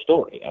taken off the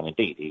story. And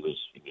indeed, he was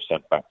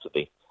sent back to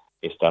the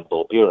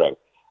Istanbul bureau.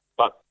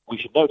 But we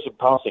should note in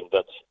passing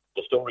that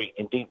the story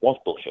indeed was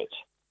bullshit.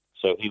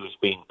 So he was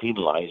being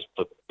penalised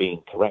for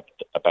being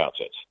correct about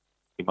it.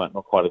 He might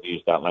not quite have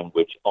used that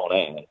language on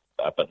air,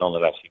 but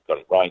nonetheless, he got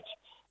it right.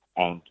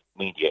 And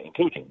media,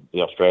 including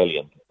the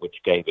Australian, which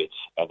gave it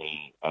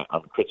any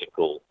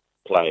uncritical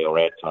play or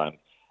airtime,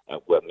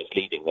 were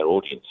misleading their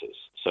audiences.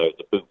 So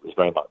the boot was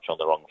very much on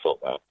the wrong foot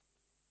there.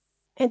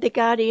 And The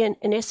Guardian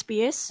and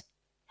SBS,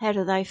 how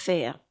do they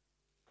fare?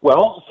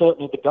 Well,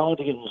 certainly the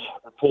Guardian's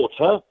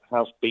reporter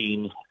has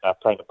been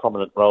playing a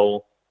prominent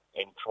role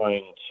in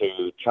trying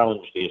to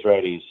challenge the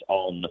Israelis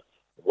on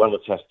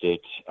well-attested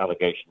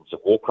allegations of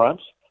war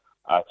crimes.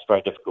 It's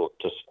very difficult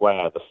to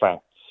square the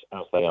facts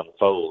as they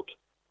unfold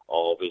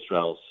of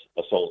Israel's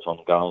assault on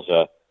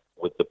Gaza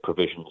with the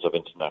provisions of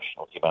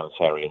international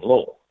humanitarian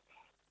law.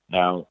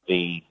 Now,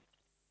 the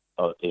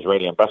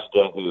Israeli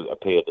ambassador who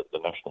appeared at the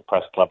National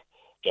Press Club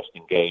just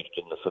engaged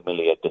in the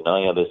familiar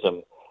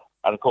denialism.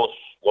 And of course,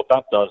 what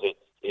that does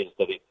is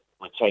that it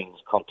retains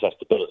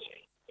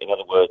contestability. In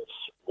other words,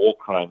 war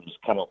crimes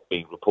cannot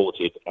be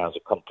reported as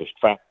accomplished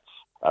facts.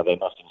 They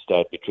must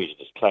instead be treated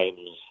as claims,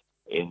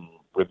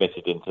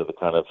 remitted into the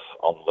kind of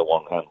on the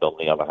one hand, on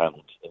the other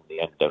hand, in the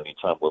end only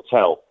time will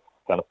tell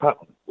kind of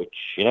pattern, which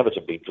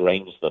inevitably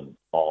drains them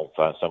of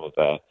some of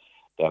their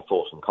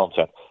force and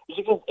content.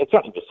 It was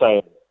exactly the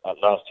same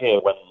last year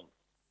when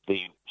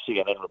the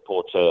CNN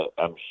reporter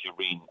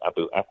Shireen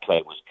Abu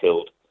Akleh was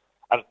killed.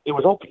 And it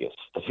was obvious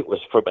that it was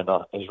from an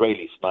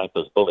Israeli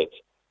sniper's bullet,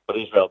 but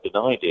Israel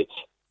denied it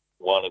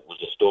while it was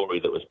a story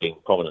that was being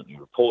prominently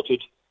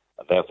reported,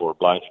 and therefore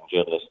obliging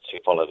journalists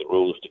to follow the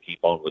rules to keep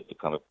on with the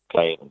kind of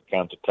claim and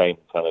counterclaim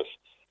kind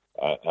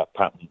of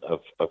pattern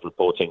of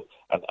reporting.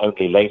 And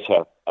only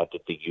later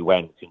did the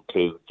UN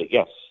conclude that,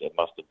 yes, it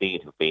must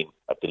indeed have been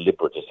a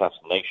deliberate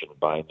assassination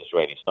by an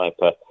Israeli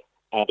sniper.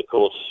 And, of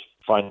course,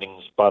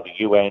 findings by the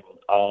UN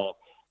are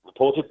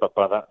reported, but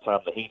by that time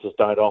the heat has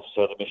died off,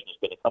 so the mission has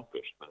been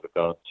accomplished with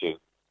regard to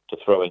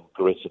throwing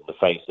grit in the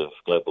face of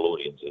global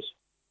audiences.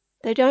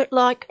 They don't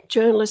like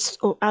journalists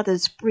or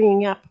others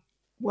bringing up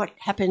what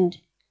happened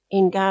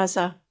in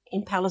Gaza,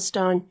 in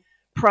Palestine,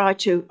 prior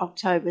to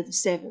October the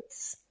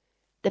 7th.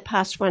 the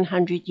past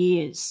 100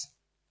 years?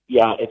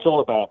 Yeah, it's all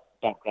about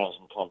backgrounds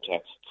and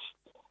contexts.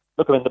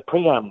 Look, I mean, the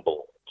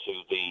preamble to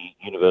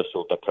the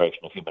Universal Declaration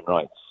of Human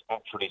Rights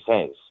actually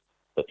says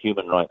that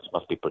human rights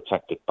must be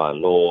protected by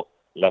law,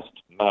 lest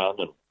man,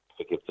 and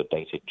forgive the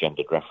dated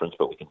gendered reference,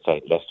 but we can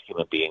say lest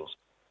human beings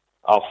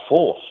are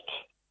forced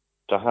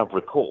to have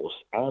recourse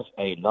as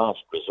a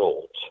last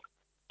resort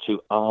to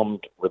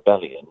armed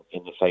rebellion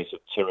in the face of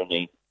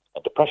tyranny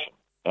and oppression.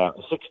 Now,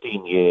 a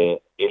 16-year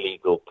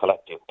illegal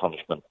collective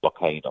punishment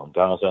blockade on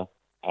Gaza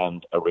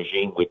and a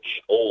regime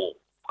which all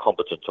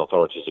competent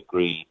authorities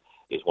agree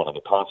is one of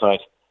apartheid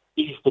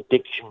is the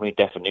dictionary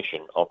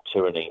definition of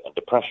tyranny and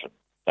oppression.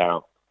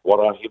 Now, what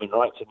are human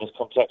rights in this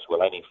context?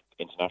 Well, any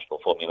international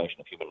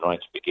formulation of human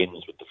rights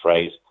begins with the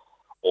phrase,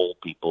 all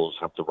peoples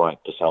have the right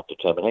to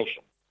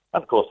self-determination.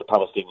 And of course, the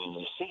Palestinians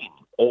have seen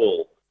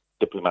all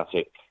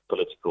diplomatic,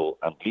 political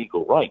and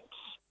legal rights,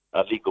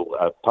 legal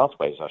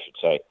pathways, I should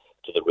say,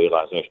 to the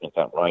realization of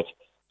that right,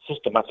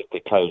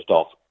 systematically closed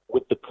off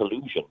with the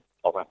collusion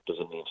of actors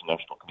in the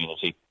international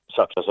community,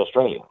 such as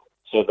Australia.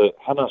 So the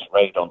Hamas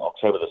raid on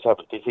October the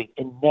 7th is the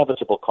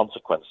inevitable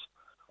consequence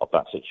of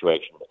that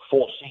situation,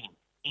 foreseen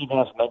in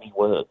as many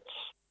words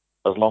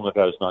as long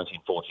ago as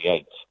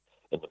 1948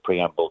 in the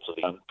preamble to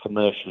the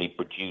commercially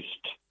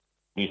produced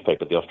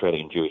newspaper, the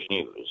Australian Jewish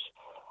News.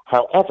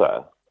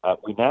 However,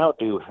 we now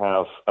do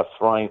have a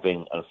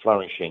thriving and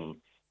flourishing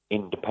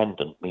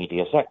independent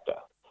media sector.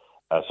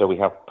 So we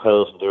have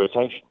Pearls and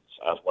Irritations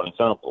as one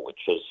example, which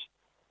has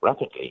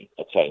rapidly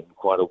attained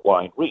quite a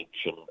wide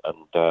reach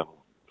and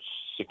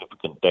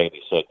significant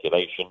daily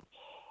circulation.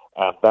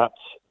 And that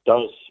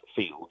does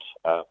field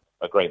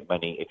a great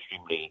many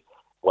extremely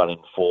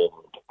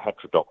well-informed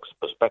heterodox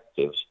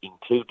perspectives,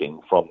 including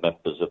from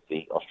members of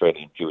the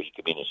Australian Jewish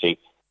community,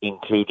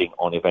 including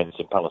on events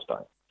in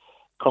Palestine.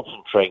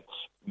 Concentrates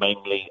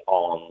mainly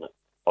on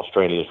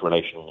Australia's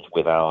relations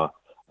with our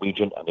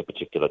region and in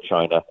particular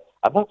China.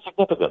 And that's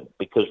significant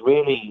because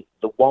really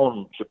the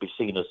one should be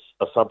seen as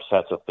a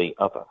subset of the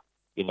other.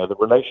 You know, the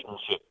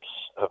relationships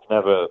have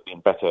never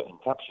been better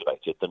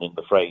encapsulated than in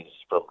the phrase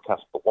from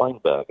Caspar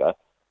Weinberger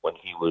when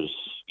he was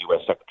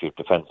US Secretary of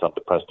Defense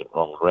under President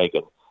Ronald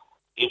Reagan.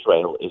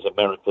 Israel is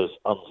America's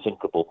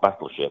unsinkable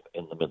battleship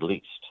in the Middle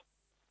East.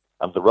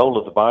 And the role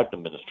of the Biden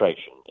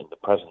administration in the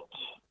present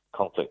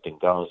conflict in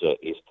Gaza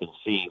is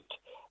conceived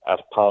as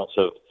part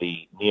of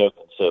the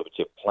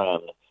neoconservative plan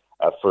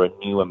for a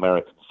new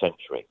American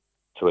century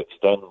to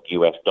extend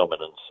US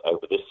dominance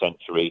over this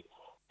century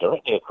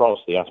directly across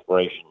the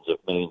aspirations of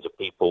millions of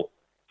people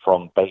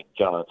from Beit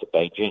Jala to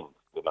Beijing,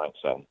 we might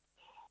say.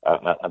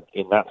 And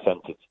in that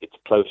sense, it's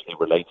closely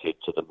related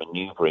to the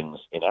maneuverings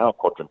in our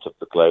quadrant of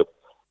the globe,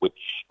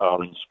 which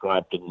are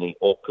inscribed in the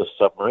AUKUS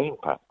submarine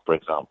pact, for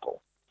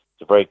example.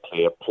 It's a very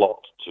clear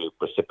plot to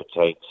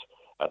precipitate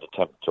an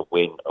attempt to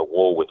win a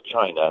war with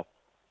China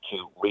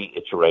to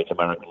reiterate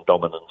American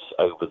dominance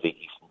over the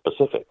Eastern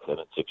Pacific. And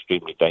it's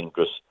extremely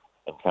dangerous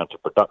and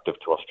counterproductive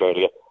to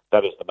Australia.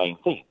 That is the main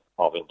theme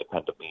of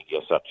independent media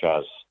such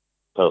as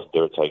Pearls and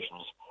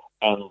Irritations.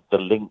 And the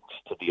links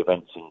to the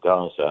events in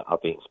Gaza are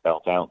being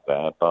spelt out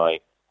there by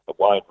a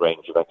wide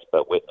range of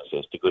expert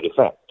witnesses to good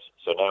effect.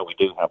 So now we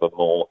do have a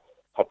more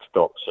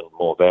heterodox and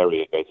more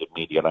variegated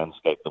media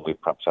landscape than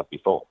we've perhaps had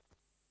before.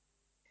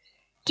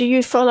 Do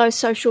you follow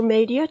social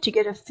media to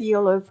get a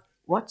feel of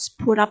what's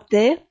put up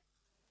there?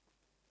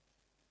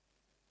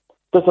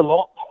 There's a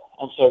lot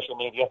on social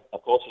media.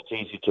 Of course, it's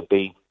easy to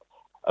be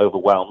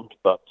overwhelmed,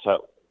 but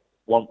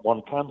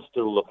one can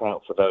still look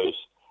out for those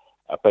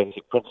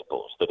basic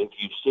principles, that if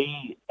you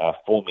see a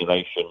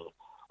formulation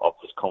of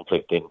this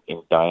conflict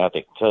in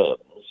dyadic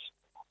terms,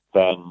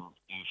 then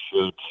you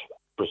should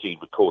proceed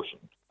with caution.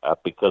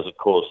 Because, of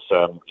course,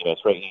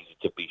 it's very easy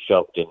to be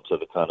shoved into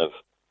the kind of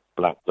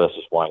black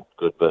versus white,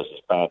 good versus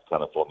bad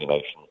kind of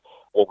formulation.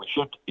 What we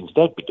should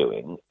instead be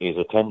doing is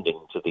attending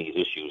to these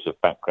issues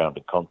of background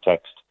and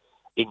context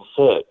in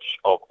search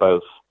of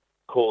both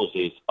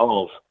causes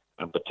of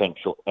and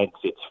potential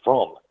exits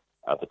from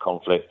the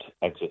conflict,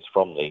 exits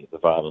from the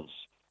violence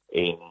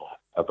in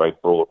a very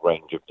broad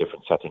range of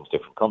different settings,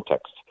 different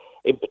contexts.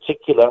 In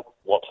particular,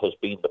 what has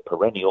been the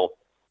perennial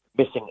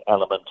missing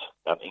element,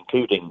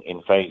 including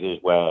in phases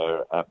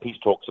where peace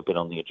talks have been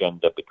on the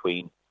agenda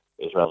between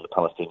Israel and the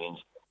Palestinians,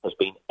 has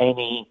been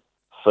any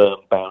firm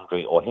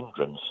boundary or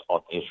hindrance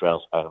on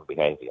Israel's own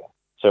behavior.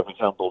 So, for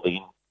example, the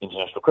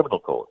International Criminal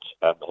Court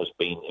has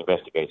been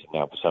investigating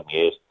now for some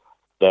years.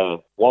 There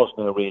was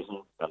no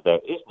reason, and there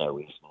is no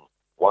reason,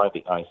 why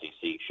the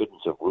ICC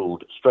shouldn't have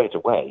ruled straight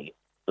away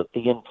that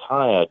the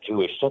entire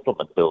Jewish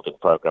settlement building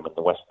program in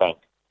the West Bank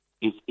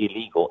is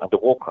illegal and a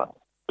war crime,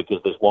 because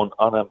there's one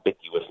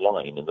unambiguous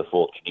line in the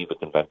Fourth Geneva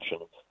Convention: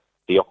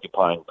 the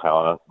occupying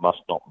power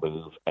must not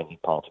move any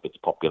part of its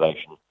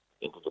population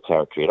into the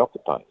territory it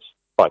occupies.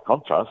 By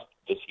contrast,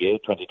 this year,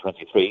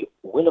 2023,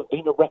 will have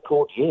been a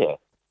record year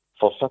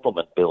for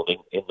settlement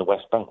building in the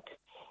West Bank.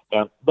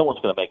 Now, no one's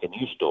going to make a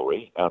news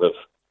story out of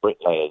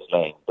bricklayers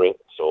laying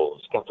bricks or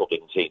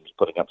scaffolding teams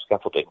putting up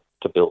scaffolding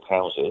to build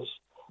houses,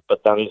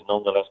 but that is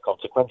nonetheless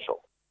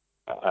consequential.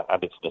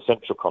 and it's an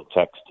essential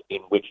context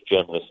in which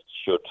journalists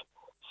should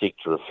seek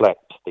to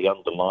reflect the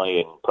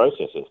underlying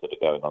processes that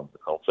are going on in the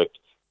conflict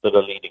that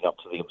are leading up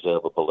to the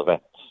observable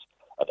events.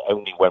 And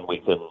only when we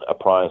can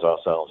apprise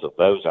ourselves of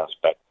those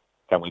aspects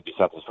can we be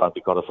satisfied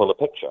we've got a fuller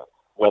picture,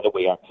 whether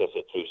we access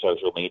it through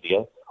social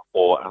media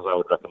or, as I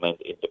would recommend,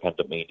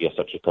 independent media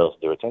such as Pearls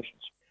and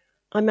Irritations.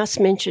 I must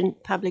mention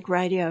public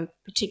radio,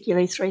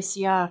 particularly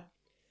 3CR,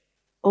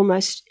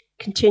 almost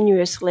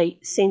continuously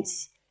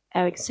since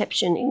our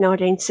inception in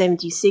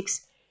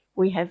 1976,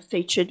 we have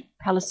featured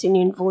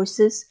Palestinian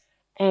voices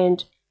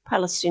and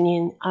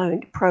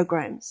Palestinian-owned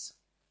programs.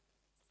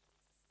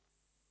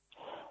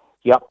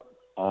 Yep,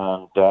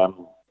 and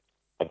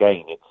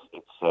again,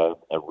 it's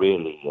a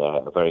really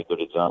a very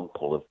good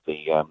example of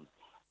the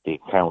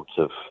account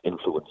of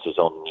influences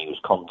on news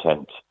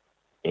content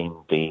in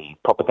the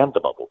propaganda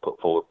model put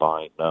forward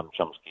by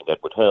Chomsky and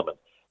Edward Herman.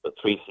 That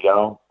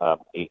 3CR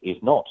is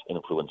not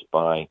influenced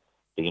by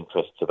the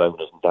interests of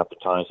owners and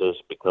advertisers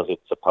because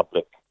it's a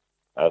public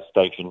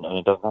station and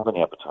it doesn't have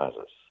any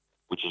advertisers,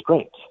 which is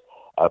great.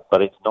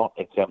 But it's not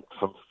exempt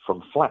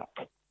from flack.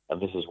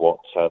 And this is what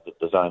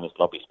the Zionist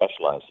lobby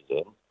specialises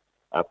in,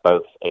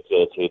 both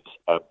exerted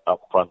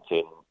up front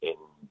in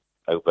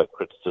overt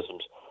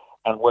criticisms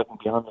and working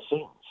behind the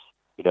scenes.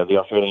 You know, the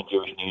Australian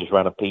Jewish News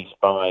ran a piece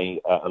by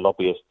a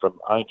lobbyist from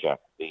IJAC,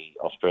 the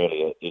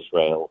Australia,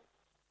 Israel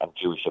and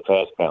Jewish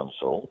Affairs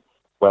Council,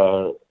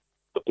 where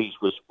the piece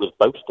was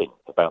boasting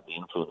about the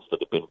influence that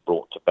had been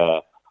brought to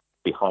bear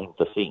behind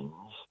the scenes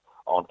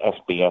on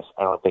SBS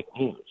Arabic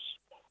News.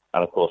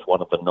 And, of course,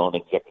 one of the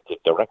non-executive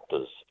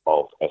directors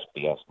of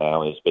SBS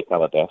now is Vic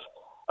Aladef,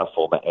 a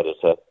former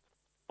editor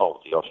of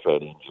the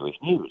Australian Jewish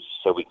News.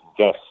 So we can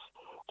guess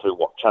through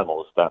what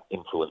channels that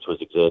influence was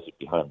exerted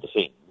behind the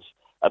scenes.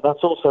 And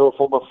that's also a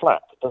form of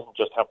flack. It doesn't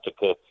just have to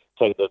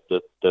take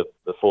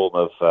the form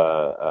of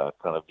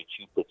kind of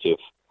vituperative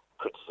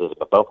criticism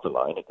above the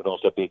line. It can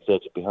also be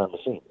exerted behind the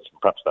scenes. And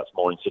perhaps that's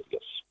more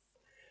insidious.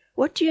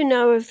 What do you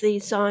know of the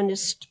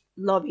Zionist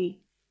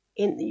lobby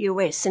in the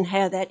US and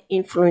how that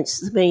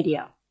influenced the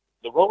media?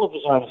 The role of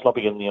the Zionist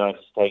lobby in the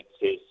United States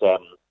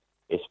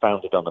is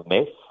founded on a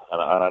myth,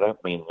 and I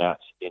don't mean that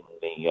in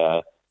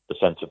the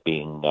sense of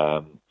being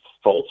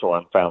false or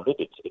unfounded.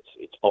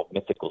 It's of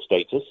mythical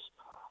status,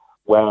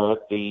 where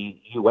the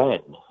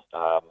UN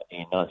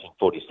in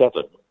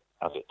 1947,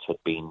 as it had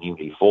been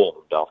newly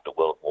formed after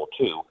World War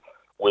II,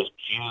 was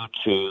due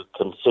to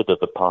consider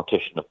the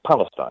partition of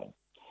Palestine.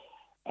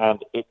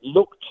 And it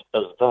looked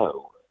as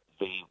though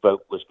the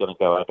vote was going to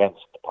go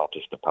against the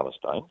partition of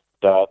Palestine,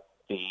 that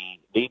the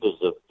leaders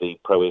of the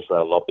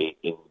pro-Israel lobby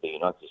in the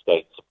United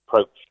States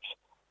approached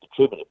the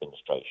Truman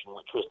administration,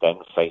 which was then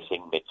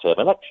facing midterm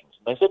elections.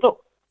 And they said,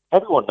 look,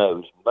 everyone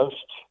knows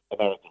most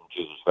American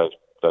Jews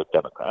vote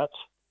Democrats,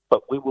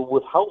 but we will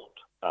withhold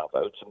our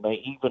votes and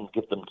may even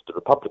give them to the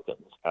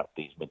Republicans at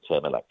these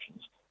midterm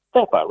elections,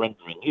 thereby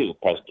rendering you,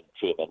 President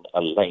Truman,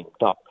 a lame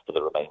duck for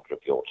the remainder of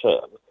your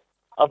term,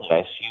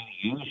 unless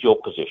you use your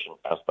position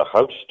as the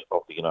host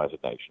of the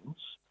United Nations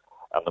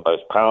and the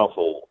most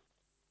powerful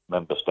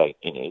member state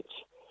in it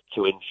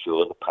to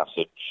ensure the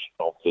passage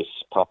of this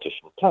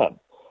partition plan.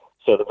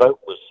 So the vote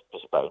was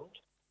postponed.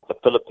 The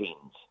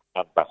Philippines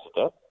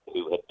ambassador,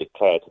 who had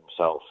declared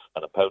himself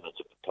an opponent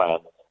of the plan,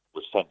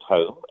 was sent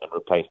home and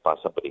replaced by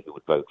somebody who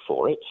would vote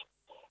for it.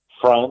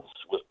 France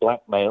was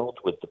blackmailed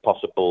with the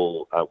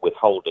possible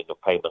withholding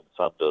of payments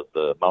under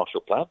the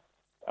Marshall Plan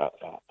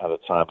at a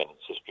time in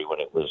its history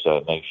when it was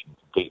a nation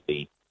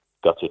completely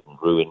gutted and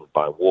ruined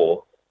by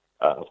war,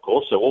 of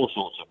course. So all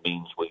sorts of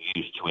means were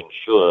used to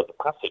ensure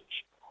the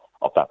passage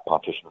of that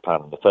partition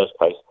plan in the first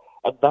place,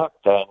 and that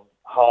then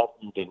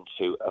hardened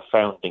into a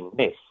founding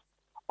myth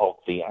of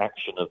the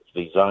action of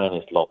the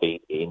Zionist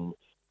lobby in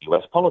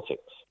US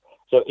politics.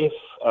 So if,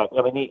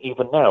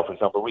 even now, for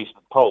example, a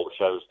recent poll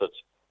shows that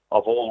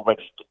of all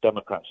registered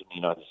Democrats in the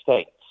United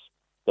States,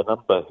 the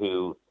number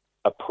who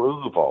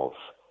approve of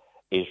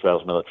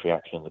Israel's military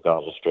action in the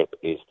Gaza Strip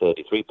is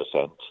 33%.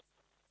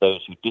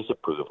 Those who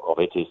disapprove of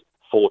it is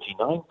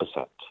 49%.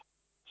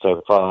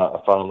 So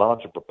a far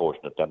larger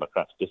proportion of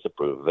Democrats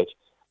disapprove of it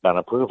than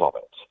approve of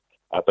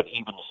it. But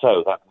even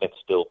so, that myth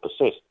still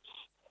persists,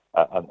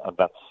 and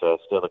that's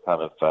still a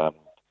kind of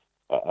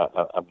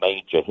a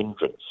major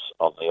hindrance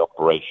on the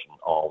operation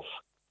of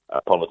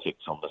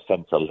politics on the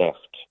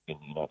centre-left in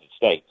the United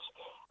States.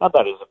 And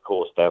that is, of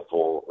course,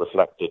 therefore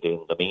reflected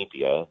in the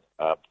media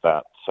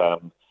that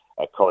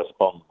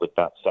correspond with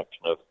that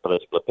section of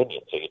political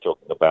opinion. So you're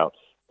talking about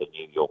the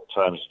New York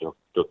Times, you're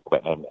talking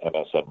about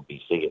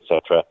MSNBC,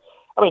 etc.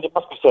 I mean, it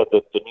must be said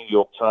that the New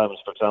York Times,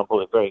 for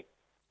example, a very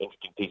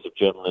interesting piece of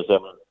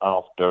journalism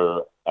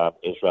after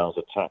Israel's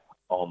attack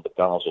on the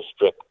Gaza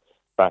Strip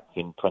back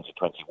in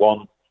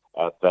 2021,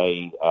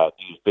 they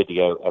used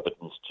video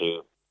evidence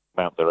to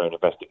mount their own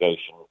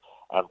investigation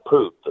and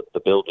proved that the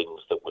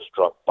buildings that were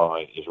struck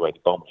by Israeli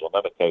bombs on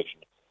that occasion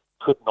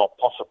could not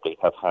possibly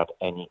have had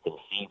any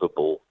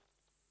conceivable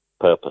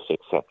purpose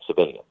except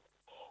civilian.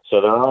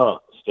 So there are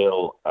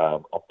still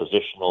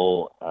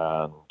oppositional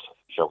and,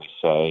 shall we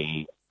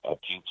say,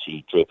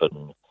 duty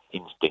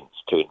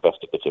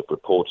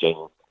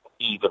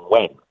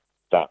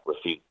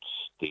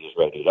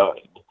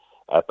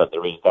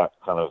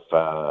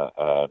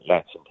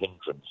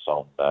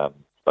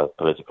both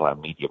political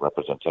and media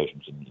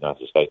representations in the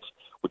United States,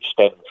 which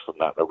stemmed from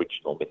that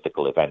original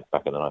mythical event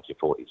back in the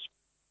 1940s.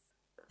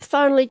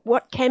 Finally,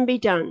 what can be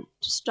done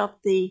to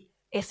stop the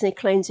ethnic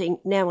cleansing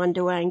now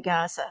underway in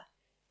Gaza?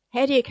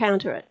 How do you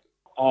counter it?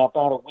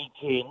 About a week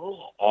in,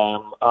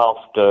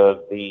 after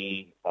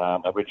the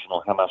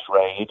original Hamas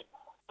raid,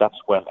 that's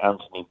when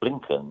Antony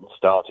Blinken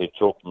started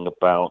talking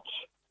about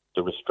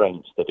the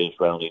restraints that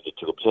Israel needed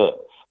to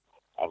observe.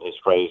 And his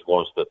phrase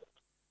was that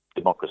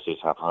democracies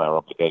have higher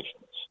obligations.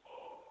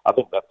 I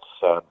think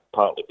that's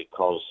partly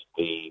because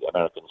the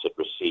Americans had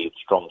received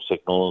strong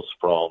signals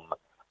from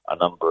a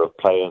number of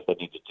players they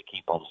needed to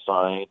keep on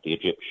side, the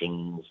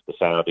Egyptians, the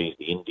Saudis,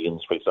 the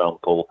Indians, for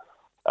example,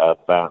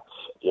 that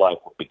life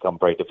would become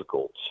very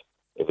difficult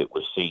if it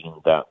was seen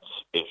that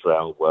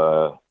Israel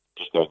were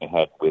just going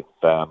ahead with,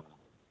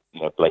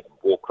 blatant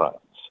war crimes.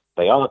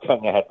 They are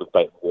going ahead with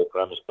blatant war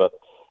crimes, but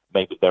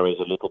maybe there is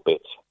a little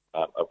bit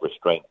of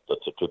restraint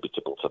that's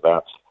attributable to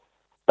that.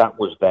 That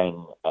was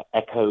then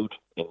echoed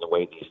in the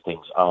way these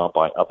things are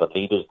by other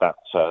leaders. That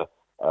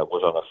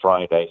was on a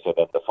Friday, so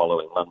then the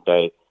following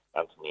Monday,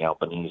 Anthony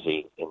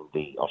Albanese in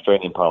the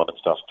Australian Parliament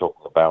starts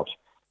talking about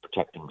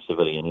protecting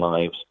civilian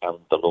lives and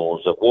the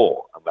laws of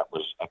war, and that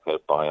was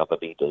echoed by other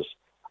leaders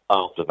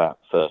after that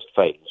first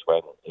phase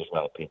when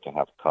Israel appeared to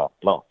have carte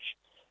blanche.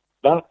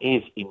 That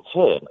is, in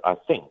turn, I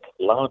think,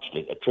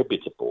 largely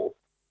attributable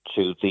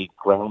to the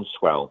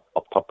groundswell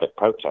of public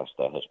protest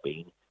there has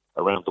been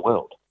around the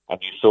world. And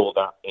you saw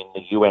that in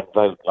the UN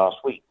vote last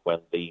week when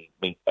the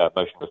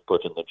motion was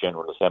put in the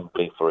General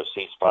Assembly for a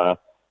ceasefire.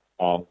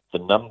 The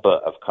number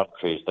of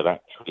countries that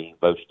actually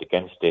voted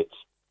against it,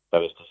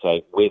 that is to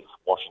say, with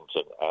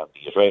Washington and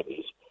the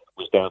Israelis,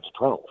 was down to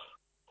 12.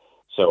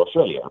 So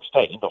Australia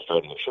abstained.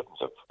 Australia shouldn't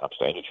have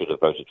abstained. It should have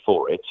voted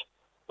for it.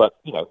 But,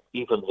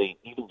 even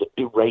the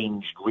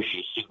deranged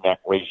Rishi Sunak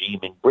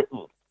regime in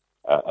Britain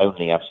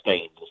only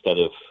abstained instead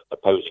of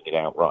opposing it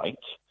outright.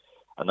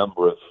 A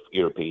number of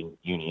European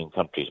Union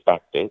countries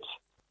backed it.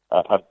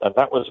 And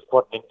that was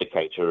quite an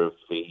indicator of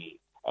the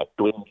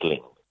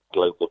dwindling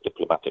global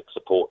diplomatic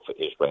support for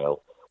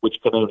Israel, which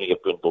can only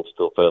have dwindled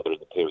still further in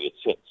the period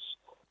since.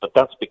 But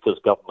that's because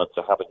governments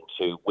are having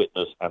to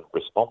witness and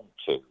respond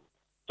to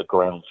the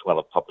groundswell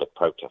of public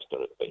protest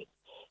there has been.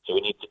 So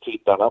we need to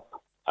keep that up.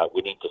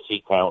 We need to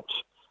seek out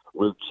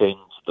routes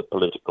into the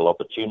political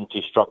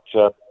opportunity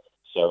structure.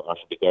 So I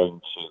should be going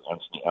to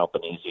Anthony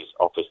Albanese's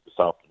office this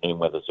afternoon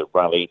where there's a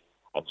rally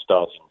and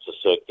starting to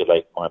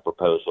circulate my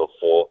proposal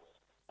for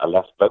a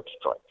left vote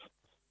strike.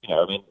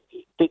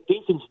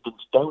 These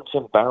incidents don't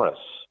embarrass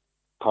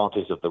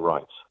parties of the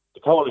right.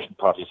 The coalition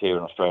parties here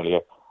in Australia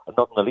are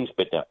not in the least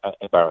bit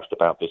embarrassed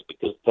about this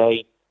because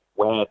they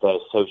wear their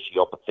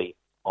sociopathy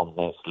on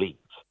their sleeve.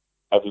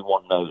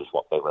 Everyone knows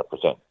what they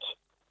represent.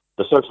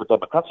 The social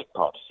democratic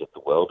parties of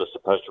the world are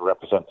supposed to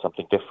represent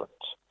something different.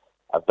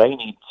 And they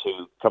need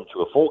to come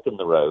to a fork in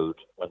the road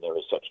when there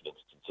is such an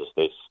instance as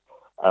this.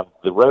 And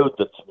the road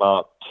that's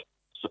marked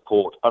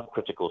support,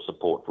 uncritical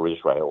support for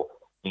Israel,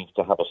 needs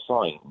to have a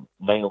sign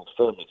nailed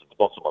firmly to the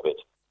bottom of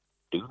it.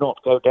 Do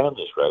not go down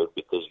this road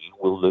because you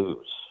will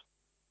lose.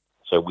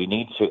 So we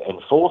need to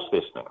enforce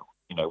this now.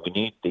 We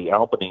need the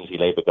Albanese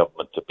Labour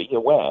government to be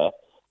aware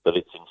that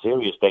it's in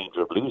serious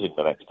danger of losing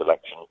the next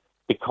election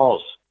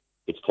because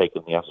it's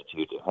taken the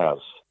attitude it has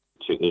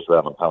to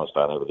Israel and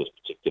Palestine over this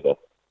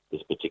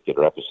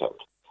particular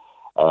episode.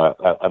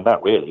 And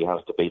that really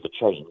has to be the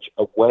change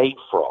away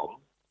from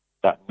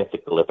that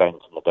mythical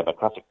event and the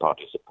Democratic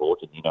Party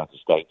support in the United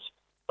States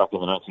back in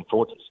the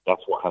 1940s.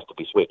 That's what has to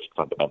be switched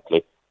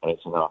fundamentally, and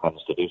it's in our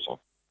hands to do so.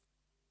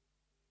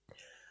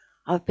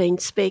 I've been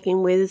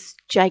speaking with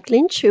Jake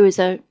Lynch, who is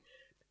an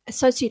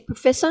associate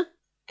professor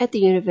at the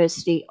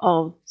University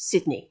of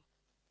Sydney.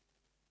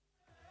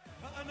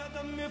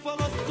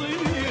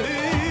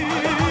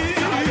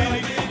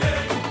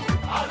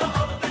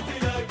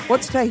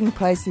 What's taking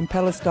place in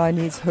Palestine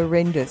is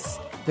horrendous.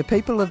 The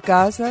people of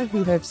Gaza,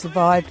 who have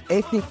survived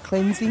ethnic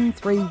cleansing,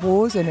 3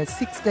 wars and a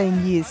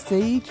 16-year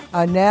siege,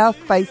 are now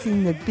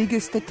facing the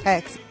biggest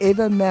attacks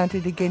ever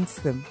mounted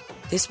against them.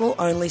 This will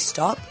only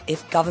stop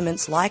if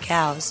governments like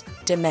ours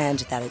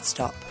demand that it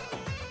stop.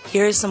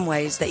 Here are some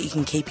ways that you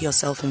can keep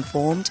yourself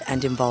informed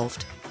and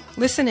involved.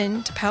 Listen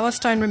in to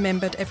Palestine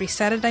Remembered every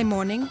Saturday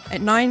morning at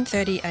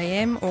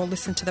 9:30am or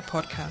listen to the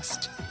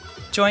podcast.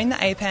 Join the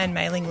APAN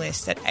mailing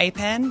list at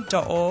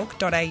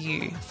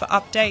apan.org.au for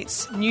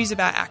updates, news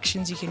about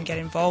actions you can get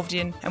involved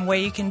in and where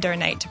you can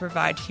donate to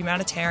provide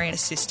humanitarian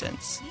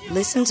assistance.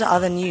 Listen to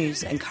other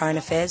news and current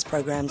affairs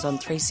programs on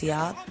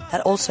 3CR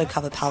that also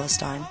cover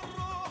Palestine.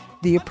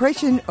 The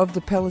oppression of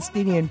the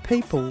Palestinian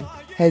people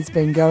has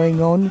been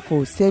going on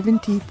for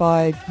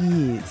 75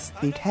 years.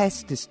 It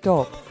has to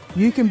stop.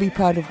 You can be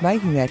part of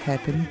making that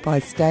happen by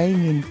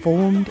staying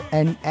informed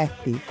and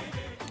active.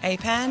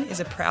 APAN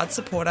is a proud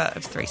supporter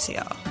of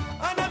 3CR.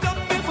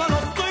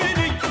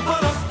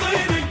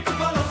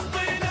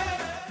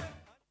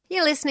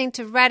 You're listening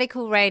to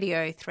Radical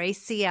Radio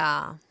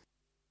 3CR.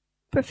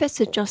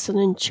 Professor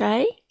Jocelyn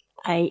Che,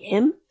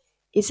 AM,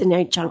 is an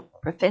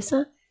adjunct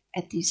professor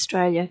at the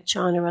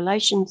Australia-China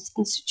Relations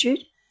Institute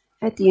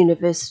at the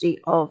University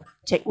of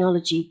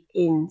Technology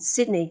in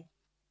Sydney.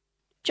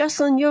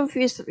 Jocelyn, you've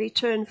recently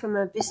returned from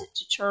a visit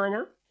to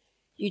China.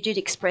 You did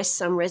express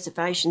some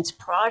reservations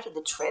prior to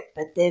the trip,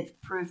 but they've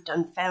proved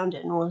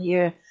unfounded, and we'll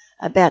hear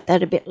about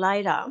that a bit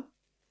later.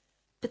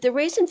 But the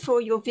reason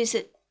for your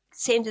visit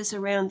centres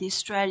around the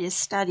Australia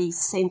Studies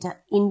Centre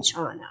in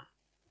China.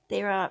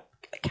 There are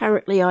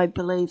currently, I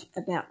believe,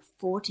 about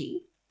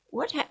 40.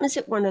 What happens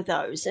at one of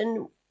those,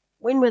 and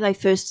when were they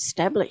first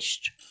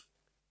established?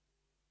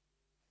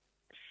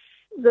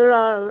 There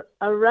are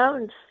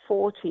around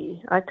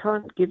 40. I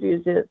can't give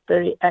you the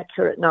very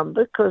accurate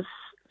number because,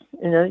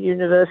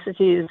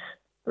 universities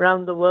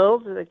around the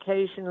world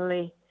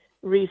occasionally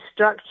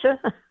restructure.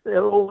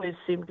 There always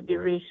seem to be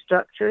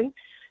restructuring.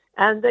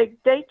 And they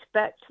date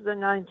back to the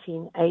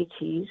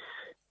 1980s.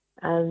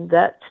 And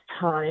that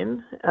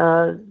time,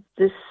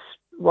 this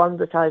one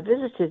that I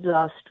visited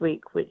last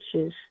week, which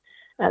is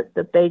at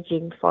the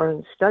Beijing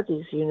Foreign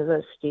Studies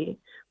University,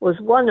 was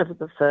one of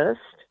the first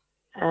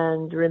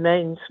and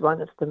remains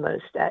one of the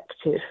most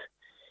active.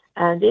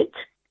 And it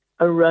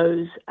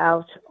arose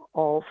out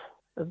of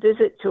a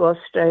visit to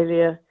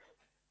Australia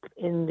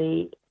in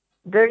the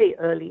very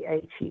early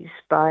 80s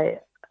by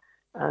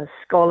a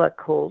scholar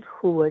called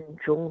Hu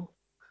Wen-zhong,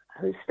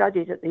 who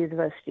studied at the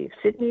University of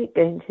Sydney,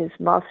 gained his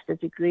master's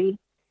degree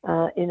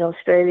in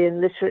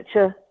Australian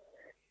literature,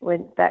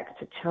 went back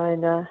to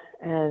China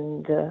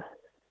and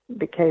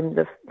became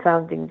the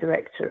founding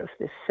director of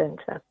this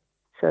centre.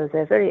 So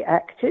they're very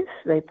active.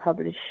 They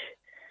publish,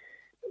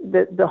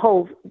 the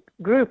whole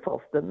group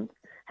of them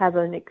have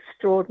an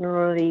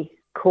extraordinarily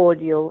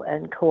cordial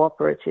and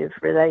cooperative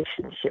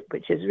relationship,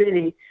 which is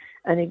really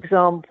an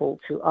example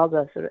to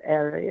other sort of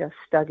area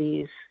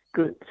studies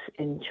groups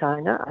in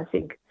China. I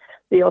think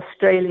the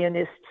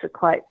Australianists are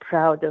quite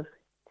proud of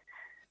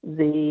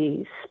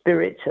the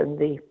spirit and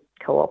the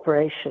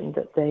cooperation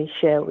that they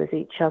share with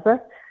each other.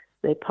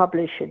 They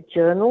publish a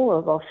journal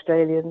of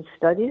Australian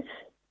studies.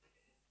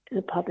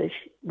 The publish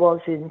was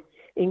in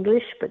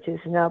English, but is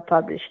now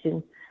published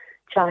in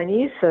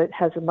Chinese, so it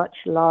has a much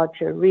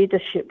larger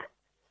readership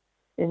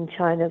in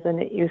China than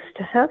it used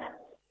to have.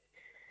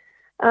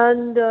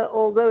 And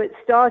although it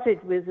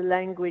started with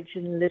language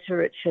and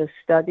literature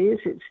studies,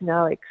 it's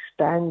now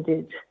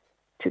expanded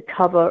to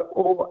cover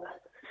all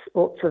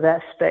sorts of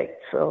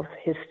aspects of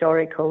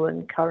historical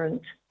and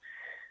current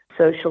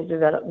social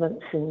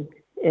developments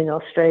in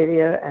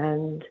Australia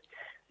and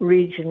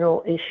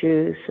regional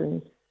issues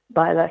and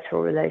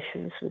bilateral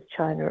relations with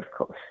China, of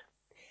course.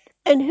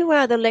 And who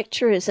are the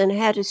lecturers and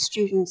how do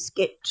students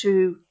get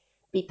to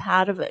be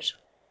part of it?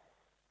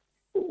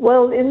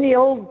 Well, in the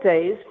old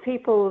days,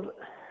 people,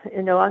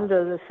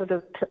 under the sort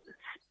of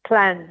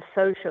planned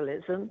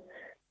socialism,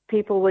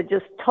 people were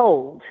just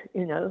told,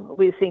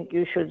 we think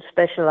you should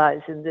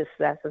specialize in this,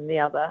 that, and the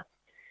other.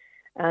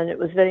 And it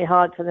was very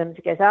hard for them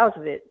to get out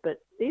of it.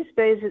 But these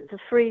days, it's a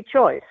free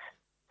choice.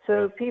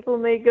 So people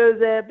may go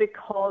there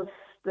because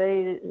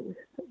they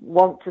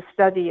want to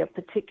study a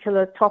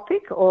particular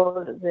topic,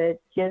 or they're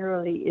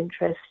generally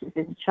interested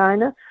in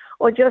China,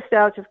 or just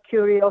out of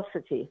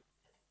curiosity.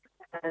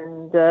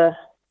 And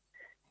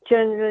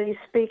generally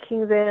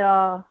speaking, they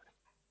are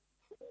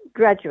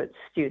graduate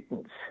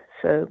students.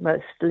 So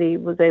mostly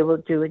they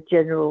will do a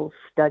general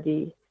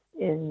study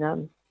in,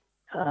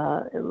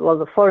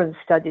 the Foreign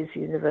Studies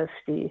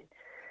University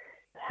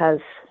has,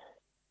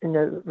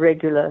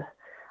 regular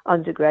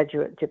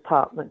undergraduate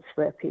departments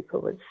where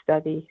people would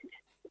study,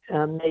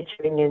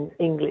 majoring in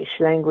English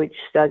language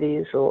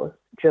studies or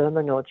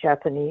German or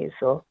Japanese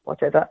or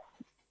whatever.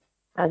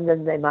 And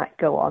then they might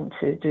go on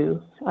to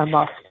do a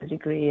master's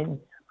degree in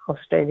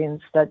Australian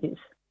studies.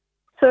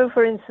 So,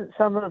 for instance,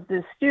 some of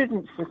the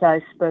students that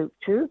I spoke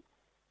to,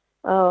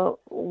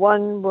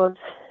 one was,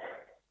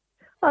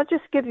 I'll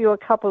just give you a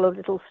couple of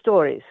little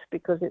stories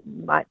because it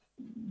might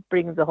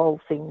bring the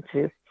whole thing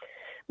to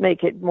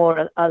make it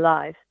more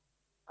alive.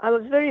 I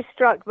was very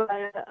struck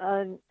by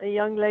a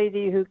young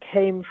lady who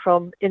came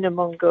from Inner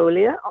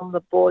Mongolia, on the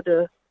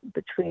border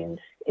between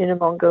Inner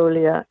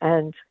Mongolia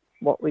and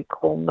what we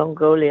call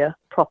Mongolia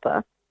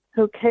proper,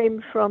 who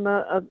came from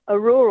a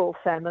rural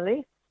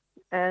family.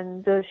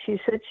 And she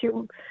said she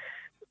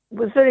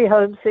was very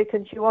homesick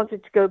and she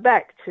wanted to go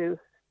back to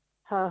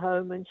her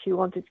home and she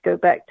wanted to go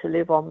back to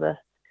live on the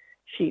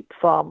sheep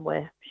farm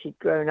where she'd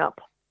grown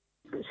up.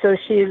 So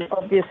she's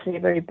obviously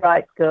a very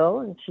bright girl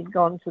and she'd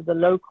gone to the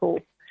local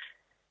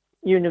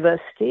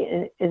university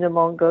in Inner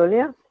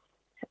Mongolia.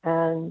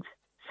 And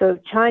so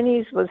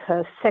Chinese was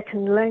her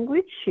second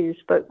language. She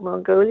spoke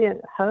Mongolian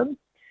at home.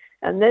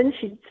 And then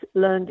she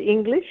learned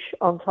English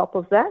on top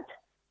of that.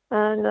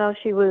 And now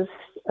she was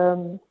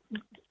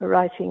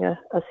writing a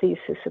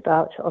thesis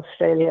about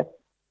Australia.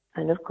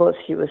 And of course,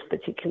 she was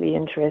particularly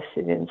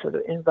interested in sort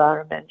of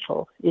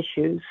environmental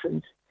issues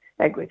and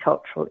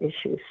agricultural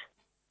issues.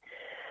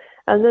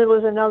 And there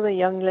was another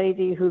young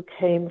lady who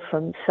came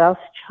from South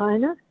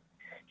China.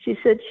 She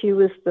said she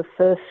was the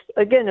first,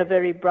 again, a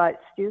very bright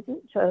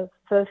student,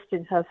 first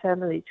in her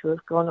family to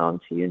have gone on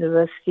to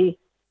university.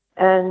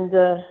 And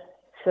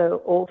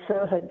so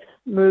also had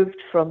moved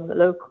from the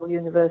local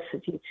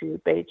university to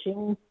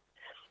Beijing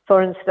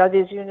Foreign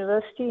Studies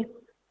University.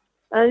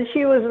 And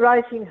she was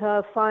writing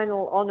her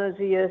final honours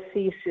year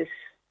thesis,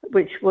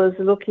 which was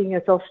looking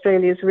at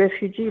Australia's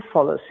refugee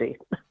policy.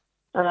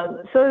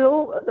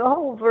 So the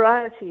whole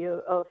variety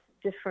of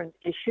different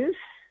issues,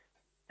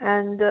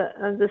 and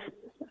this,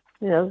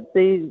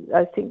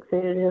 I think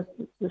the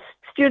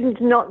students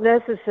not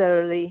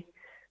necessarily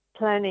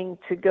planning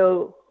to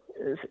go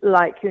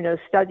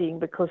studying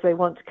because they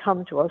want to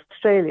come to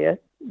Australia.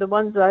 The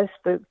ones I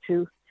spoke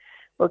to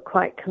were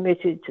quite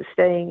committed to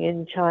staying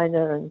in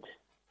China, and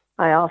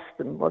I asked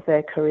them what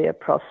their career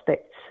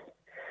prospects.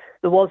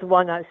 There was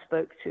one I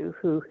spoke to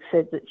who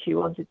said that she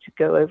wanted to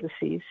go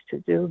overseas to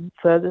do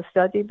further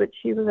study, but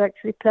she was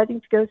actually planning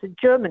to go to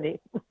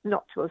Germany,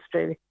 not to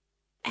Australia.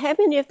 How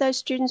many of those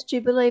students do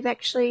you believe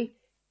actually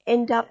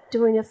end up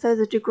doing a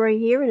further degree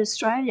here in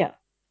Australia?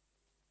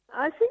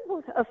 I think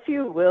a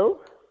few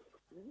will.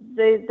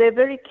 They're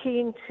very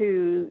keen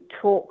to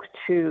talk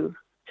to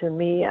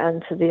me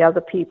and to the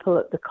other people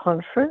at the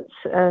conference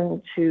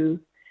and to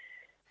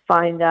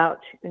find out,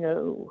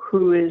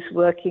 who is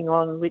working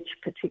on which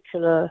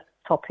particular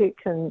topic,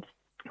 and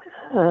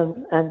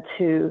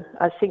to,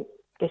 I think,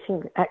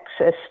 getting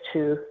access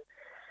to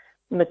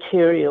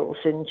materials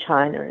in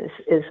China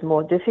is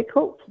more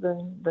difficult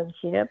than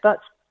here. But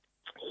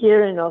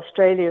here in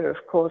Australia, of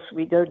course,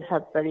 we don't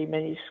have very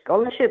many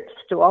scholarships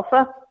to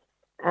offer,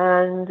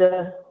 and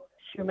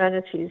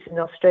humanities in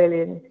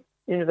Australian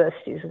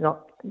universities are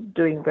not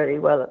doing very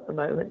well at the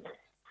moment.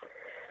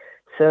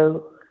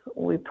 So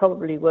we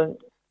probably won't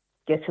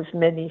get as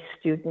many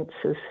students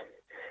as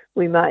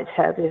we might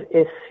have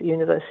if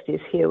universities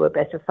here were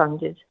better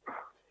funded.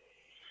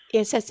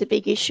 Yes, that's a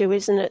big issue,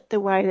 isn't it? The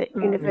way that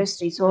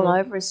universities all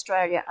over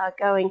Australia are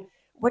going.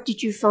 What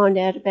did you find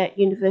out about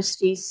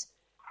universities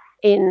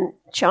in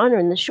China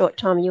in the short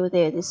time you were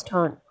there this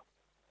time?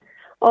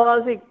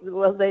 Oh, I think,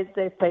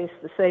 they face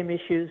the same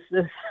issues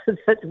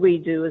that we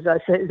do. As I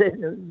say,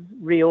 the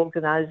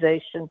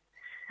reorganisation,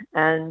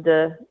 and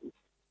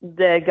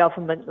their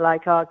government,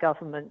 like our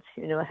government,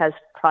 has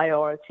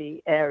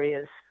priority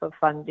areas for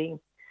funding.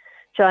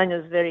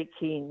 China's very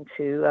keen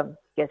to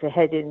get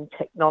ahead in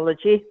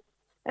technology,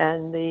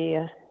 and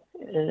the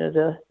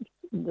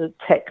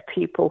tech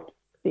people,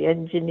 the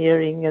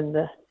engineering and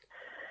the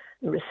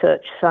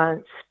research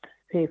science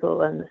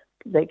people, and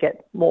they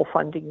get more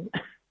funding,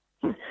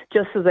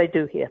 just as they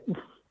do here.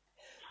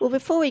 Well,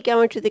 before we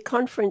go into the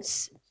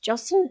conference,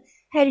 Justin,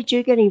 how did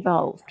you get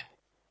involved?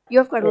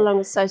 You've got a long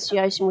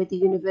association with the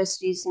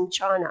universities in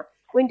China.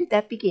 When did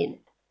that begin?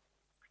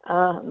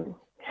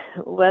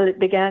 Well, it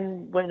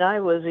began when I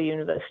was a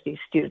university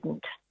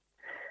student.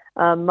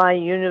 My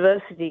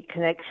university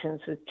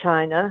connections with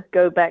China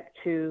go back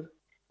to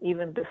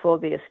even before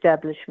the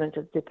establishment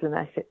of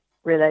diplomatic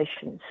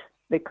relations,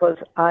 because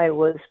I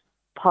was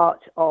part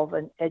of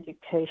an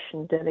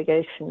education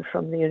delegation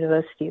from the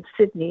University of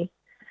Sydney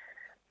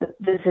that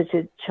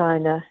visited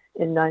China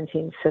in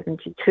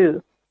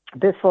 1972,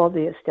 before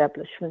the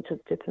establishment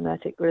of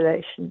diplomatic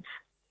relations.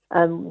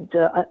 And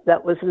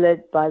that was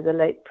led by the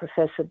late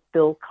Professor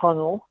Bill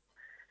Connell,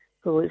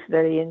 who was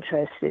very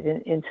interested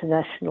in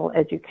international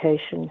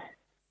education.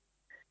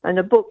 And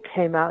a book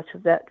came out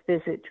of that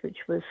visit, which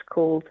was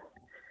called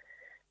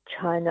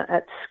China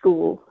at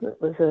School. It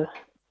was a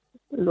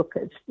look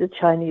at the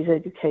Chinese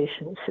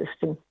education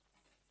system.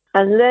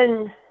 And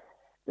then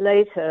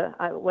later,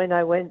 when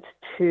I went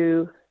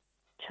to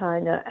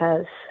China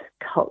as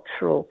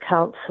cultural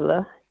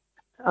counselor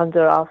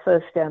under our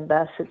first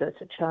ambassador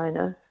to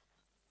China,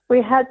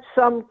 we had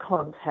some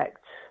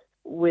contacts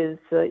with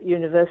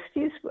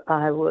universities.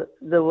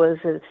 There was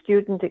a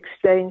student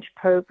exchange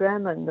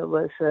program, and there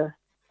was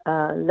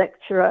a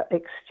lecturer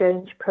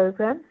exchange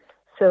program.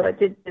 So I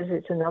did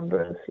visit a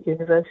number of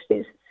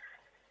universities.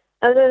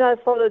 And then I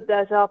followed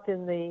that up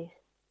in the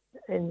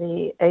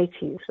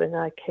 80s when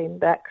I came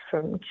back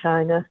from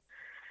China,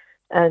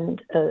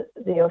 and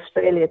the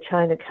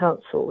Australia-China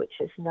Council, which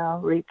is now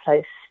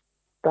replaced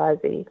by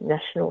the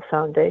National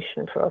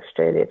Foundation for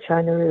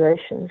Australia-China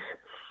Relations,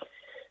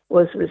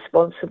 was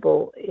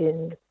responsible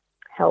in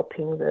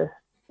helping the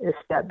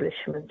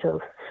establishment of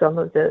some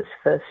of those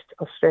first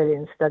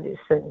Australian studies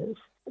centres,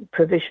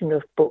 provision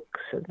of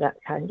books and that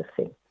kind of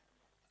thing.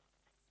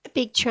 A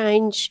big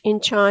change in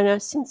China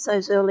since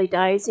those early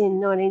days in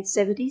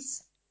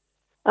 1970s?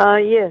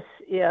 Yes,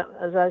 yeah.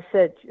 As I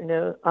said,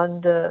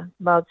 under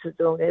Mao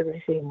Zedong,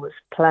 everything was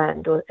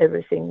planned, or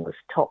everything was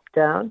top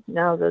down.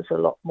 Now there's a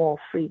lot more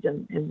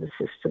freedom in the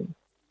system.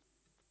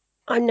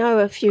 I know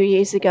a few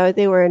years ago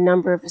there were a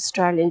number of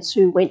Australians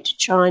who went to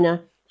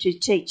China to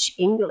teach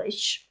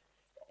English.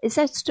 Is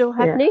that still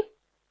happening?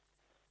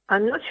 Yeah.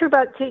 I'm not sure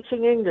about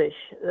teaching English.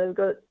 They've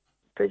got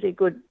pretty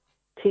good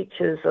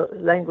teachers of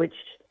language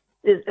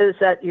is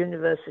at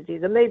university.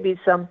 There may be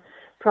some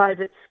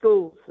private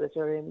schools that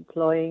are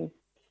employing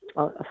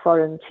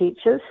foreign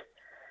teachers,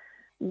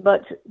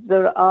 but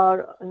there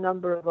are a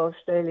number of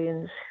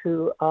Australians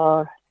who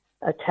are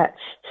attached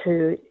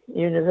to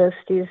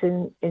universities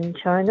in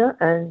China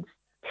and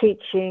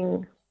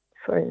teaching.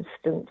 For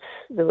instance,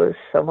 there was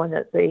someone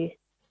at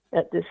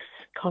this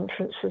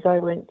conference that I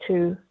went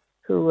to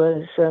who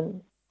was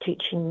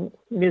teaching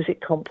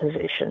music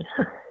composition.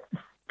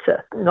 So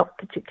not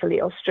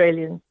particularly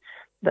Australian,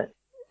 but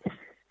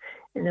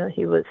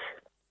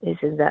he's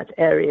in that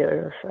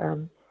area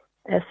of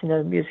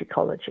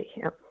ethnomusicology.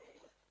 Yeah.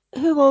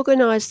 Who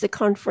organised the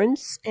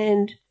conference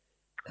and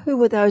who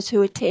were those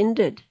who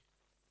attended?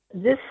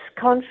 This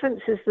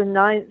conference is the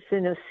 9th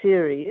in a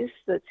series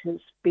that has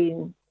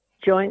been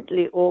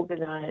jointly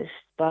organised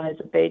by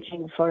the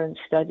Beijing Foreign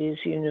Studies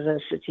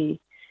University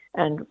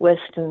and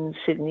Western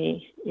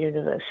Sydney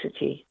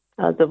University.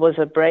 There was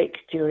a break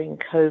during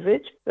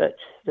COVID, but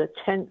the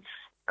 10th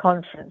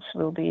conference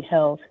will be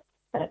held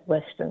at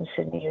Western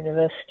Sydney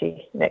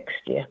University next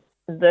year.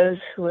 Those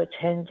who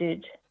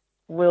attended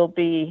will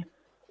be,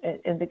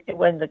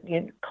 when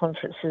the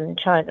conference is in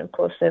China, of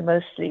course, they're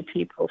mostly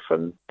people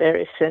from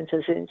various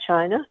centres in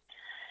China,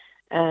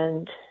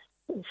 and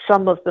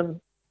some of them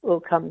will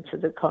come to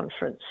the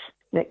conference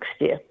next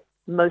year,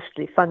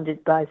 mostly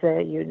funded by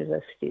their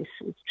universities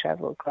with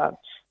travel grants,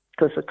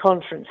 because the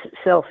conference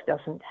itself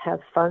doesn't have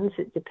funds.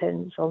 It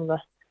depends on the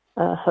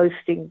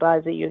hosting by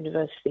the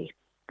university.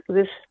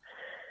 This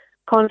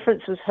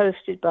conference was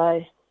hosted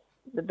by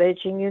the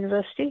Beijing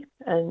University,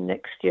 and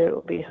next year it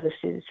will be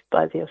hosted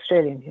by the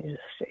Australian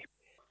University.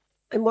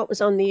 And what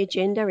was on the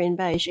agenda in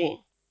Beijing?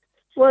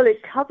 Well,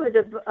 it covered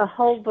a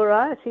whole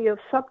variety of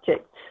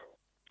subjects.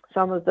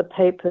 Some of the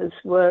papers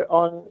were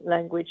on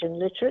language and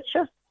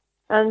literature,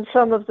 and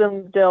some of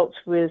them dealt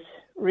with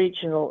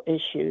regional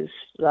issues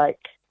like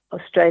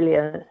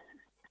Australia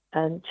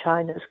and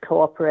China's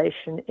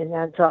cooperation in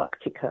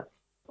Antarctica,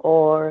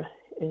 or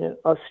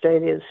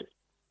Australia's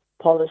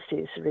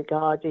policies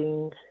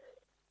regarding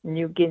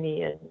New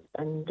Guinea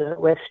and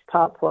West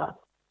Papua.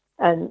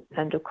 And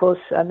of course,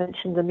 I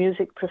mentioned the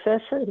music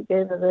professor. He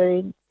gave a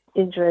very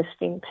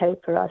interesting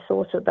paper, I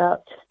thought,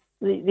 about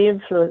the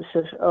influence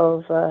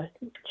of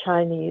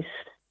Chinese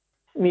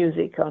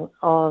music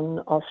on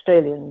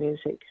Australian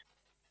music.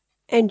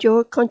 And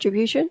your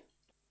contribution?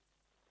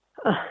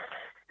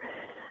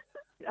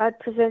 I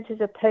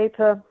presented a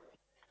paper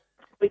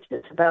which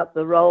is about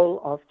the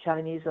role of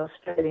Chinese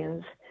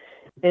Australians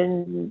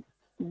in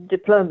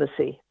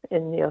diplomacy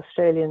in the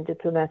Australian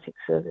diplomatic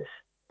service.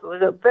 It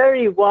was a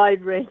very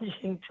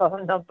wide-ranging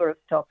number of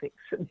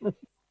topics.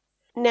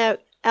 Now,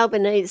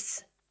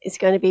 Albanese is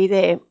going to be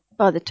there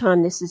by the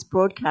time this is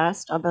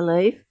broadcast, I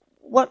believe.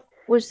 What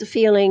was the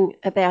feeling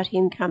about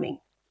him coming?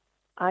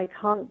 I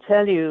can't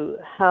tell you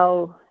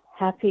how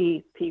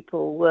happy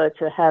people were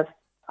to have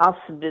us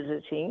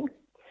visiting.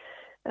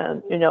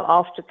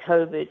 After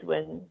COVID,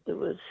 when there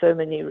were so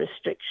many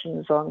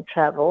restrictions on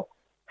travel.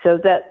 So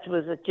that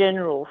was a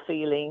general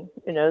feeling,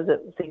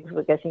 that things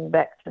were getting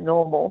back to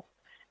normal.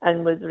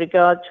 And with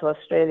regard to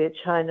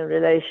Australia-China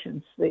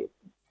relations,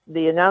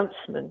 the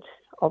announcement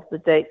of the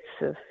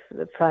dates of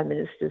the Prime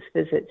Minister's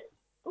visit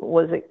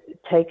was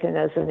taken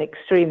as an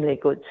extremely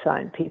good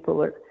sign.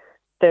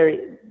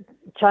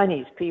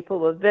 Chinese people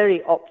were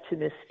very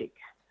optimistic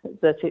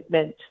that it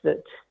meant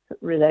that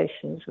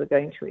relations were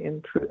going to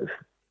improve.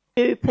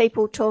 Do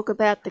people talk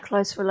about the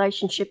close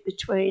relationship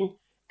between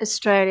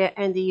Australia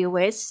and the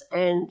US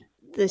and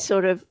the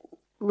sort of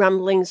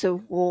rumblings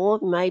of war,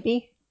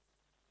 maybe?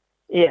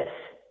 Yes,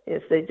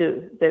 they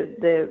do.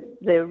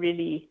 They're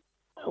really,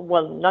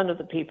 well, none of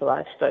the people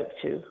I spoke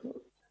to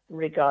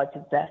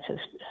regarded that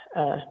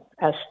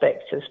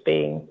aspect as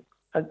being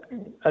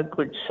a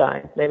good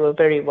sign. They were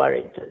very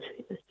worried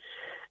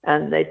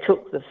and they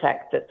took the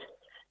fact that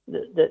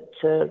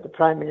the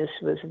Prime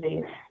Minister was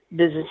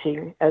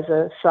visiting as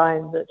a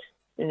sign that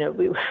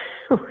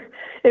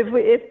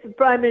if the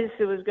Prime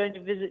Minister was going to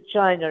visit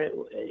China,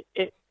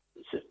 it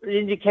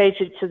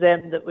indicated to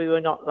them that we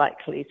were not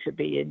likely to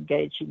be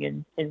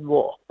engaging in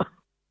war.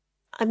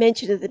 I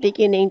mentioned at the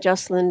beginning,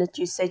 Jocelyn, that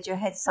you said you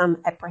had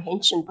some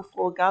apprehension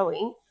before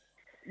going.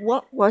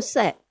 What was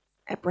that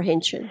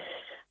apprehension?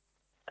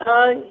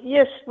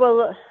 Yes,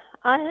 well,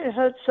 I had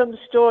heard some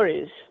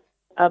stories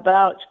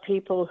about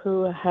people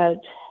who had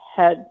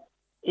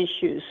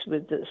issues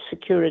with the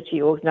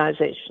security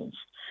organizations,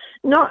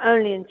 not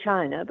only in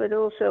China, but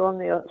also on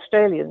the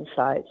Australian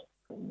side,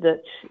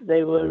 that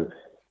they were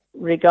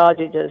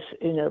regarded as,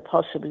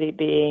 possibly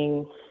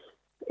being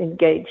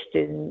engaged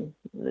in,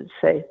 let's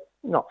say,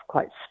 not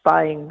quite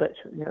spying, but,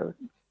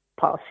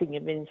 passing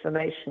of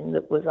information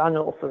that was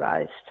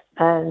unauthorized.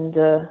 And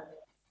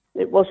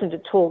it wasn't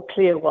at all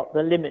clear what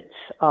the limits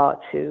are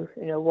to,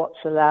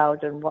 what's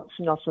allowed and what's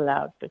not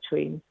allowed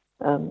between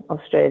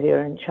Australia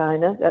and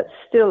China. That's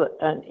still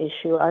an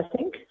issue, I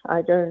think.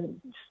 I don't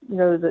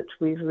know that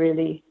we've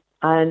really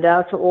ironed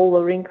out all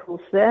the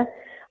wrinkles there.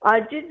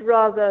 I did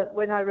rather,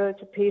 when I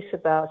wrote a piece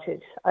about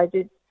it, I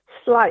did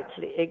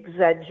slightly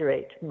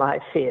exaggerate my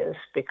fears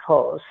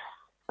because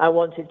I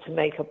wanted to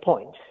make a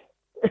point,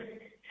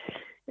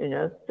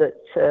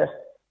 that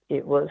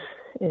it was,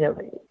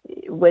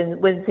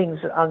 when things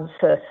are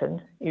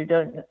uncertain, you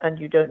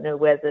don't know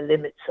where the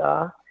limits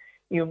are,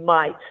 you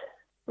might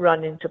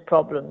run into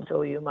problems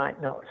or you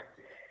might not.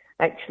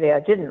 Actually, I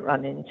didn't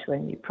run into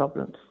any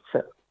problems,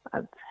 so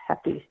I'm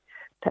happy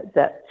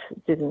that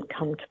didn't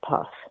come to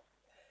pass.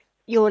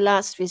 Your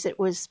last visit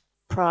was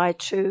prior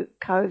to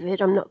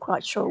COVID. I'm not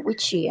quite sure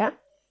which year.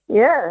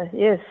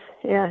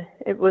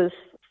 It was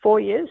 4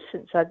 years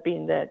since I'd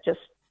been there, just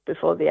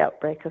before the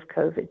outbreak of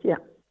COVID, yeah.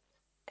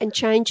 And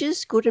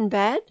changes, good and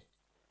bad?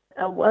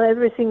 Well,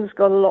 everything's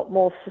got a lot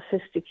more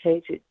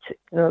sophisticated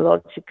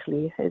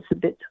technologically. It's a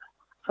bit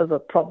of a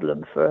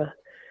problem for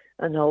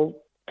an old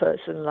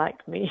person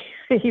like me.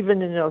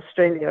 Even in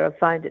Australia, I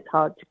find it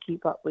hard to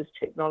keep up with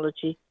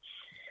technology.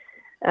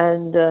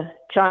 And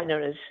China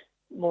is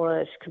more or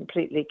less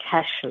completely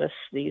cashless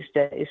these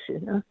days,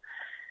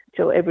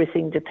 So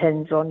everything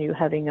depends on you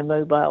having a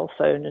mobile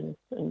phone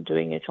and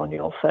doing it on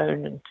your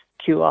phone and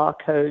QR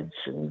codes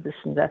and this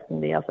and that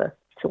and the other.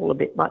 It's all a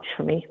bit much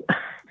for me.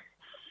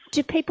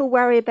 Do people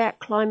worry about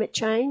climate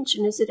change,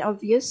 and is it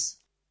obvious?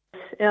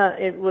 Yeah,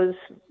 it was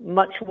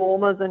much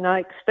warmer than I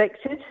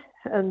expected.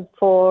 And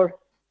for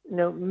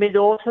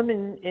mid-autumn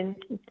in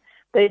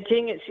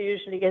Beijing, it's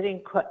usually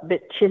getting quite a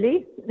bit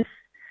chilly.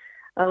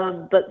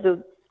 But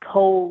the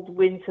cold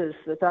winters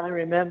that I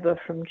remember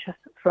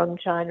from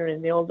China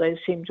in the old days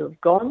seem to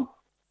have gone.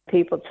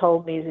 People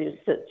told me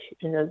that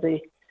the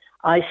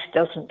ice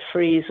doesn't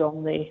freeze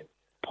on the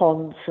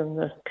ponds and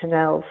the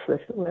canals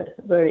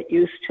where it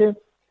used to,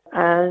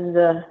 and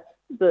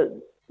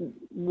the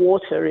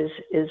water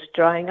is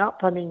drying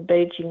up. I mean,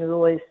 Beijing has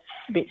always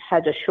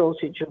had a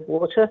shortage of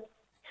water,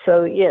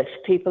 so yes,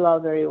 people are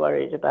very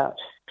worried about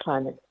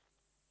climate.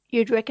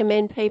 You'd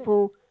recommend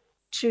people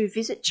to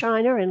visit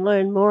China and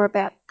learn more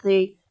about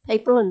the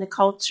people and the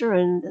culture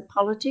and the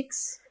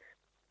politics?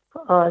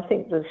 I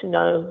think there's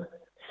no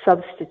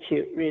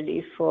substitute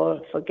really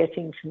for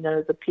getting to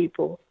know the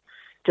people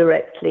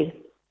directly.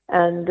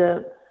 And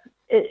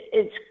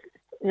it's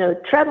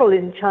travel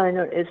in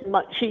China is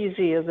much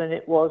easier than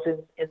it was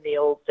in the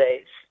old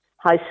days.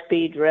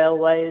 High-speed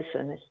railways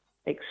and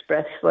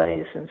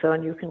expressways and so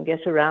on, you can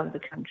get around the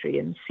country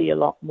and see a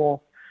lot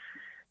more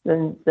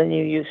than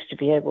you used to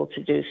be able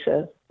to do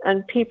so.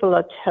 And people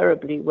are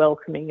terribly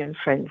welcoming and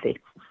friendly.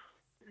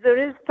 There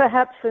is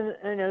perhaps,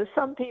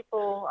 some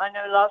people, I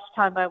know last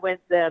time I went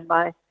there,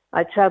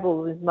 I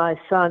travelled with my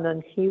son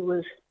and he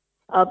was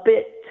a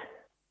bit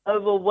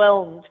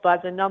overwhelmed by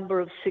the number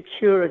of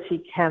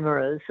security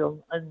cameras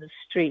on the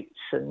streets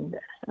and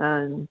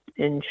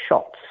in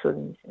shops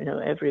and,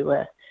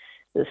 everywhere.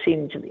 There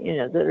seemed to be,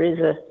 there is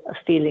a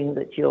feeling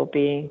that you're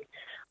being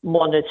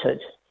monitored.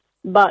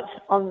 But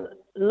on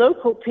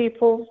local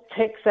people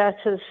take that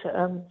as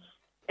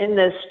in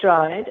their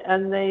stride,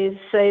 and they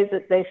say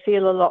that they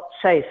feel a lot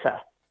safer.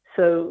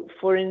 So,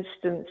 for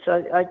instance,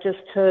 I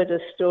just heard a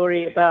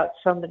story about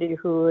somebody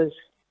who was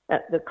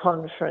at the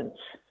conference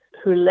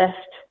who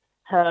left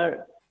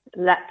her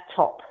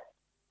laptop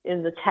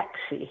in the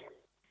taxi.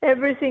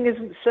 Everything is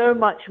so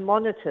much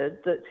monitored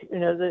that,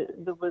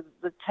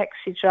 the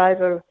taxi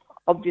driver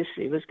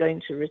obviously was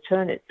going to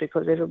return it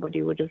because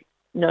everybody would have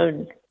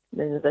known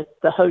the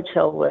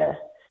hotel where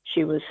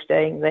she was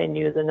staying. They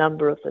knew the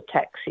number of the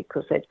taxi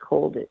because they'd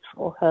called it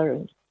for her.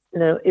 And,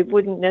 it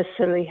wouldn't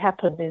necessarily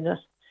happen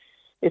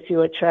if you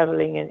were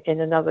traveling in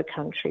another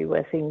country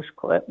where things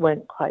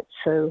weren't quite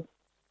so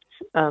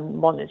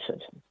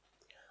monitored.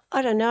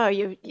 I don't know.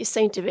 You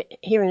seem to be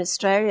here in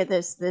Australia.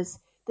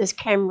 There's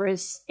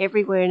cameras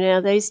everywhere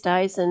now these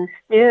days, and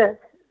yeah,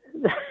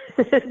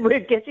 we're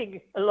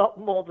getting a lot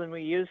more than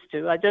we used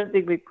to. I don't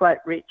think we've quite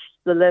reached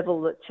the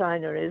level that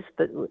China is,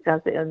 but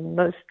and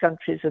most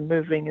countries are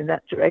moving in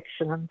that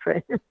direction, I'm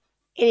afraid.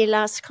 Any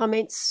last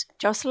comments,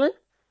 Jocelyn?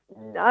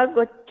 I've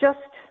got just,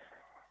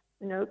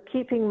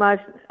 keeping my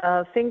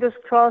fingers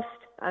crossed,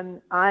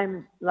 and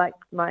I'm, like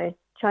my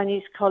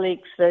Chinese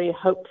colleagues, very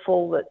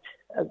hopeful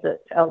that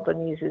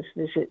Albanese's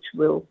visit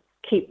will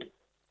keep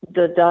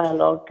the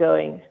dialogue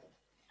going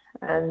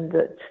and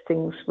that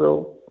things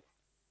will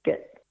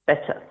get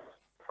better.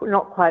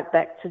 Not quite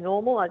back to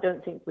normal. I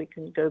don't think we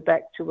can go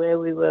back to where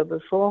we were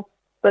before,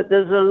 but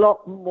there's a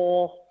lot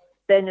more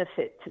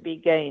benefit to be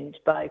gained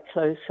by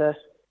closer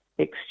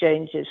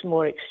exchanges,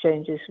 more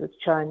exchanges with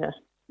China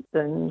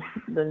than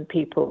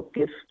people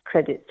give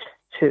credit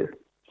to.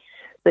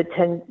 They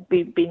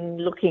we've been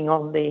looking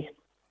on the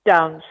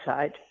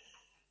downside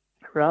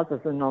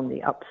rather than on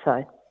the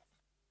upside.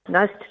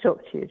 Nice to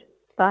talk to you.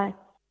 Bye.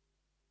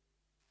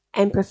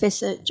 And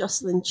Professor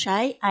Jocelyn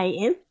Che,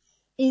 AM,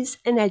 is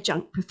an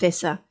adjunct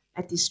professor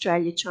at the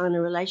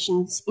Australia-China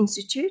Relations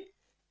Institute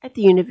at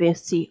the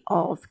University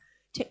of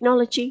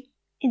Technology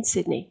in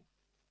Sydney.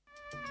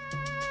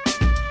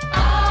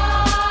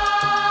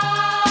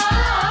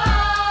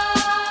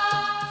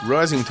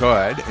 Rising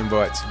Tide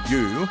invites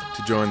you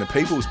to join the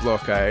People's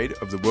Blockade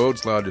of the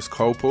world's largest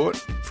coal port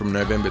from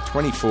November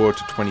 24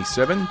 to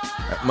 27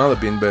 at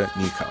Mullabinba,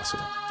 Newcastle.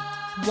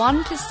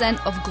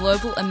 1% of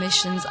global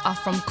emissions are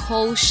from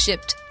coal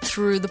shipped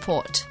through the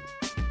port.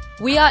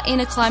 We are in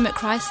a climate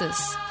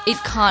crisis. It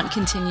can't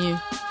continue.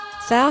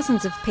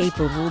 Thousands of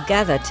people will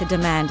gather to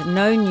demand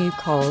no new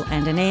coal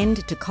and an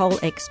end to coal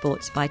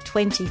exports by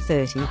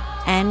 2030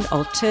 and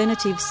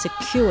alternative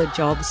secure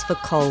jobs for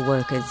coal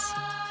workers.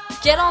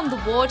 Get on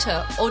the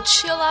water or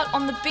chill out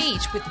on the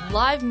beach with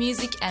live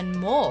music and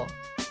more.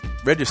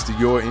 Register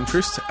your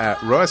interest at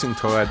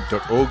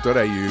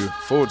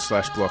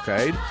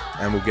risingtide.org.au/blockade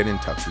and we'll get in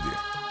touch with you.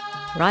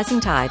 Rising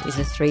Tide is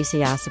a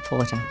 3CR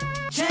supporter.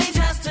 Change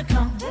has to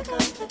come.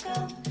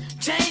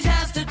 Change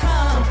has to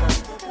come.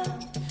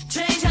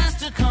 Change has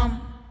to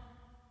come.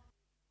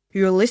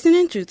 You're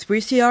listening to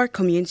 3CR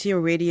Community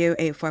Radio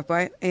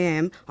 855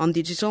 AM on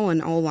digital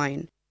and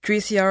online.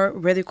 3CR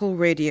Radical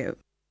Radio.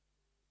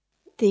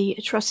 The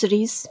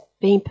atrocities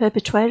being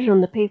perpetrated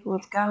on the people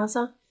of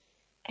Gaza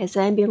as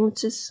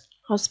ambulances,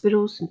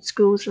 hospitals and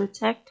schools are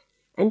attacked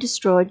and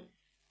destroyed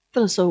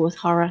fill us all with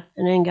horror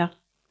and anger.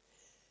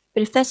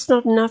 But if that's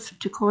not enough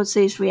to cause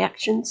these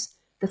reactions,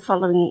 the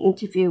following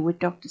interview with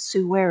Dr.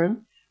 Sue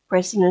Wareham,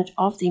 President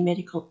of the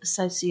Medical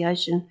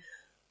Association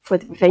for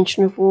the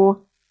Prevention of War,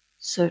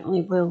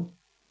 certainly will.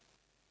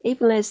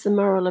 Even as the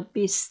moral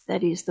abyss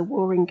that is the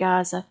war in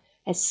Gaza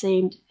has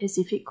seemed as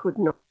if it could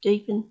not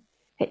deepen,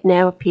 it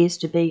now appears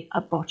to be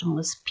a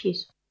bottomless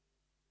pit.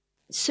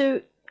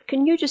 Sue,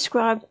 can you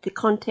describe the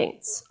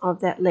contents of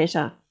that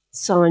letter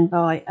signed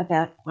by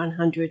about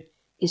 100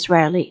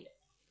 Israeli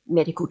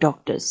medical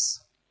doctors?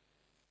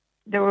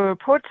 There were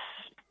reports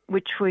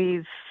which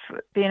we've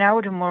been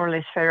able to more or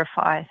less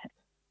verify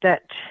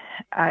that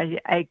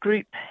a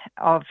group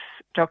of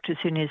doctors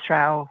in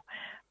Israel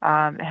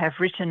have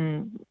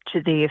written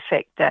to the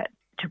effect that,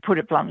 to put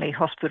it bluntly,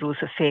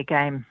 hospitals are fair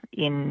game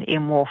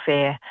in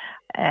warfare,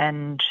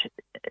 and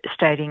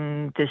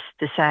stating the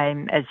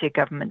same as their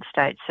government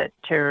states, that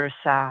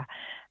terrorists are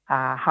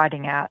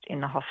hiding out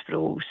in the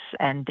hospitals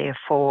and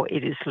therefore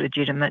it is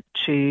legitimate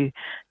to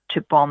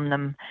bomb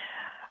them.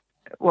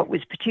 What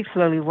was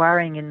particularly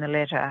worrying in the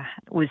letter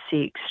was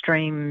the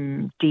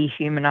extreme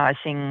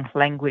dehumanising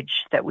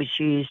language that was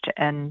used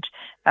and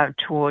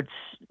towards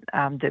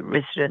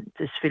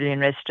the civilian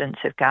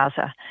residents of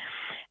Gaza,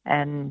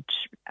 and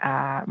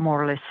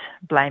more or less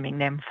blaming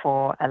them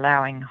for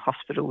allowing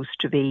hospitals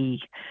to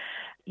be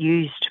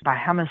used by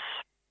Hamas,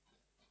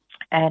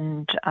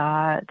 and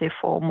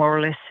therefore more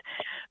or less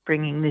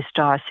bringing this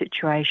dire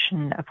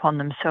situation upon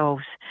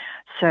themselves.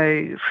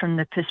 So from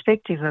the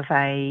perspective of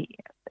a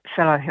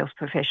fellow health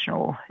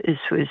professional,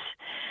 this was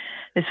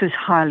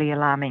highly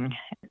alarming.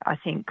 I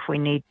think we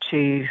need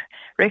to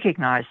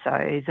recognise,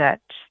 though, that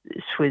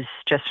this was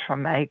just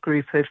from a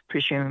group of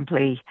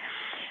presumably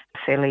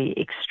fairly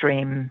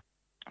extreme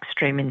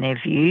in their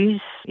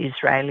views,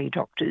 Israeli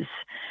doctors,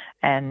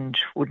 and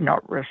would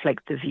not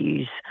reflect the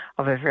views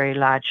of a very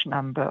large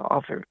number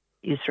of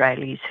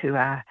Israelis who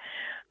are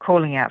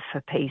calling out for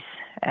peace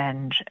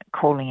and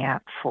calling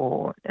out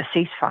for a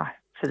ceasefire,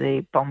 for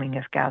the bombing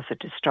of Gaza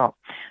to stop.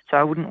 So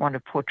I wouldn't want to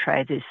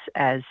portray this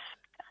as,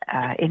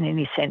 in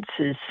any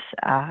senses,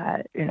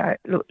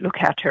 look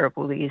how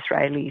terrible the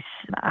Israelis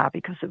are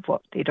because of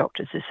what their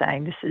doctors are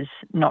saying. This is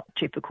not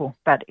typical,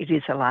 but it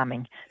is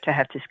alarming to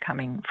have this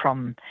coming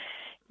from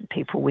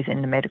people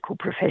within the medical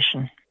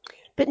profession.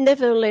 But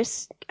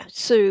nevertheless,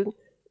 Sue,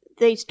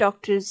 these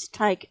doctors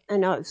take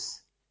an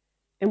oath.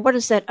 And what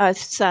does that oath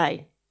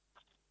say?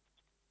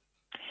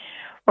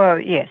 Well,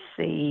 yes,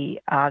 the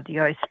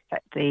oath,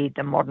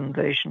 the modern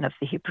version of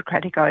the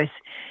Hippocratic Oath,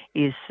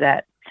 is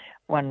that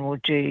one will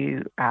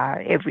do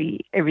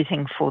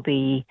everything for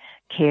the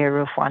care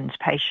of one's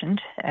patient,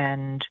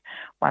 and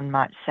one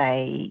might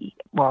say,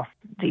 well,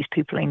 these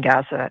people in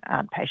Gaza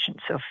aren't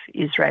patients of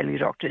Israeli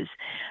doctors,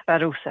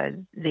 but also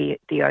the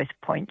oath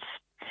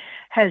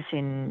has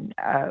in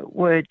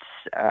words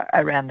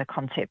around the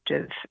concept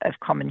of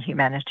common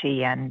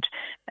humanity and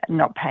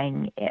not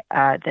paying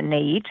the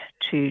need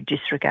to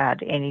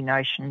disregard any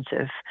notions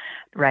of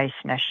race,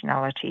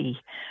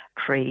 nationality,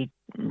 creed,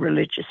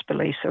 religious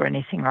beliefs or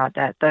anything like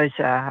that. Those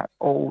are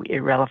all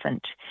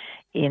irrelevant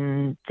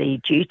in the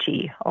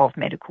duty of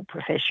medical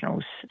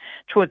professionals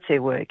towards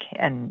their work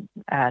and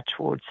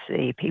towards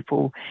the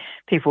people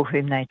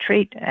whom they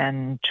treat,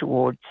 and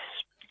towards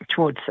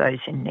those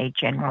in need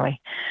generally,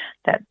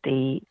 that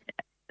the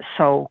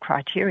sole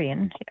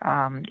criterion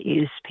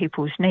is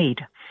people's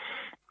need,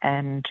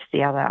 and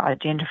the other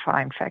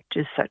identifying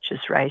factors such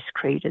as race,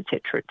 creed,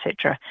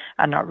 etc.,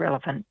 are not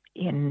relevant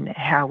in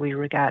how we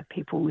regard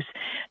people's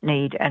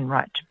need and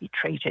right to be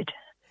treated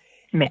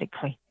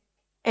medically.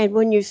 And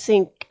when you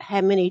think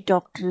how many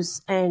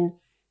doctors and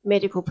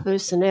medical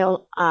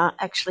personnel are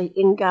actually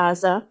in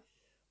Gaza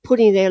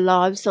putting their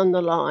lives on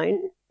the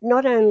line,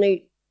 not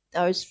only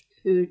those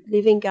who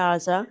live in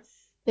Gaza,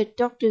 but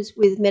doctors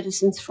with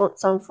Médecins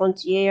Sans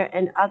Frontières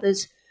and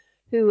others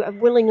who have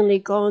willingly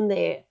gone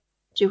there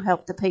to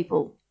help the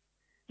people.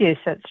 Yes,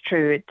 that's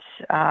true. It's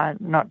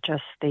not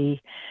just the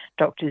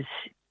doctors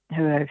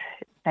who are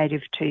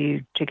native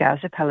to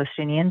Gaza,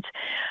 Palestinians.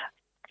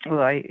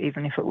 Although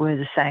even if it were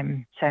the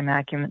same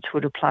arguments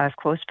would apply, of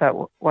course. But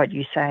what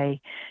you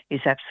say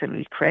is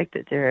absolutely correct,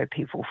 that there are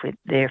people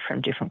there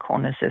from different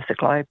corners of the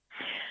globe.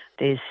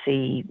 There's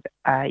the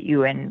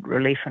UN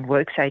Relief and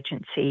Works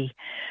Agency,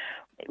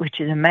 which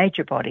is a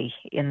major body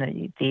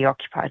in the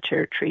occupied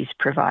territories,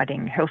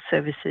 providing health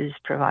services,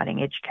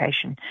 providing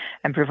education,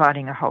 and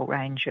providing a whole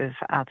range of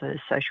other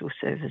social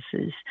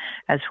services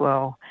as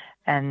well.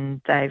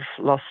 And they've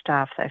lost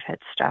staff. They've had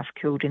staff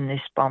killed in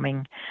this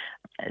bombing.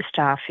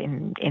 Staff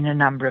in a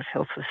number of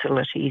health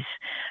facilities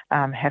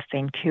have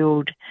been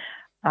killed,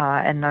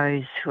 and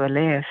those who are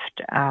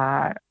left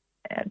are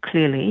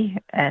clearly,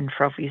 and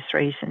for obvious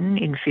reason,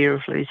 in fear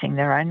of losing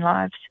their own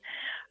lives.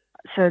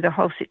 So the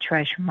whole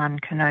situation, one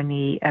can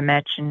only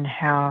imagine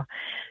how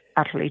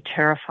utterly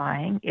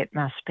terrifying it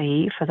must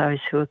be for those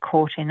who are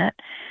caught in it.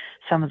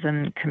 Some of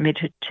them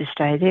committed to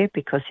stay there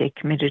because they're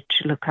committed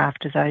to look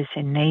after those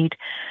in need,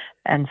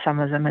 and some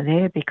of them are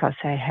there because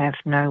they have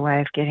no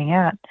way of getting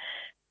out.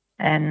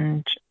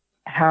 And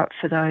how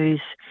for those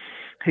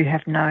who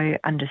have no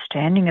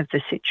understanding of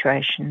the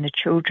situation, the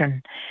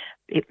children,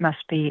 it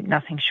must be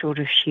nothing short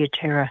of sheer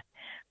terror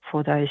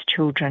for those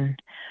children.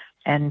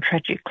 And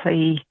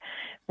tragically,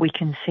 we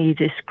can see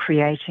this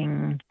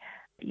creating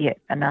yet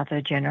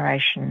another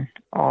generation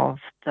of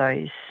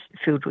those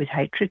filled with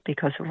hatred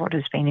because of what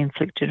has been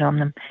inflicted on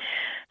them.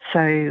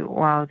 So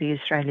while the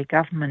Israeli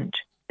government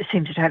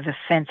seems to have a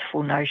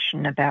fanciful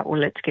notion about, well,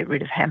 let's get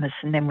rid of Hamas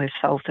and then we've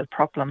solved the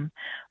problem,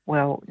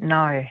 well,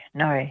 no,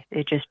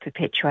 they're just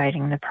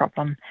perpetuating the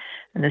problem.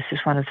 And this is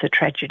one of the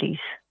tragedies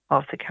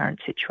of the current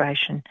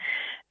situation,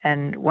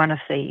 and one of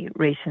the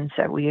reasons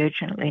that we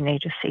urgently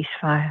need a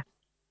ceasefire.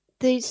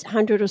 These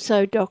 100 or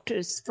so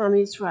doctors from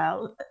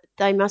Israel,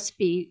 they must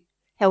be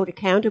held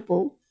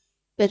accountable,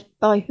 but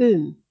by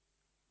whom?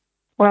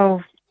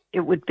 Well,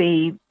 it would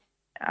be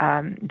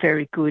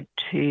very good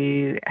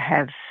to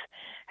have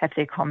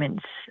their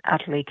comments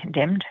utterly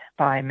condemned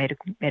by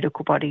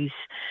medical bodies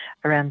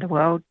around the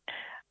world,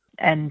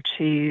 and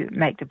to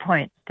make the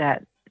point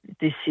that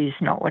this is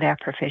not what our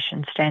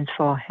profession stands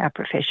for. Our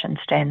profession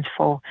stands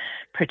for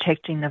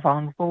protecting the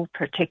vulnerable,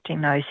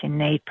 protecting those in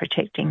need,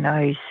 protecting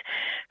those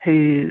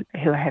who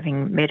are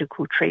having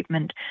medical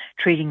treatment,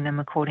 treating them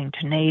according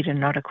to need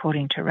and not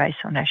according to race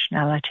or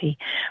nationality.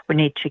 We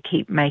need to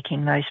keep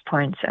making those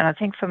points. And I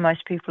think for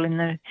most people in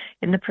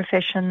the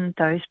profession,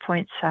 those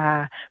points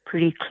are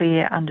pretty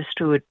clear,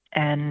 understood,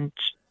 and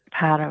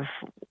part of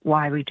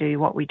why we do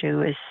what we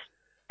do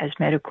as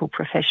medical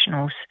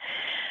professionals.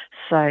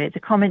 So the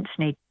comments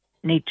need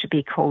to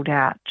be called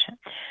out.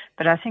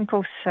 But I think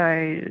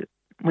also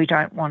we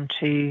don't want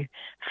to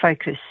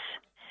focus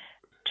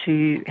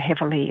too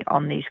heavily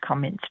on these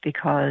comments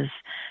because,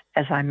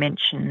 as I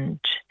mentioned,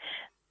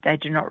 they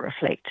do not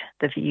reflect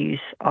the views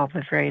of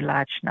a very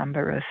large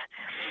number of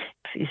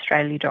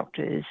Israeli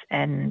doctors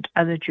and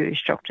other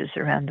Jewish doctors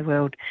around the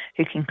world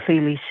who can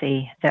clearly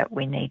see that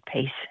we need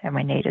peace and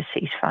we need a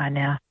ceasefire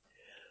now.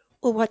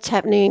 Well, what's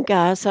happening in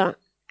Gaza,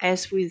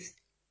 as with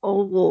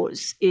all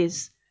wars,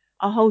 is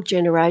a whole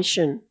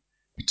generation,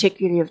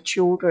 particularly of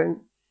children,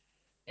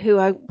 who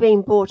are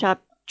being brought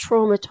up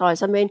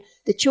traumatised. I mean,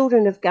 the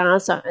children of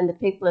Gaza and the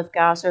people of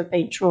Gaza have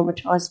been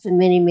traumatised for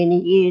many, many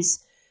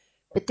years.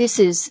 But this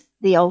is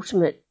the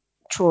ultimate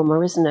trauma,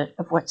 isn't it,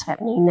 of what's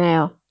happening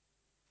now?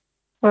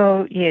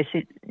 Well, yes,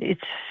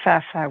 it's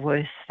far, far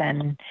worse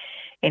than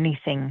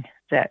anything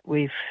that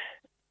we've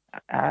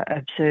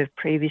observed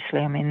previously.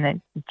 I mean, that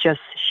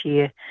just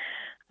sheer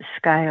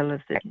scale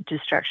of the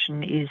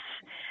destruction is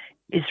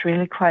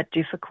really quite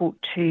difficult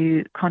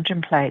to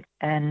contemplate,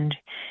 and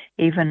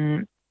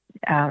even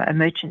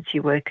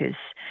emergency workers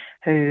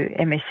who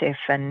MSF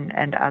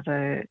and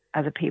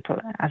other people,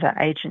 other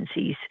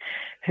agencies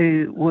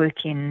who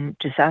work in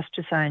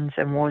disaster zones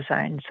and war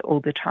zones all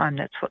the time,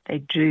 that's what they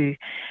do.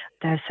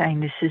 They're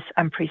saying this is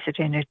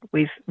unprecedented.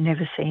 We've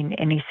never seen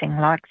anything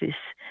like this,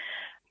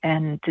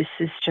 and this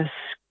has just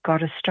got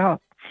to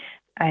stop.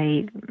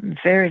 A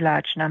very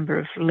large number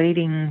of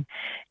leading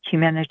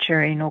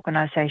humanitarian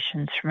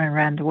organisations from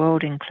around the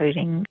world,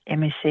 including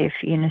MSF,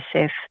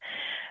 UNICEF,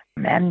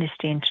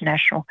 Amnesty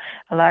International,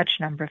 a large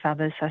number of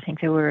others, I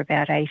think there were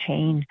about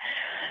 18,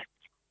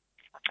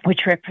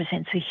 which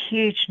represents a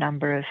huge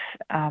number of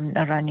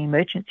not only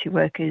emergency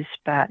workers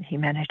but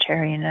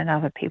humanitarian and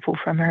other people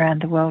from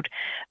around the world,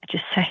 are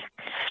just saying,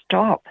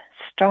 stop.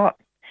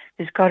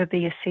 There's got to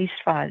be a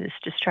ceasefire. This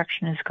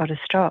destruction has got to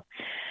stop.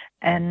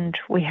 And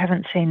we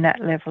haven't seen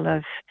that level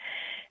of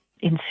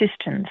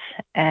insistence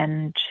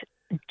and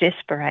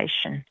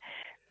desperation.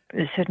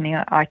 Certainly,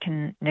 I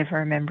can never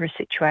remember a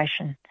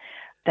situation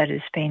that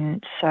has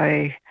been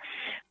so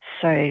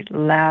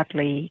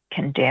loudly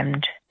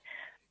condemned.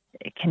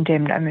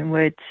 I mean,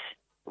 words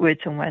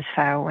almost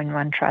fail when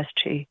one tries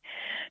to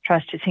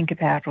think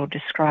about or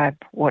describe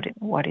what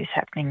is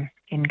happening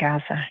in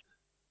Gaza.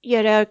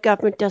 Yet our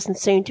government doesn't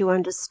seem to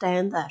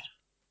understand that.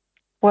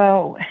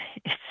 Well,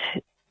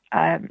 it's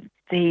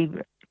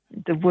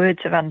the words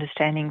of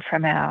understanding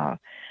from our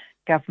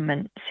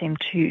government seemed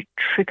to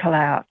trickle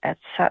out at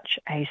such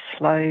a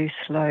slow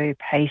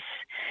pace.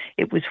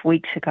 It was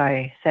weeks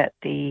ago that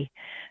the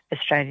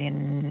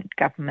Australian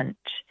government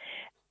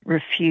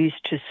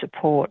refused to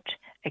support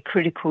a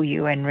critical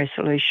UN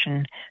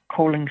resolution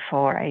calling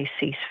for a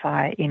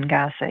ceasefire in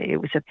Gaza.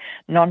 It was a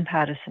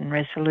non-partisan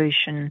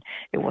resolution.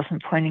 It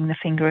wasn't pointing the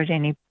finger at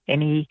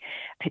any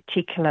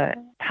particular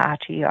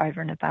party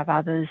over and above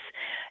others.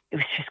 It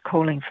was just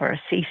calling for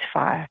a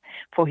ceasefire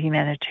for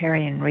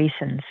humanitarian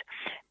reasons,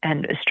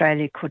 and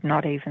Australia could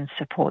not even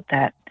support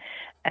that.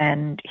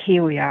 And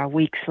here we are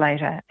weeks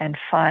later, and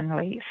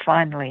finally,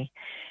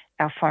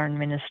 our Foreign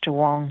Minister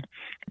Wong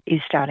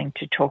is starting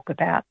to talk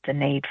about the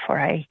need for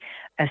a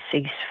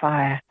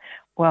ceasefire.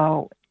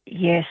 Well,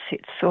 yes,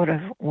 it's sort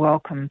of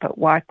welcome, but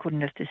why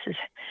couldn't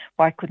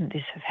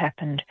this have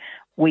happened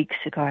weeks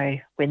ago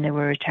when there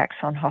were attacks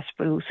on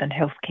hospitals and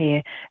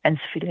healthcare and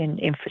civilian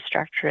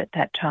infrastructure at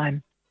that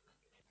time?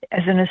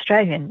 As an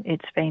Australian,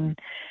 it's been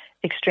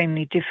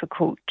extremely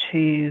difficult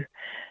to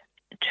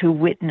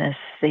witness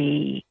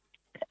the,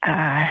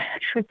 how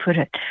should we put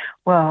it?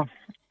 Well,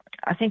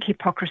 I think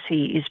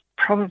hypocrisy is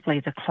probably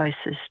the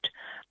closest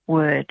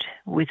word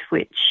with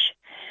which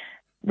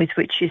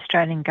the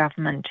Australian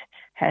government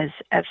has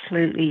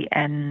absolutely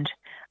and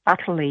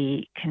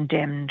utterly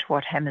condemned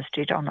what Hamas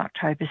did on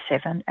October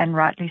 7, and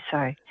rightly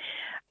so,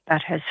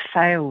 but has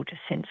failed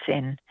since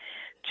then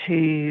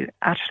to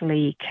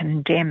utterly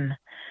condemn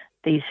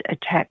these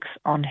attacks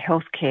on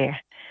healthcare,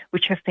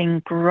 which have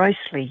been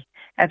grossly,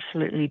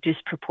 absolutely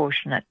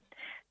disproportionate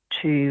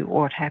to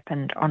what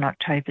happened on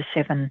October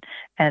 7.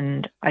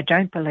 And I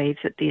don't believe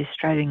that the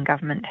Australian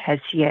government has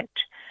yet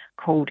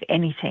called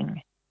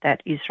anything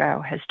that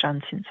Israel has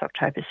done since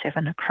October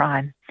 7 a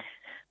crime.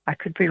 I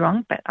could be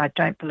wrong, but I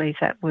don't believe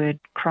that word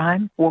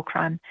crime, war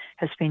crime,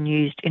 has been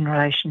used in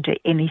relation to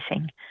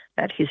anything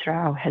that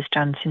Israel has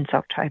done since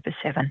October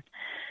 7.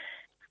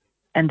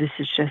 And this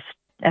is just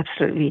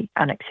absolutely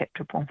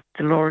unacceptable.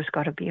 The law has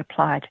got to be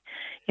applied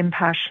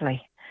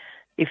impartially.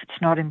 If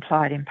it's not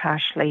applied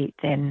impartially,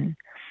 then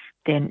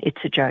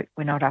it's a joke.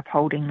 We're not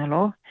upholding the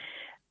law.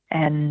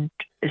 And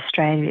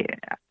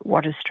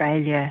what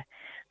Australia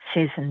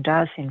says and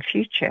does in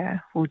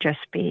future will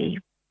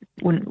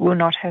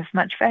not have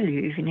much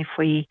value, even if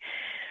we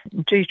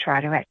do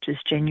try to act as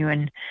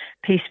genuine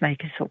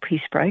peacemakers or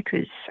peace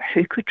brokers.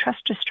 Who could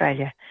trust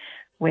Australia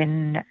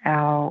when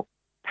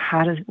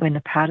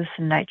the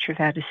partisan nature of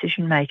our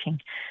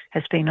decision-making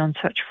has been on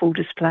such full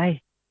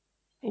display?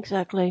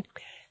 Exactly.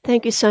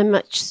 Thank you so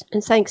much,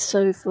 and thanks,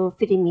 Sue, for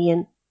fitting me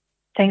in.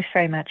 Thanks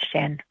very much,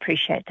 Jan.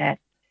 Appreciate that.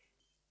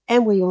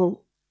 And we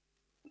all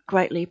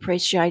greatly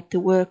appreciate the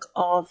work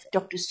of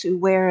Dr. Sue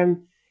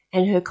Wareham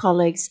and her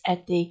colleagues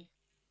at the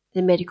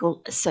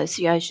Medical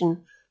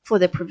Association for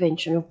the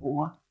Prevention of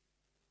War.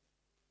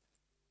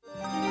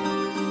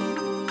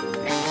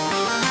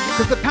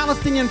 Because the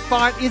Palestinian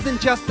fight isn't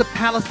just the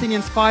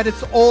Palestinians' fight,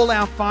 it's all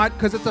our fight,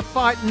 because it's a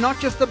fight not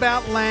just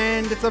about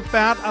land, it's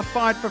about a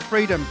fight for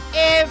freedom.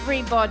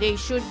 Everybody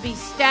should be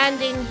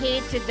standing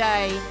here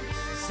today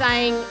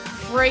saying,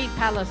 "Free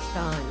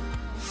Palestine."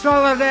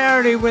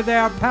 Solidarity with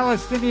our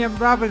Palestinian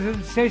brothers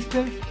and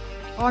sisters.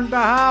 On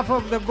behalf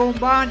of the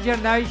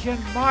Gumbaynja Nation,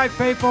 my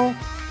people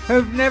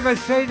who've never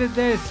ceded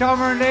their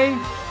sovereignty.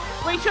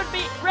 We should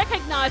be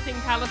recognising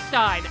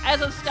Palestine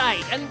as a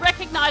state and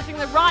recognising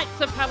the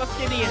rights of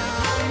Palestinians.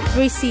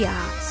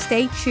 3CR.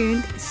 Stay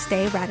tuned,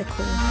 stay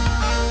radical.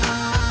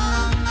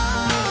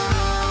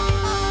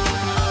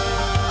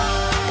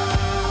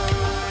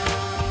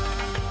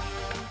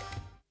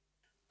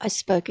 I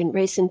spoke in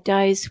recent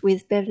days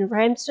with Bevan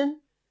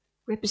Ramsden,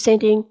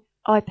 representing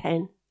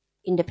IPAN,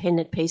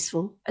 Independent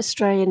Peaceful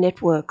Australia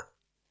Network,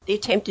 the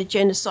attempted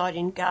genocide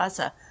in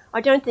Gaza.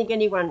 I don't think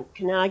anyone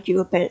can argue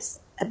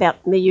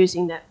about me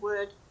using that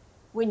word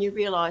when you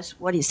realise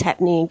what is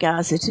happening in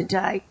Gaza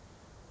today.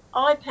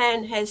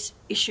 IPAN has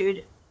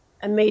issued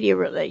a media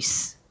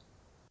release.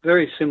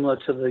 Very similar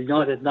to the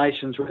United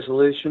Nations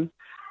resolution.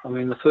 I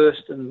mean, the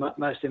first and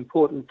most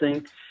important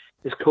thing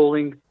is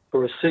calling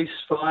for a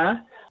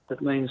ceasefire.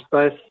 That means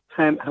both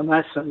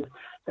Hamas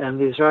and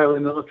the Israeli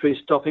military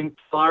stopping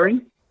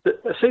firing.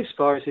 A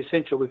ceasefire is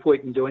essential before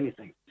you can do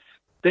anything.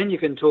 Then you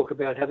can talk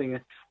about having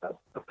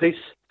a peace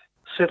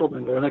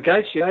settlement or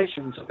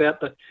negotiations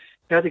about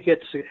how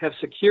to have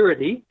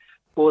security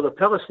for the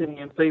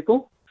Palestinian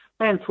people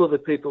and for the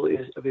people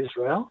of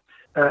Israel.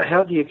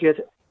 How do you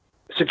get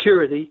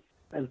security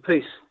and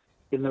peace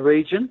in the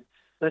region?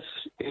 That's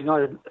the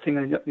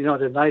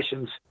United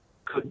Nations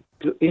could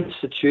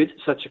institute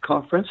such a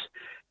conference.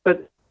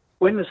 But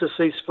when there's a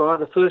ceasefire,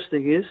 the first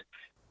thing is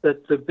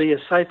that there be a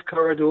safe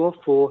corridor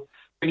for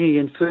bringing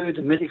in food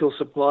and medical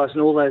supplies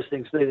and all those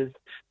things that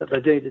they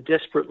needed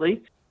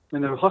desperately.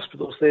 When there are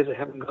hospitals there that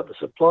haven't got the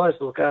supplies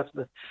to look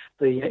after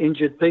the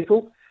injured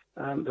people,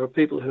 there are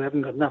people who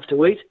haven't got enough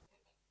to eat.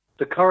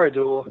 The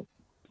corridor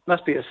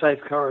must be a safe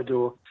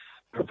corridor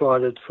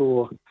provided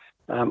for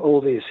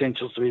all the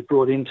essentials to be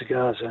brought into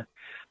Gaza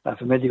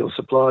for medical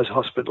supplies,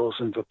 hospitals,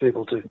 and for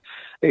people to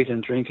eat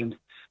and drink and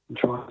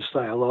try and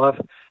stay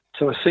alive.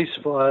 to a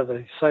ceasefire,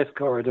 the safe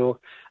corridor,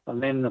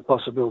 and then the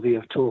possibility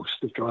of talks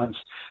to try and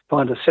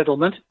find a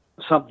settlement,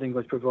 something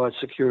which provides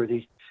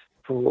security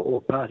for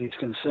all parties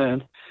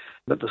concerned.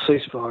 But the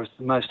ceasefire is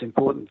the most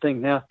important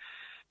thing. Now,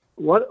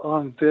 what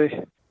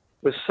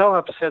was so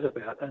upset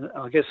about, and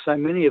I guess so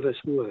many of us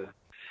were,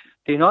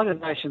 the United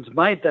Nations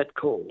made that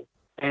call,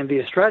 and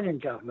the Australian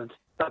government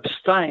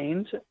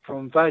abstained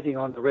from voting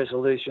on the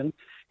resolution.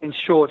 In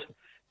short,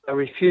 they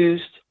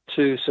refused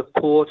to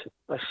support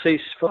a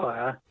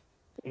ceasefire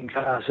in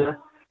Gaza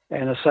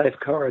and a safe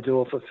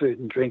corridor for food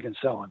and drink and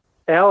so on.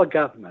 Our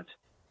government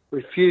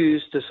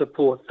refused to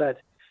support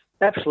that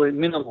absolute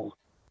minimal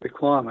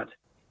requirement.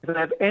 If you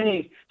have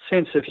any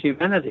sense of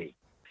humanity,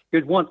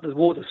 you'd want the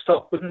war to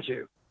stop, wouldn't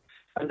you?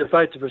 And to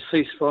vote for a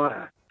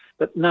ceasefire.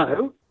 But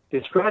no,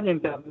 the Australian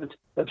government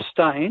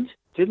abstained,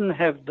 didn't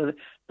have the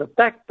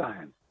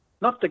backbone,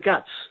 not the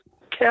guts,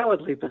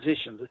 cowardly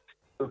position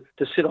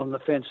to sit on the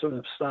fence and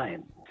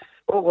abstain.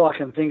 All I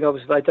can think of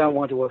is they don't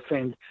want to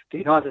offend the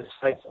United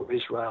States or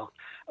Israel.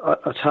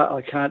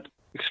 I can't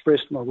express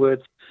my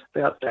words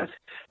about that.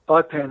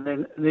 IPAN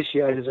then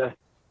initiated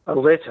a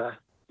letter,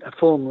 a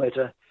form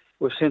letter,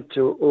 was sent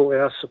to all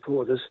our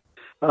supporters,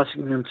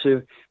 asking them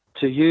to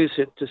use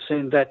it to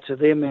send that to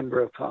their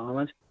Member of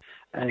Parliament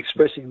and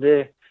expressing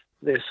their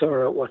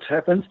sorrow at what's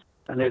happened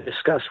and their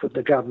disgust with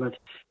the government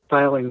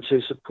failing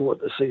to support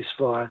the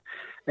ceasefire.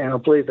 And I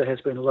believe there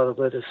has been a lot of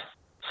letters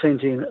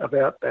sent in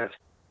about that.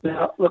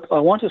 Now, look, I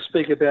want to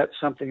speak about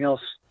something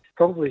else,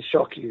 probably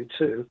shock you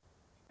too,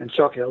 and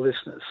shock our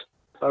listeners.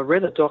 I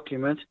read a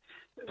document,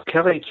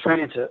 Kelly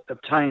Tranter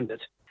obtained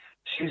it.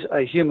 She's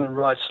a human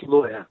rights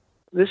lawyer.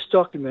 This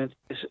document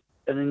is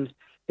an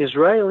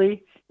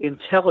Israeli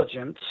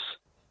intelligence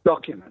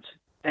document,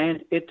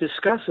 and it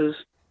discusses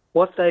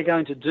what they're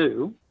going to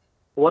do,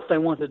 what they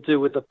want to do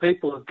with the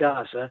people of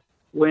Gaza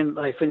when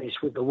they finish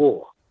with the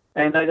war.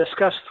 And they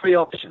discuss three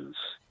options.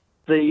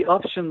 The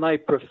option they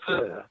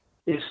prefer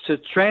is to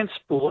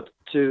transport,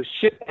 to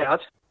ship out,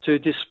 to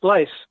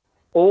displace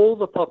all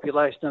the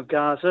population of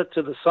Gaza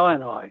to the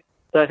Sinai.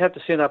 They'd have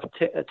to set up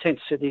tent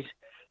cities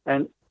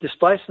and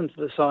displace them to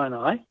the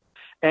Sinai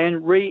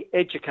and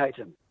re-educate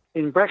them.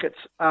 In brackets,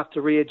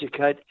 after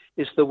re-educate,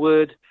 is the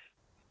word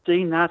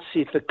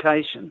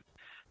denazification.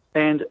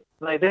 And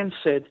they then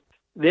said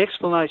the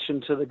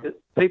explanation to the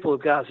people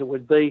of Gaza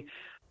would be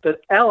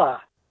that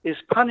Allah is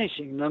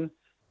punishing them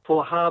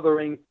for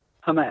harbouring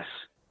Hamas.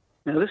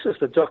 Now, this is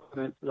the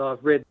document that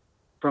I've read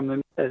from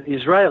the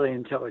Israeli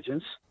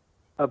intelligence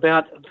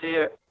about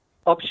their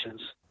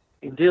options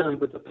in dealing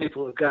with the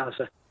people of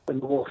Gaza when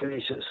the war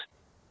finishes.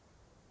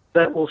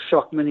 That will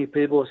shock many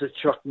people as it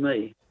shocked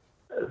me.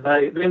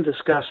 They then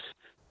discussed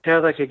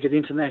how they could get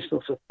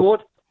international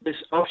support, these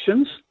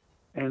options,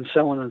 and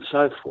so on and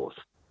so forth.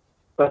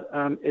 But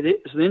it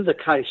is an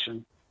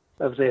indication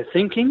of their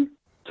thinking.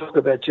 Talk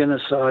about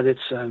genocide.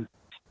 It's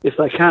if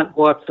they can't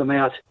wipe them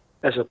out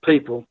as a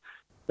people,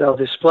 they'll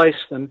displace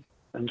them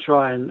and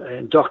try and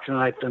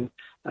indoctrinate them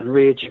and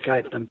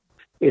re-educate them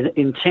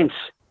in tents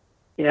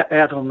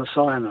out on the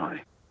Sinai.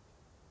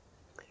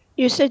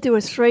 You said there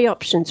were three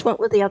options. What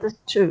were the other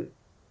two?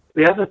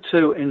 The other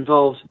two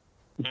involved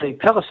the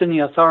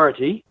Palestinian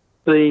Authority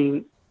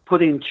being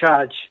put in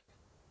charge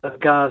of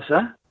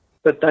Gaza,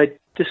 but they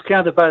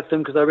discounted both of them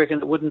because they reckon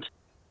it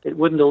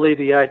wouldn't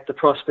alleviate the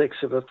prospects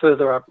of a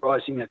further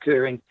uprising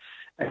occurring.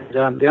 And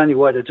the only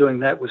way to doing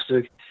that was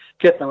to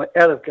get them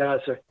out of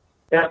Gaza,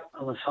 out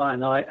on the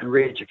Sinai, and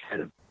re-educate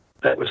them.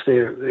 That was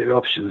their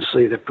option,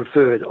 the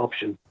preferred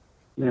option.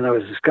 And then they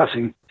were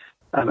discussing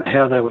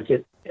how they would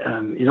get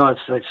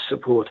United States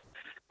support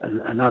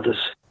and others.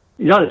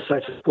 United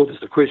States support is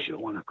the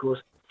crucial one, of course,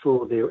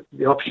 for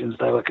the options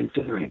they were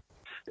considering.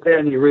 The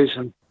only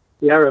reason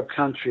the Arab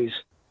countries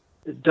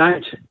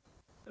don't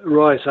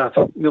rise up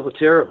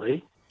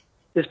militarily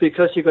is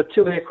because you've got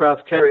two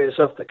aircraft carriers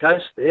off the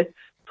coast there,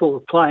 full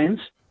of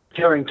planes,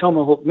 carrying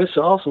Tomahawk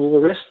missiles and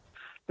all the rest.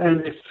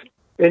 And if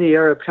any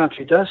Arab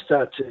country does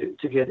start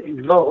to get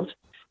involved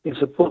in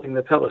supporting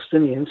the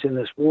Palestinians in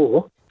this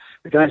war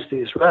against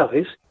the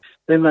Israelis,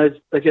 then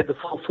they get the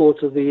full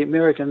force of the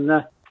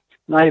American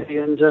Navy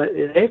and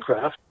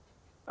aircraft.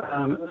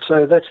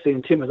 So that's the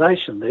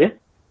intimidation there.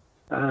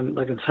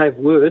 They can say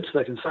words,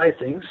 they can say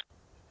things,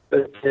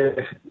 but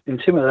they're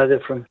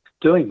intimidated from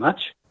doing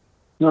much.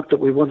 Not that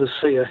we want to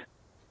see a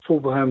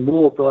full-blown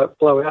war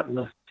blow out in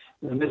the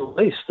Middle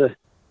East.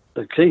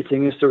 The key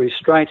thing is the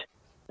restraint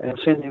and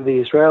sending the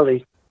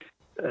Israeli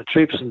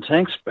troops and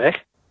tanks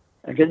back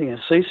and getting a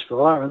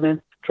ceasefire and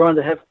then trying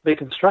to be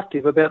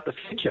constructive about the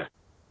future.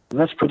 And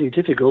that's pretty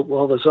difficult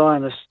while the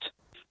Zionist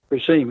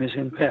regime is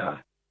in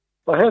power.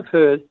 I have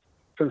heard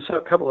from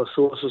a couple of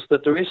sources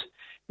that there is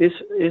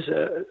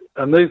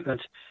a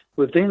movement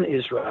within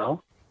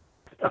Israel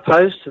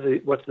opposed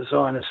to what the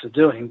Zionists are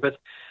doing, but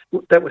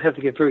that would have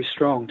to get very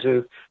strong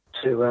to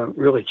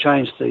really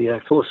change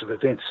the course of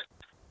events.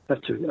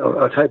 I'd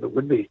hope it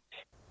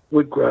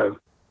would grow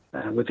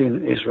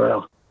within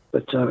Israel,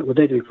 but it would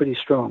need to be pretty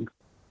strong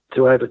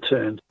to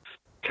overturn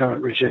the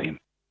current regime.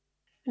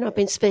 And I've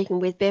been speaking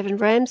with Bevan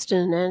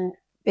Ramsden, and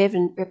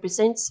Bevan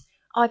represents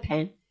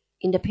IPAN,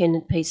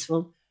 Independent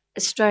Peaceful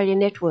Australia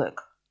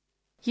Network.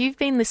 You've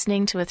been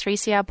listening to a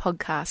 3CR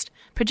podcast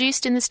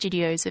produced in the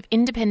studios of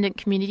independent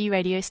community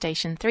radio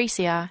station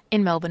 3CR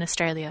in Melbourne,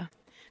 Australia.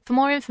 For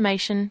more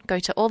information, go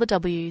to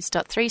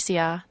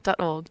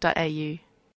allthews.3cr.org.au.